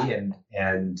could be, and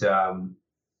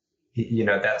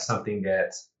that's something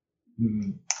that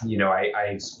I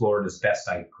explored as best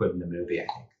I could in the movie, I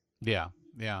think. Yeah.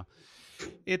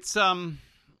 It's I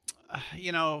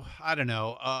don't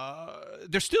know.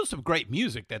 There's still some great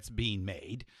music that's being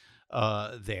made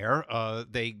there.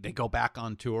 They go back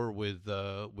on tour with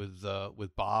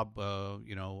Bob.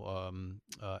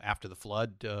 After the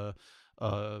flood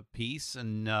piece,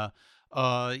 and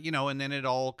and then it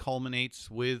all culminates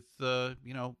with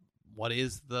what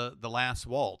is the last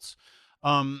waltz.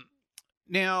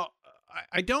 Now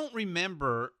I don't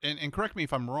remember, and correct me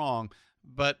if I'm wrong,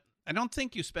 but I don't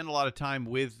think you spend a lot of time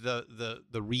with the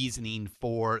reasoning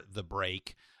for the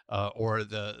break or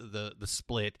the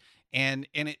split. And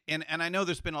I know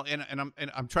there's been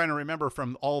I'm trying to remember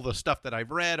from all the stuff that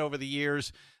I've read over the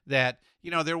years that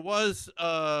there was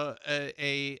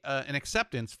an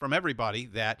acceptance from everybody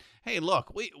that, hey,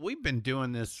 look, we've been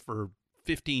doing this for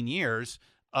 15 years.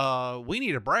 We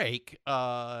need a break.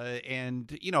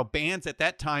 And bands at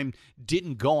that time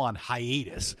didn't go on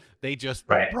hiatus. They just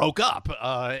broke up,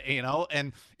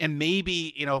 and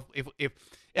maybe, if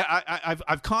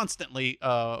I've constantly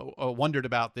wondered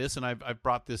about this, and I've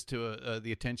brought this to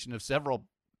the attention of several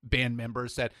band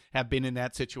members that have been in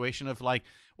that situation of like,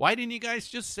 why didn't you guys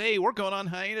just say we're going on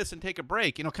hiatus and take a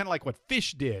break? Kind of like what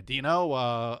Fish did,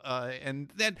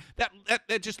 and then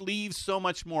that just leaves so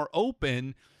much more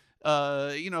open,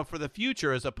 for the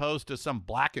future, as opposed to some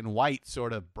black and white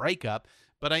sort of breakup.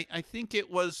 But I think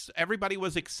everybody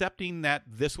was accepting that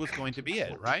this was going to be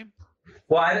it, right?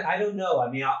 Well, I don't know.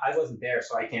 I mean, I wasn't there,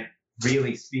 so I can't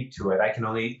really speak to it. I can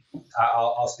only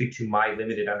I'll speak to my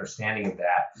limited understanding of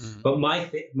that. Mm-hmm. But my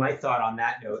thought on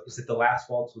that note is that The Last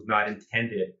Waltz was not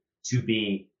intended to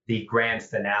be the grand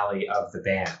finale of the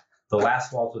band. The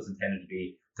Last Waltz was intended to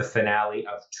be the finale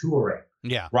of touring.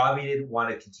 Yeah. Robbie didn't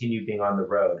want to continue being on the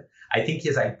road. I think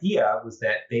his idea was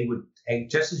that they would,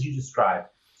 just as you described,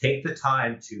 take the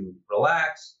time to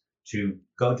relax, to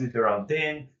go do their own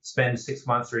thing, spend 6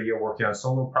 months or a year working on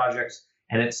solo projects,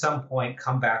 and at some point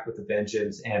come back with a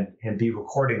vengeance and be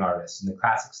recording artists in the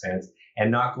classic sense and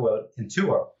not go out and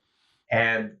tour.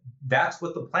 And that's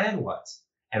what the plan was.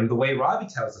 And the way Robbie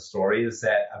tells the story is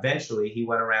that eventually he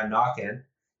went around knocking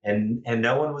and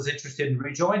no one was interested in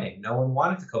rejoining. No one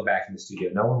wanted to go back in the studio.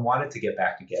 No one wanted to get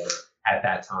back together at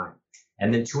that time.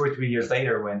 And then 2 or 3 years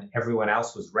later, when everyone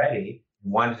else was ready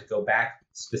and wanted to go back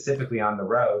specifically on the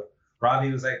road,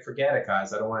 Robbie was like, forget it,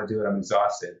 guys. I don't want to do it. I'm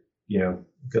exhausted.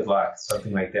 Good luck.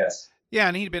 Something like this. Yeah,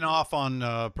 and he'd been off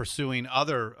on pursuing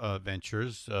other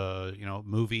ventures,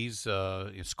 movies,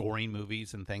 scoring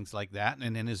movies and things like that,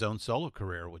 and in his own solo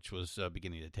career, which was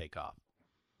beginning to take off.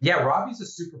 Yeah, Robbie's a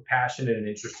super passionate and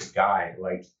interested guy.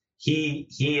 Like he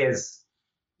is,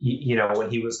 when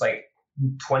he was like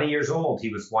 20 years old, he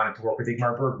was wanting to work with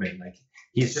Ingmar Bergman. Like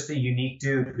he's just a unique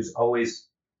dude who's always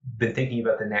been thinking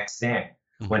about the next thing.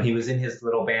 Mm-hmm. When he was in his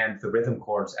little band, The Rhythm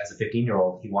Corps, as a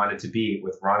 15-year-old, he wanted to be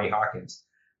with Ronnie Hawkins.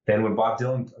 Then when Bob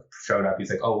Dylan showed up,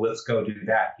 he's like, oh, let's go do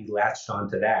that. He latched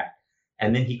onto that.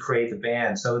 And then he created the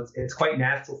band. So it's quite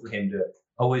natural for him to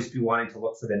always be wanting to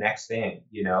look for the next thing,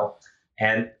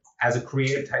 And as a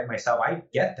creative type myself, I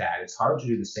get that. It's hard to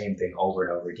do the same thing over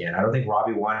and over again. I don't think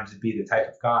Robbie wanted to be the type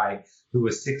of guy who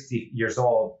was 60 years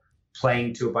old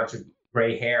playing to a bunch of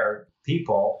gray hair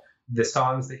people the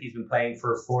songs that he's been playing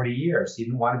for 40 years. He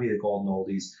didn't want to be the golden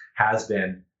oldies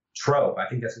has-been trope. I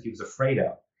think that's what he was afraid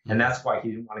of. And that's why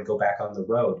he didn't want to go back on the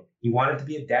road. He wanted to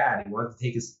be a dad. He wanted to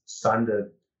take his son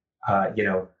to,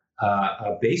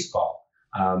 baseball.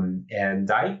 And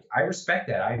I respect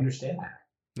that. I understand that.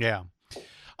 Yeah.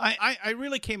 I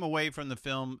really came away from the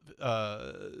film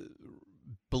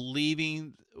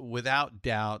believing without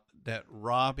doubt that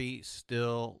Robbie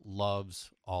still loves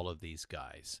all of these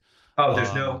guys. Oh,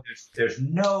 there's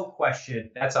no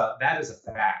question. That is a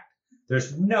fact.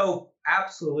 There's no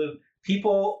absolute.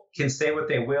 People can say what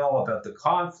they will about the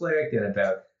conflict and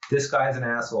about this guy's an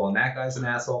asshole and that guy's an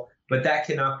asshole, but that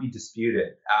cannot be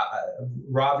disputed.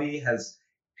 Robbie has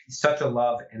such a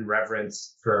love and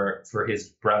reverence for his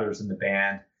brothers in the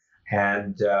band.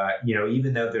 And,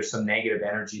 even though there's some negative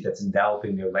energy that's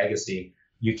enveloping their legacy,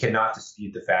 you cannot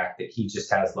dispute the fact that he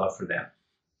just has love for them.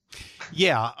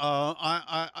 Yeah,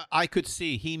 I could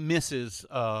see he misses,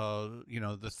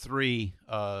 the three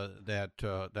that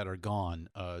are gone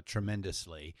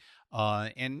tremendously.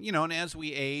 And as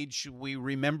we age, we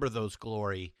remember those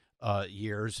glory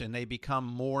years, and they become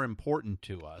more important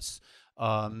to us.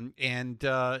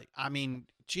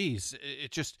 Geez,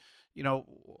 it just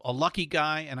a lucky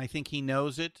guy, and I think he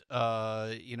knows it.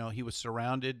 He was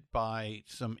surrounded by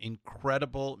some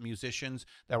incredible musicians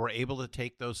that were able to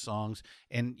take those songs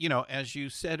and, as you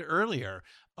said earlier,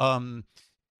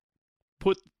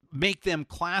 make them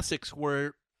classics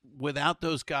where without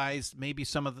those guys, maybe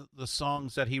some of the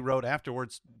songs that he wrote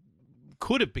afterwards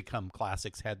could have become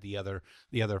classics had the other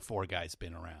four guys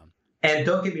been around. And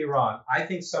don't get me wrong, I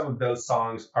think some of those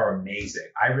songs are amazing.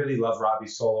 I really love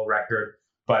Robbie's solo record,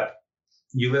 but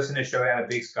you listen to Show Down a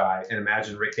Big Sky and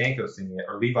imagine Rick Danko singing it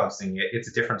or Levon singing it, it's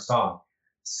a different song.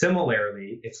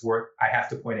 Similarly, it's worth, I have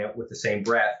to point out with the same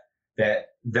breath, that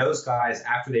those guys,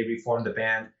 after they reformed the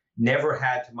band, never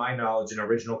had, to my knowledge, an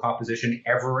original composition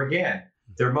ever again.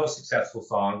 Their most successful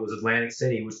song was Atlantic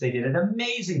City, which they did an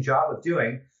amazing job of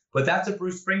doing, but that's a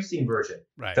Bruce Springsteen version.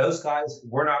 Right. Those guys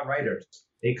were not writers.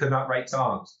 They could not write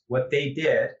songs. What they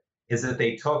did is that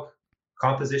they took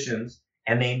compositions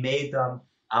and they made them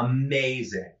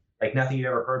amazing, like nothing you'd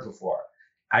ever heard before.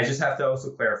 I just have to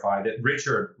also clarify that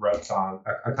Richard wrote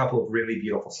a couple of really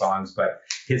beautiful songs, but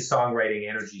his songwriting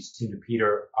energies seemed to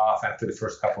peter off after the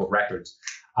first couple of records.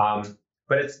 But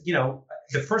it's,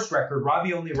 the first record,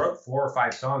 Robbie only wrote 4 or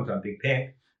 5 songs on Big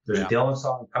Pink. There's a Dylan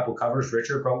song, a couple covers.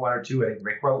 Richard wrote 1 or 2. I think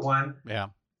Rick wrote 1. Yeah.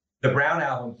 The Brown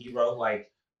album, he wrote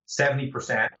like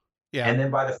 70%. Yeah. And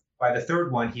then by the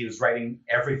third one, he was writing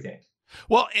everything.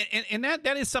 Well, and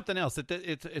that is something else that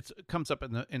it comes up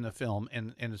in the film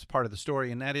and it's part of the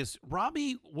story, and that is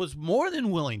Robbie was more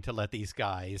than willing to let these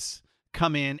guys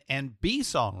come in and be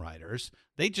songwriters.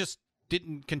 They just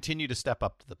didn't continue to step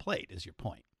up to the plate, is your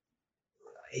point.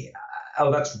 Oh,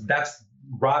 that's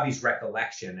Robbie's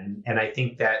recollection, and I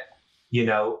think that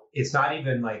it's not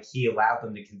even like he allowed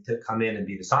them to come in and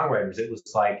be the songwriters. It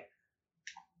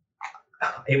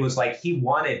was like he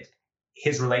wanted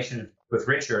his relationship with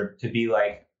Richard to be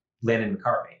like Lennon and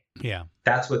McCartney. Yeah.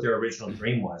 That's what their original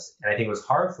dream was. And I think it was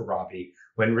hard for Robbie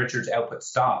when Richard's output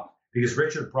stopped, because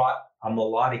Richard brought a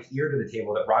melodic ear to the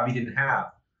table that Robbie didn't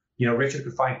have. Richard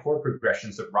could find chord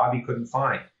progressions that Robbie couldn't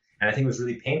find. And I think it was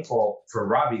really painful for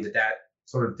Robbie that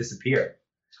sort of disappeared.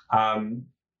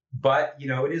 But,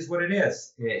 it is what it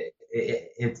is.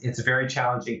 It's a very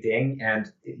challenging thing. And,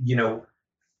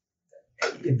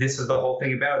 this is the whole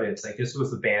thing about it. It's like, this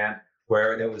was the band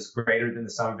where it was greater than the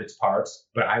sum of its parts,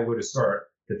 but I would assert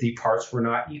that the parts were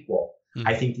not equal. Mm-hmm.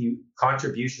 I think the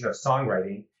contribution of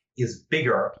songwriting is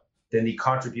bigger than the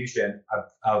contribution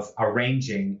of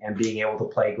arranging and being able to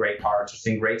play great parts or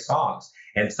sing great songs.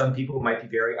 And some people might be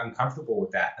very uncomfortable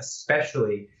with that,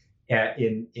 especially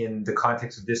in the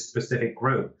context of this specific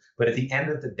group. But at the end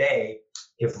of the day,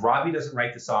 if Robbie doesn't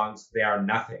write the songs, they are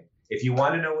nothing. If you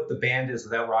want to know what the band is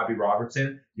without Robbie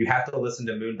Robertson, you have to listen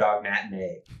to Moondog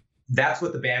Matinee. That's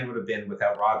what the band would have been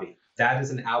without Robbie. That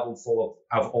is an album full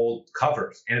of old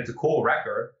covers, and it's a cool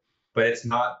record, but it's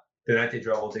not The Night They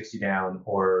Drove Old Dixie Down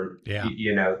or,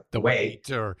 The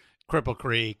Wait or Cripple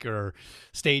Creek or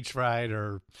Stage Fright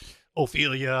or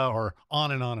Ophelia or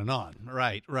on and on and on.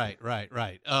 Right.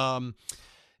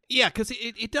 Yeah, because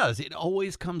it does. It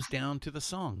always comes down to the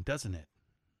song, doesn't it?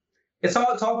 It's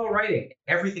all about writing.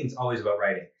 Everything's always about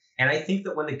writing. And I think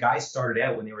that when the guys started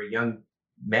out, when they were young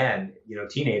men,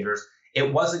 teenagers,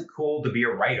 it wasn't cool to be a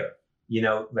writer.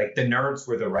 Like the nerds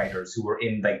were the writers who were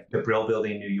in like the Brill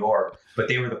Building in New York, but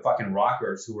they were the fucking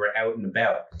rockers who were out and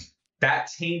about.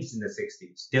 That changed in the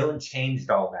 60s. Dylan changed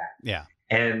all that. Yeah.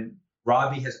 And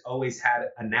Robbie has always had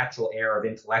a natural air of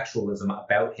intellectualism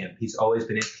about him. He's always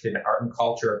been interested in art and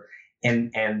culture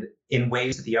and in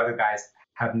ways that the other guys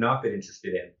have not been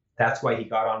interested in. That's why he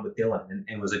got on with Dylan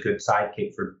and was a good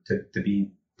sidekick to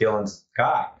be Dylan's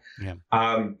guy. Yeah.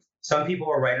 Some people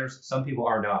are writers, some people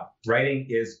are not. Writing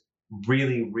is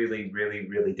really, really, really,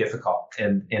 really difficult.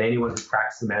 And anyone who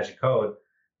cracks the magic code,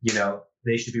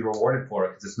 they should be rewarded for it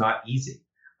because it's not easy.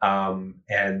 I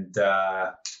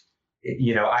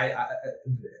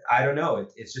don't know.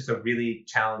 It's just a really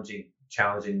challenging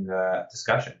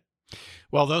discussion.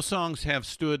 Well, those songs have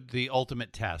stood the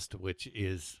ultimate test, which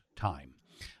is time.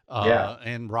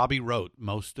 And Robbie wrote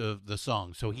most of the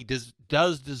songs, so he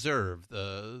does deserve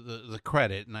the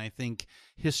credit, and I think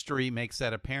history makes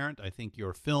that apparent. I think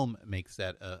your film makes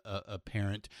that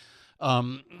apparent.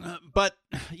 But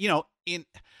in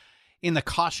the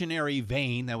cautionary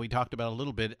vein that we talked about a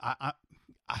little bit,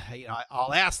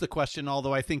 I'll ask the question,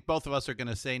 although I think both of us are going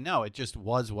to say no, it just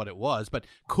was what it was. But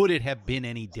could it have been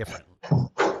any different?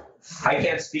 I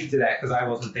can't speak to that because I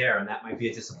wasn't there, and that might be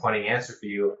a disappointing answer for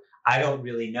you. I don't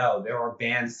really know. There are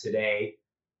bands today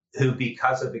who,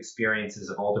 because of experiences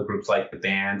of older groups like the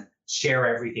band,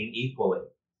 share everything equally.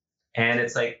 And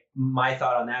it's like, my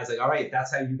thought on that is like, all right, if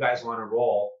that's how you guys want to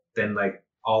roll, then like,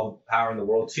 all the power in the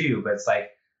world to you. But it's like,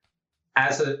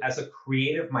 as a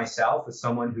creative myself, as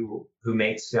someone who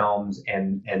makes films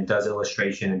and does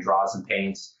illustration and draws and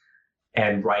paints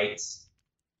and writes,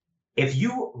 if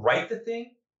you write the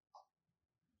thing,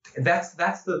 that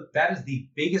is the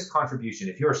biggest contribution.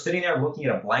 If you're sitting there looking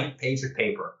at a blank page of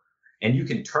paper and you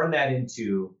can turn that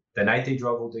into The Night They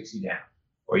Drove Old Dixie Down,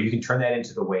 or you can turn that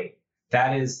into The Wait,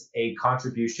 that is a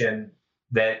contribution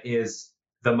that is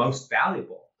the most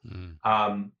valuable.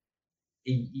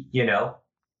 You know,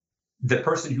 the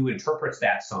person who interprets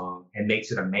that song and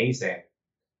makes it amazing,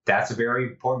 that's a very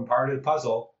important part of the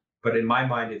puzzle. But in my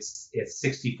mind, it's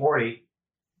 60-40.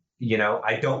 You know,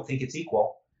 I don't think it's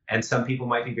equal. And some people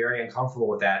might be very uncomfortable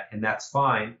with that, and that's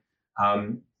fine.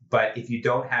 But if you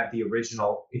don't have the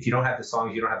original, if you don't have the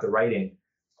songs, you don't have the writing,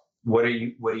 what are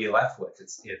you left with?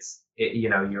 You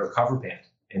know, you're a cover band,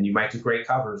 and you might do great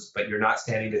covers, but you're not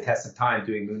standing the test of time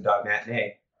doing Moondog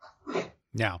Matinee.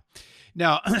 Now,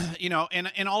 you know,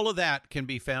 and all of that can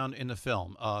be found in the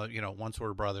film. You know, One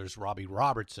Sort of Brothers, Robbie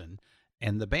Robertson,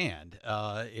 and the band.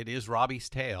 It is Robbie's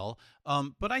tale,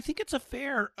 but I think it's a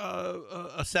fair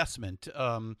assessment.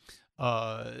 You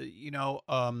know,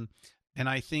 and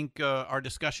I think our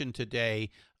discussion today,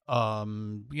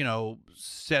 you know,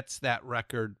 sets that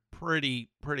record pretty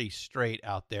straight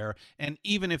out there. And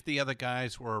even if the other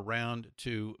guys were around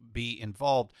to be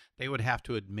involved, they would have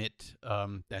to admit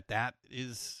that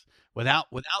is. Without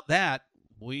that,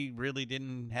 we really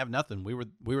didn't have nothing. We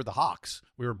were the Hawks.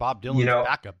 We were Bob Dylan's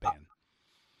backup band.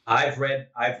 I've read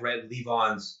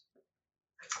Levon's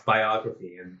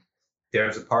biography, and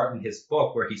there's a part in his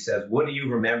book where he says, "What do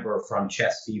you remember from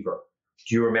Chest Fever?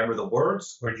 Do you remember the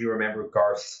words, or do you remember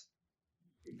Garth's,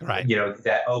 right? You know,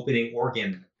 that opening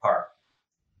organ part?"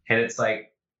 And it's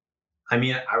like, I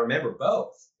mean, I remember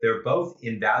both. They're both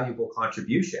invaluable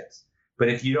contributions. But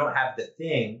if you don't have the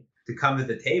thing to come to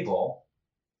the table,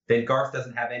 then Garth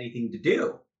doesn't have anything to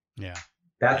do. Yeah.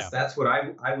 That's what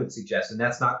I would suggest. And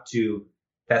that's not to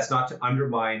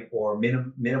undermine or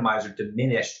minimize or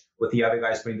diminish what the other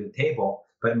guys bring to the table.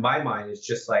 But in my mind, it's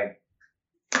just like,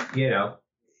 you know,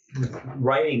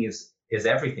 writing is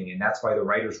everything. And that's why the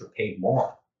writers were paid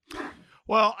more.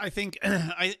 Well, I think,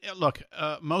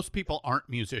 most people aren't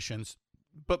musicians,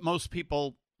 but most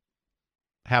people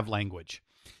have language,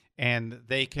 and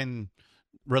they can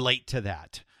relate to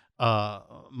that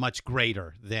much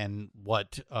greater than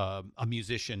what a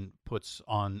musician puts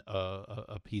on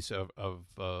a piece of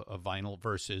vinyl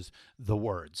versus the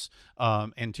words.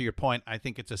 And to your point, I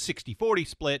think it's a 60-40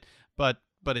 split, but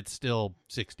it's still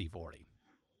 60-40.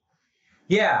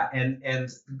 Yeah, and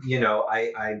you know,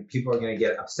 I people are going to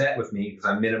get upset with me because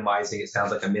I'm minimizing. It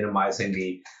sounds like I'm minimizing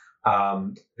the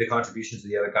contributions of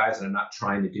the other guys, and I'm not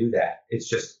trying to do that. It's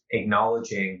just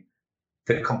acknowledging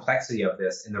the complexity of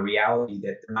this and the reality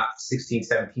that they're not 16,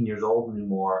 17 years old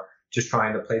anymore, just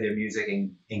trying to play their music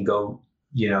and go,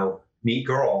 you know, meet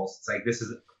girls. It's like, this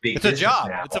is a big business. It's a job.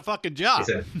 Now. It's a fucking job.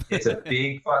 It's a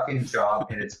big fucking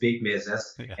job, and it's big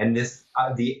business. Yeah. And this,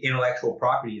 the intellectual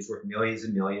property is worth millions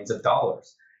and millions of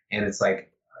dollars. And it's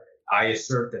like, I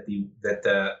assert that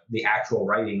the actual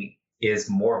writing is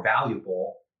more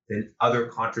valuable than other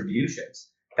contributions.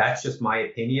 That's just my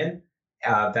opinion.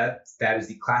 That is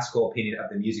the classical opinion of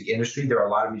the music industry. There are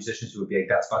a lot of musicians who would be like,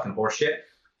 that's fucking horseshit.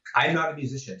 I'm not a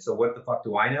musician, so what the fuck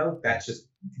do I know? That's just,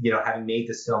 you know, having made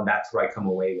this film, that's what I come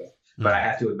away with. But I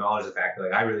have to acknowledge the fact that,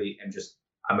 like, I really am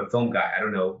I'm a film guy. I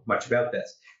don't know much about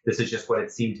this. This is just what it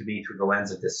seemed to be through the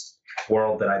lens of this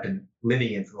world that I've been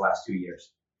living in for the last 2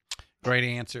 years. Great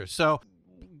answer. So,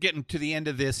 getting to the end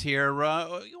of this here,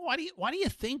 why do you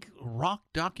think rock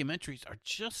documentaries are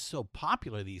just so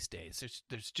popular these days?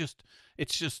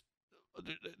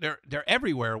 They're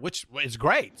everywhere, which is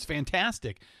great. It's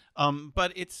fantastic.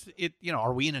 But you know,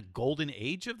 are we in a golden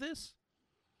age of this?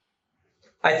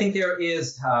 I think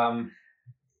there's an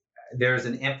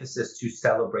emphasis to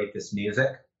celebrate this music.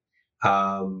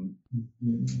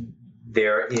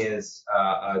 There is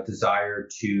a desire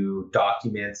to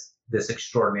document this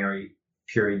extraordinary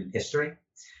period in history,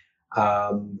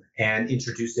 and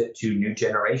introduce it to new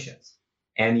generations.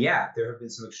 And yeah, there have been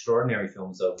some extraordinary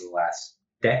films over the last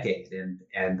decade,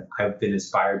 and I've been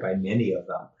inspired by many of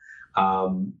them.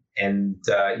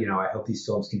 You know, I hope these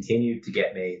films continue to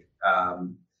get made,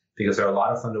 because they're a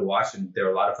lot of fun to watch and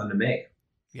they're a lot of fun to make.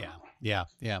 Yeah.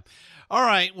 All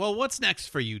right. Well, what's next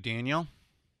for you, Daniel?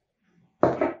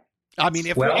 I mean,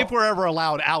 if we're ever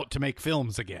allowed out to make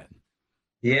films again.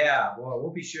 Yeah, well, we'll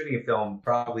be shooting a film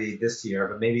probably this year,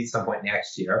 but maybe at some point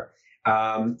next year.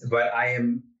 But I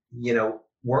am, you know,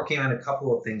 working on a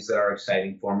couple of things that are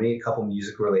exciting for me, a couple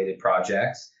music-related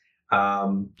projects.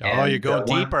 You're going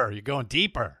deeper. You're going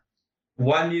deeper.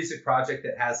 One music project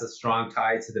that has a strong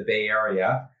tie to the Bay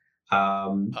Area.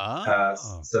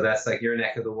 So that's like your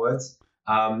neck of the woods.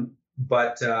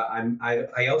 But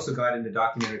I also got into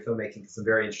documentary filmmaking because I'm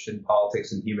very interested in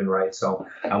politics and human rights. So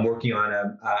I'm working on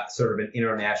a sort of an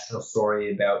international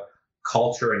story about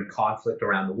culture and conflict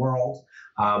around the world.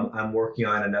 I'm working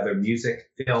on another music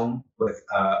film with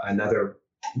another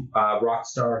rock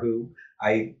star who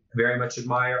I very much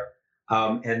admire.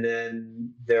 And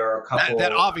then there are a couple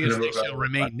that obviously shall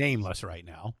remain nameless right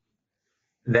now.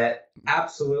 That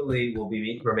absolutely will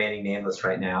be remaining nameless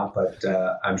right now, but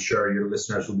I'm sure your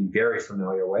listeners will be very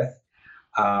familiar with.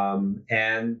 So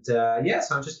I'm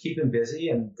just keeping busy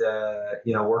and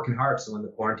working hard. So when the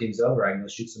quarantine's over, I can go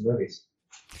shoot some movies.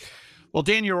 Well,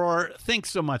 Daniel Rohr,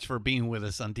 thanks so much for being with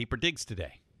us on Deeper Digs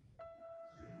today.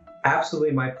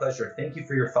 Absolutely, my pleasure. Thank you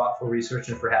for your thoughtful research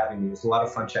and for having me. It was a lot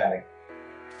of fun chatting.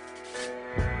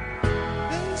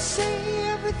 They say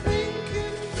everything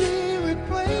can be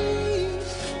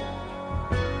replaced.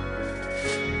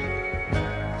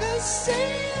 They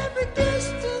say every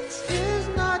distance is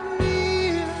not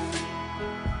near.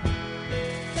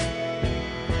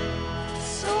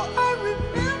 So I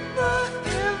remember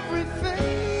every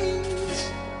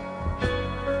face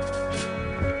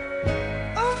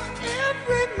of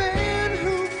every man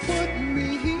who put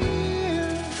me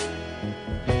here.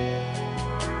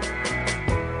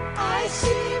 I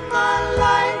see my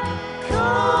light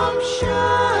come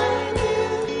shining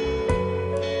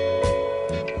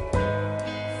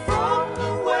from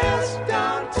the west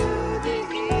down to the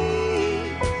east.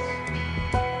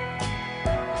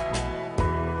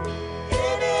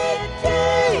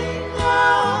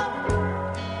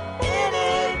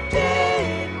 Any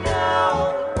day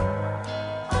now,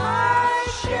 I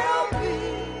shall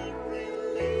be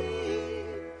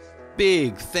released.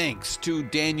 Big thanks to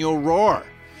Daniel Rohr.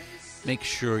 Make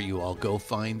sure you all go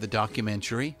find the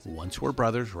documentary, Once Were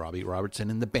Brothers, Robbie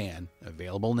Robertson and the Band,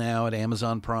 available now at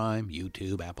Amazon Prime,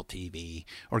 YouTube, Apple TV,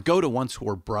 or go to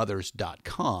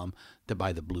oncewerebrothers.com to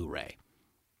buy the Blu-ray.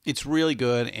 It's really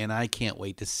good, and I can't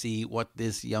wait to see what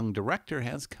this young director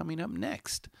has coming up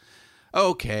next.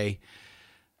 Okay,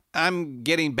 I'm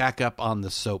getting back up on the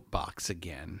soapbox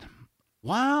again.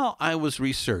 While I was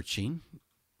researching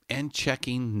and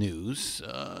checking news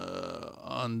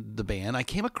on the band, I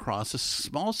came across a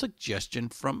small suggestion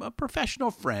from a professional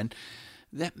friend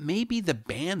that maybe the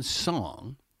band's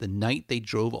song, The Night They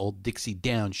Drove Old Dixie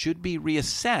Down, should be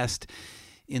reassessed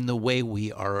in the way we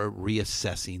are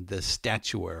reassessing the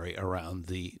statuary around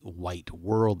the white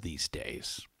world these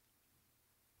days.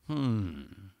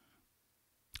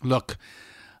 Look,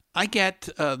 I get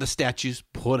the statues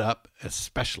put up,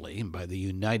 especially by the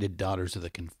United Daughters of the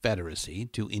Confederacy,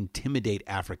 to intimidate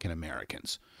African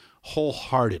Americans.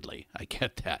 Wholeheartedly, I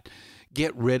get that.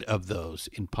 Get rid of those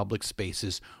in public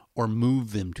spaces or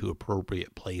move them to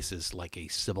appropriate places like a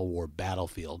Civil War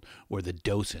battlefield where the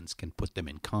docents can put them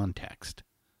in context.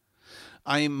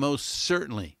 I most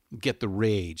certainly get the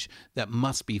rage that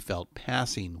must be felt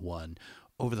passing one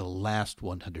over the last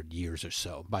 100 years or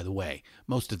so. By the way,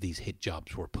 most of these hit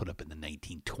jobs were put up in the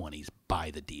 1920s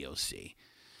by the DOC,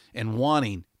 and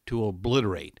wanting to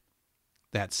obliterate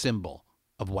that symbol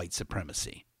of white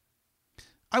supremacy.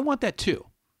 I want that too.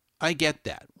 I get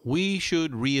that. We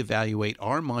should reevaluate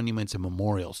our monuments and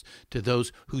memorials to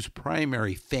those whose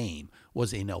primary fame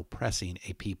was in oppressing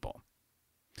a people.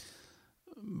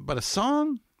 But a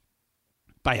song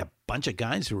by a bunch of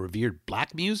guys who revered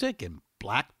black music and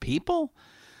black people?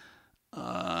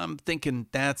 I'm thinking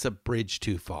that's a bridge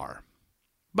too far.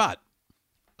 But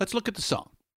let's look at the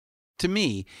song. To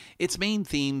me, its main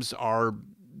themes are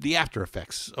the after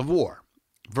effects of war.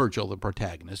 Virgil, the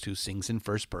protagonist, who sings in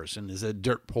first person, is a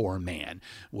dirt poor man,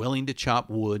 willing to chop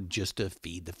wood just to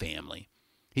feed the family.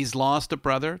 He's lost a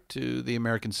brother to the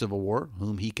American Civil War,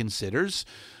 whom he considers,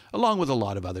 along with a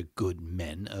lot of other good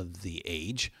men of the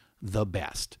age, the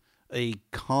best. A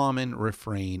common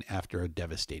refrain after a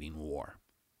devastating war.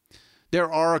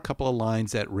 There are a couple of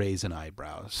lines that raise an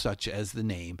eyebrow, such as the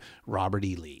name Robert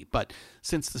E. Lee. But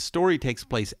since the story takes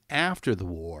place after the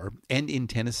war and in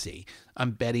Tennessee,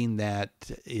 I'm betting that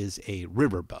is a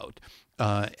riverboat,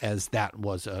 as that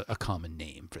was a common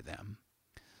name for them.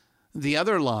 The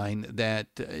other line that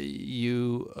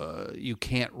you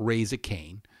can't raise a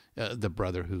cane, the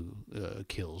brother who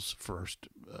kills first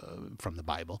from the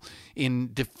Bible,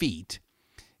 in defeat.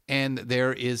 And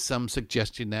there is some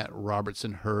suggestion that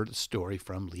Robertson heard a story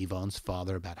from Levon's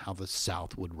father about how the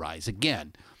South would rise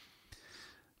again.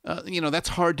 That's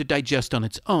hard to digest on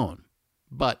its own,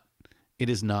 but it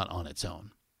is not on its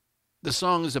own. The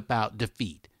song is about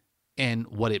defeat and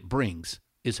what it brings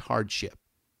is hardship.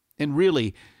 And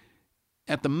really,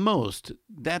 at the most,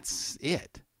 that's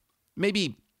it.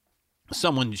 Maybe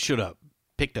someone should have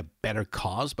picked a better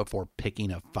cause before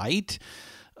picking a fight.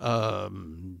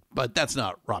 But that's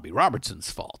not Robbie Robertson's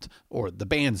fault or the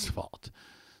band's fault.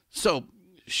 So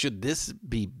should this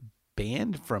be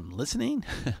banned from listening?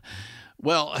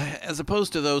 Well, as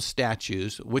opposed to those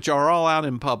statues, which are all out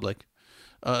in public,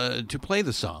 to play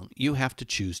the song, you have to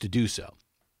choose to do so.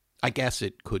 I guess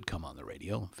it could come on the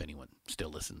radio if anyone still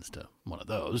listens to one of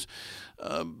those.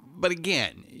 But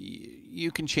again, you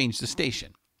can change the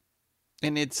station.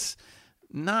 And it's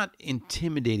not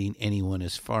intimidating anyone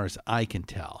as far as I can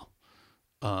tell.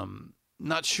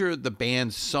 Not sure the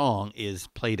band's song is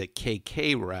played at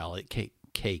KK rally.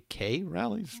 KK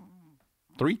rallies?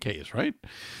 3 Ks, right?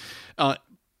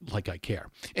 Like I care.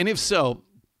 And if so,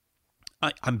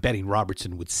 I'm betting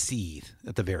Robertson would seethe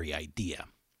at the very idea.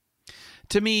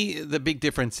 To me, the big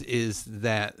difference is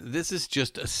that this is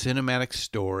just a cinematic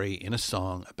story in a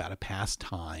song about a past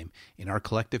time in our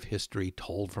collective history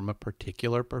told from a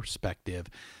particular perspective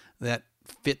that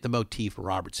fit the motif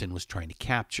Robertson was trying to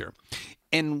capture,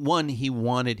 and one he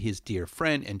wanted his dear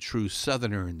friend and true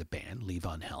Southerner in the band,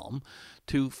 Levon Helm,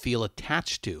 to feel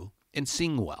attached to and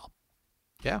sing well.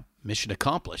 Yeah, mission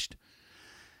accomplished.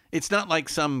 It's not like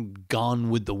some Gone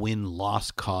with the Wind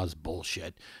lost cause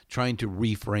bullshit, trying to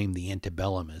reframe the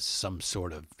antebellum as some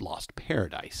sort of lost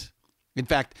paradise. In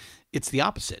fact, it's the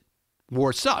opposite.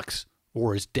 War sucks.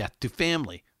 War is death to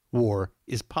family. War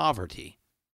is poverty.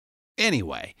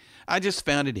 Anyway, I just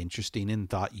found it interesting and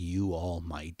thought you all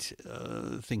might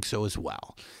think so as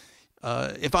well.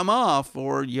 If I'm off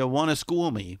or you want to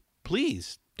school me,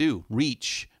 please do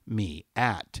reach me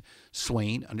at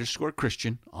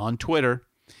Swain_Christian on Twitter.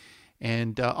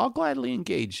 And I'll gladly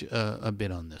engage a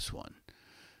bit on this one.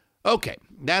 Okay,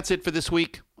 that's it for this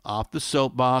week. Off the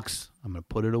soapbox. I'm going to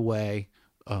put it away,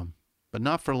 but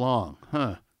not for long.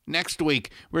 Next week,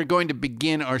 we're going to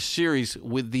begin our series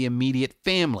with the immediate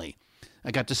family. I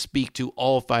got to speak to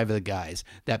all 5 of the guys,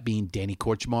 that being Danny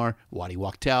Korchmar, Waddy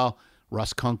Wachtel,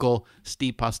 Russ Kunkel,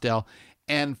 Steve Postel,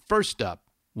 and first up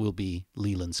will be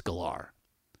Leland Sklar,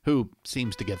 who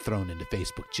seems to get thrown into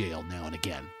Facebook jail now and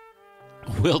again.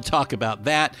 We'll talk about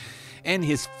that and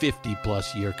his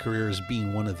 50-plus year career as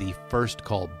being one of the first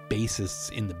called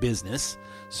bassists in the business.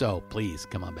 So please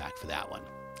come on back for that one.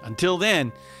 Until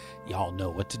then, y'all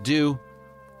know what to do.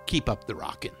 Keep up the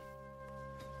rockin'.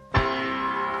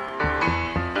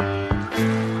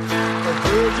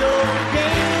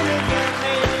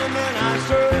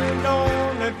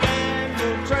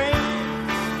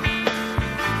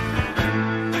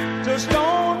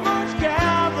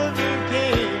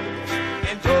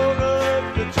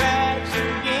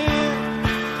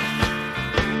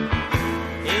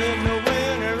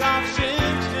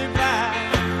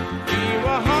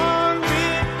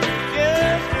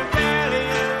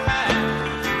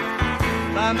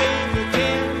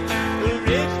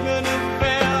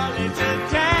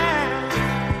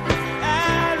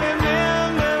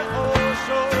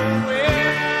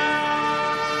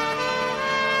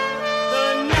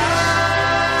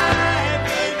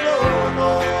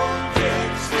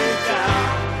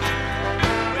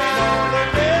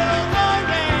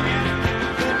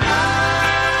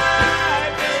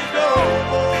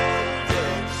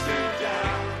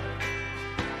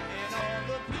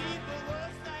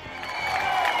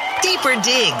 Deeper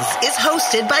Digs is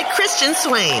hosted by Christian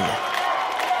Swain.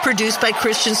 Produced by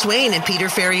Christian Swain and Peter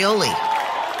Ferrioli.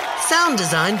 Sound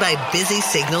designed by Busy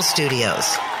Signal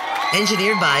Studios.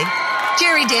 Engineered by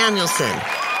Jerry Danielson,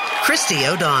 Christy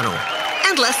O'Donnell,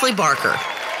 and Leslie Barker.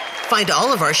 Find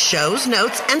all of our shows,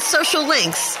 notes, and social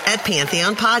links at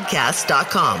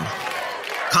PantheonPodcast.com.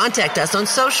 Contact us on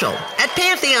social at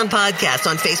Pantheon Podcast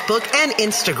on Facebook and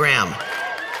Instagram.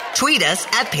 Tweet us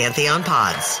at Pantheon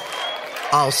Pods.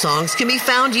 All songs can be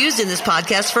found used in this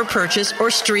podcast for purchase or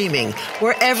streaming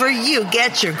wherever you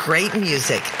get your great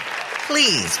music.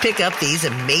 Please pick up these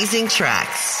amazing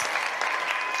tracks.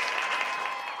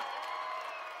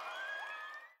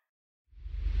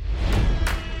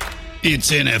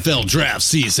 It's NFL draft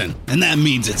season, and that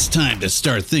means it's time to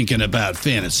start thinking about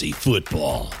fantasy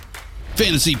football.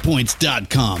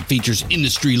 FantasyPoints.com features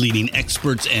industry-leading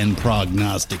experts and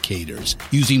prognosticators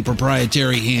using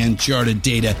proprietary hand-charted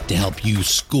data to help you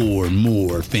score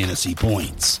more fantasy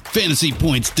points.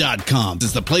 FantasyPoints.com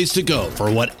is the place to go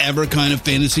for whatever kind of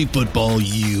fantasy football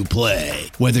you play.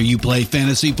 Whether you play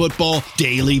fantasy football,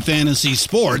 daily fantasy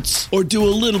sports, or do a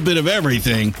little bit of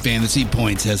everything, Fantasy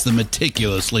Points has the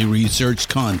meticulously researched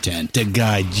content to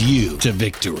guide you to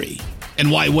victory.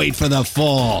 And why wait for the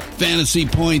fall? Fantasy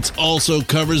Points also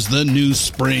covers the new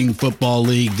spring football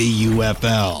league, the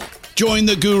UFL. Join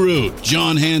the guru,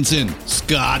 John Hansen,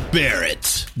 Scott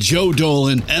Barrett, Joe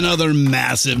Dolan, and other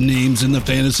massive names in the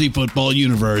fantasy football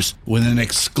universe with an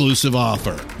exclusive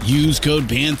offer. Use code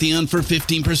Pantheon for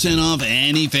 15% off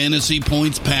any Fantasy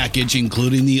Points package,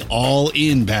 including the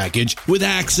all-in package, with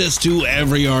access to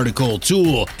every article,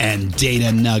 tool, and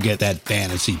data nugget that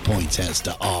Fantasy Points has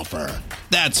to offer.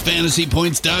 That's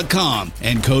fantasypoints.com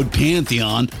and code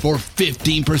Pantheon for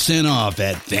 15% off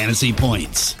at Fantasy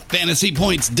Points.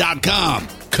 Fantasypoints.com,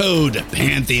 code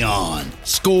Pantheon.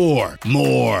 Score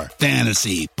more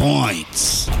fantasy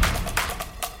points.